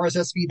Podcasts, and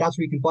RSS feed. That's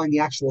where you can find the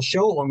actual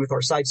show along with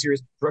our side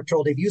series,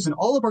 directorial debuts, and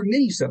all of our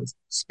minisodes.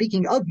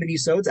 Speaking of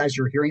minisodes, as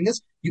you're hearing this,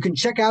 you can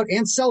check out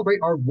and celebrate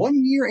our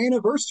 1-year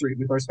anniversary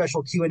with our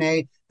special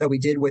Q&A that we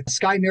did with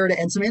Sky Merida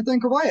and Samantha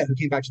Incravaya, who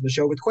came back to the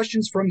show with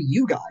questions from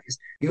you guys.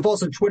 You have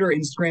also Twitter,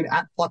 Instagram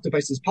at Plot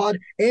Devices Pod,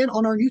 and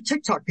on our new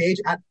TikTok page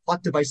at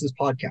Plot Devices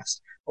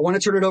Podcast. I want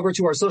to turn it over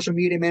to our social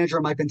media manager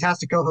and my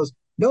fantastic co-host,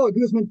 Noah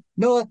Guzman.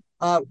 Noah,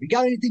 you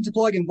got anything to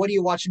plug, and what are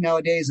you watching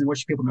nowadays, and what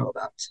should people know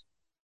about?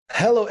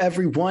 Hello,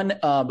 everyone.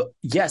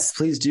 Yes,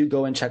 please do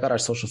go and check out our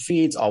social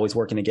feeds. Always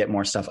working to get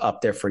more stuff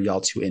up there for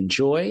y'all to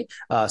enjoy.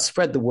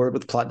 Spread the word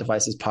with Plot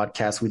Devices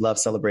Podcast. We love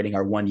celebrating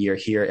our 1 year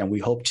here, and we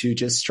hope to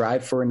just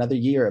strive for another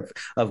year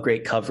of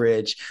great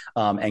coverage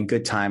and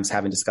good times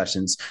having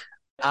discussions.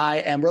 I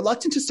am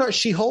reluctant to start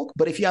She-Hulk,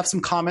 but if you have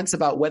some comments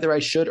about whether I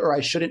should or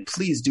I shouldn't,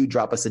 please do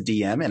drop us a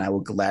DM and I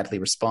will gladly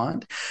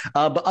respond.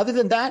 But other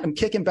than that, I'm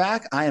kicking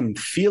back. I am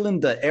feeling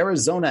the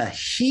Arizona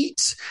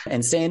heat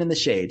and staying in the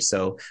shade.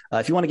 So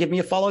if you want to give me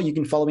a follow, you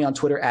can follow me on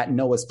Twitter at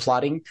Noah's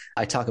Plotting.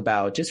 I talk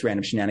about just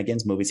random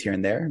shenanigans, movies here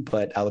and there,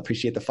 but I'll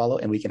appreciate the follow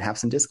and we can have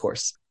some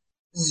discourse.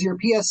 This is your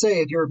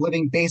PSA. If you're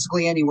living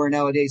basically anywhere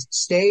nowadays,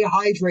 stay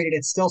hydrated.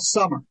 It's still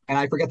summer. And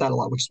I forget that a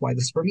lot, which is why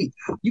this is for me.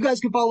 You guys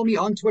can follow me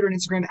on Twitter and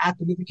Instagram at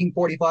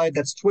TheMovieKing45.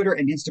 That's Twitter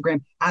and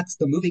Instagram at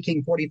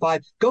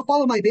TheMovieKing45. Go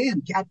follow my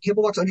band at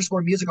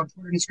Kibblebox_music on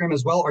Twitter and Instagram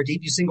as well. Our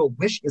debut single,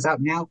 Wish, is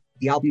out now.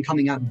 The album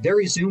coming out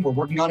very soon. We're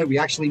working on it. We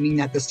actually mean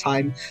that this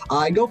time.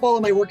 And go follow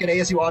my work at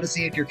ASU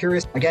Odyssey if you're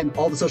curious. Again,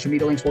 all the social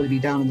media links will be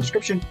down in the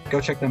description.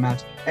 Go check them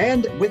out.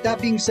 And with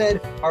that being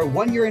said, our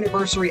 1-year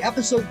anniversary,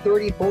 episode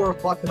 34 of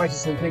Plot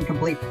Devices has been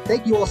complete.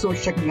 Thank you all so much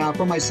for checking it out.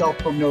 From myself,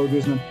 from Noah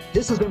Guzman,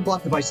 this has been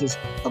Plot Devices.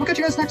 I will catch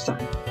you guys next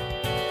time.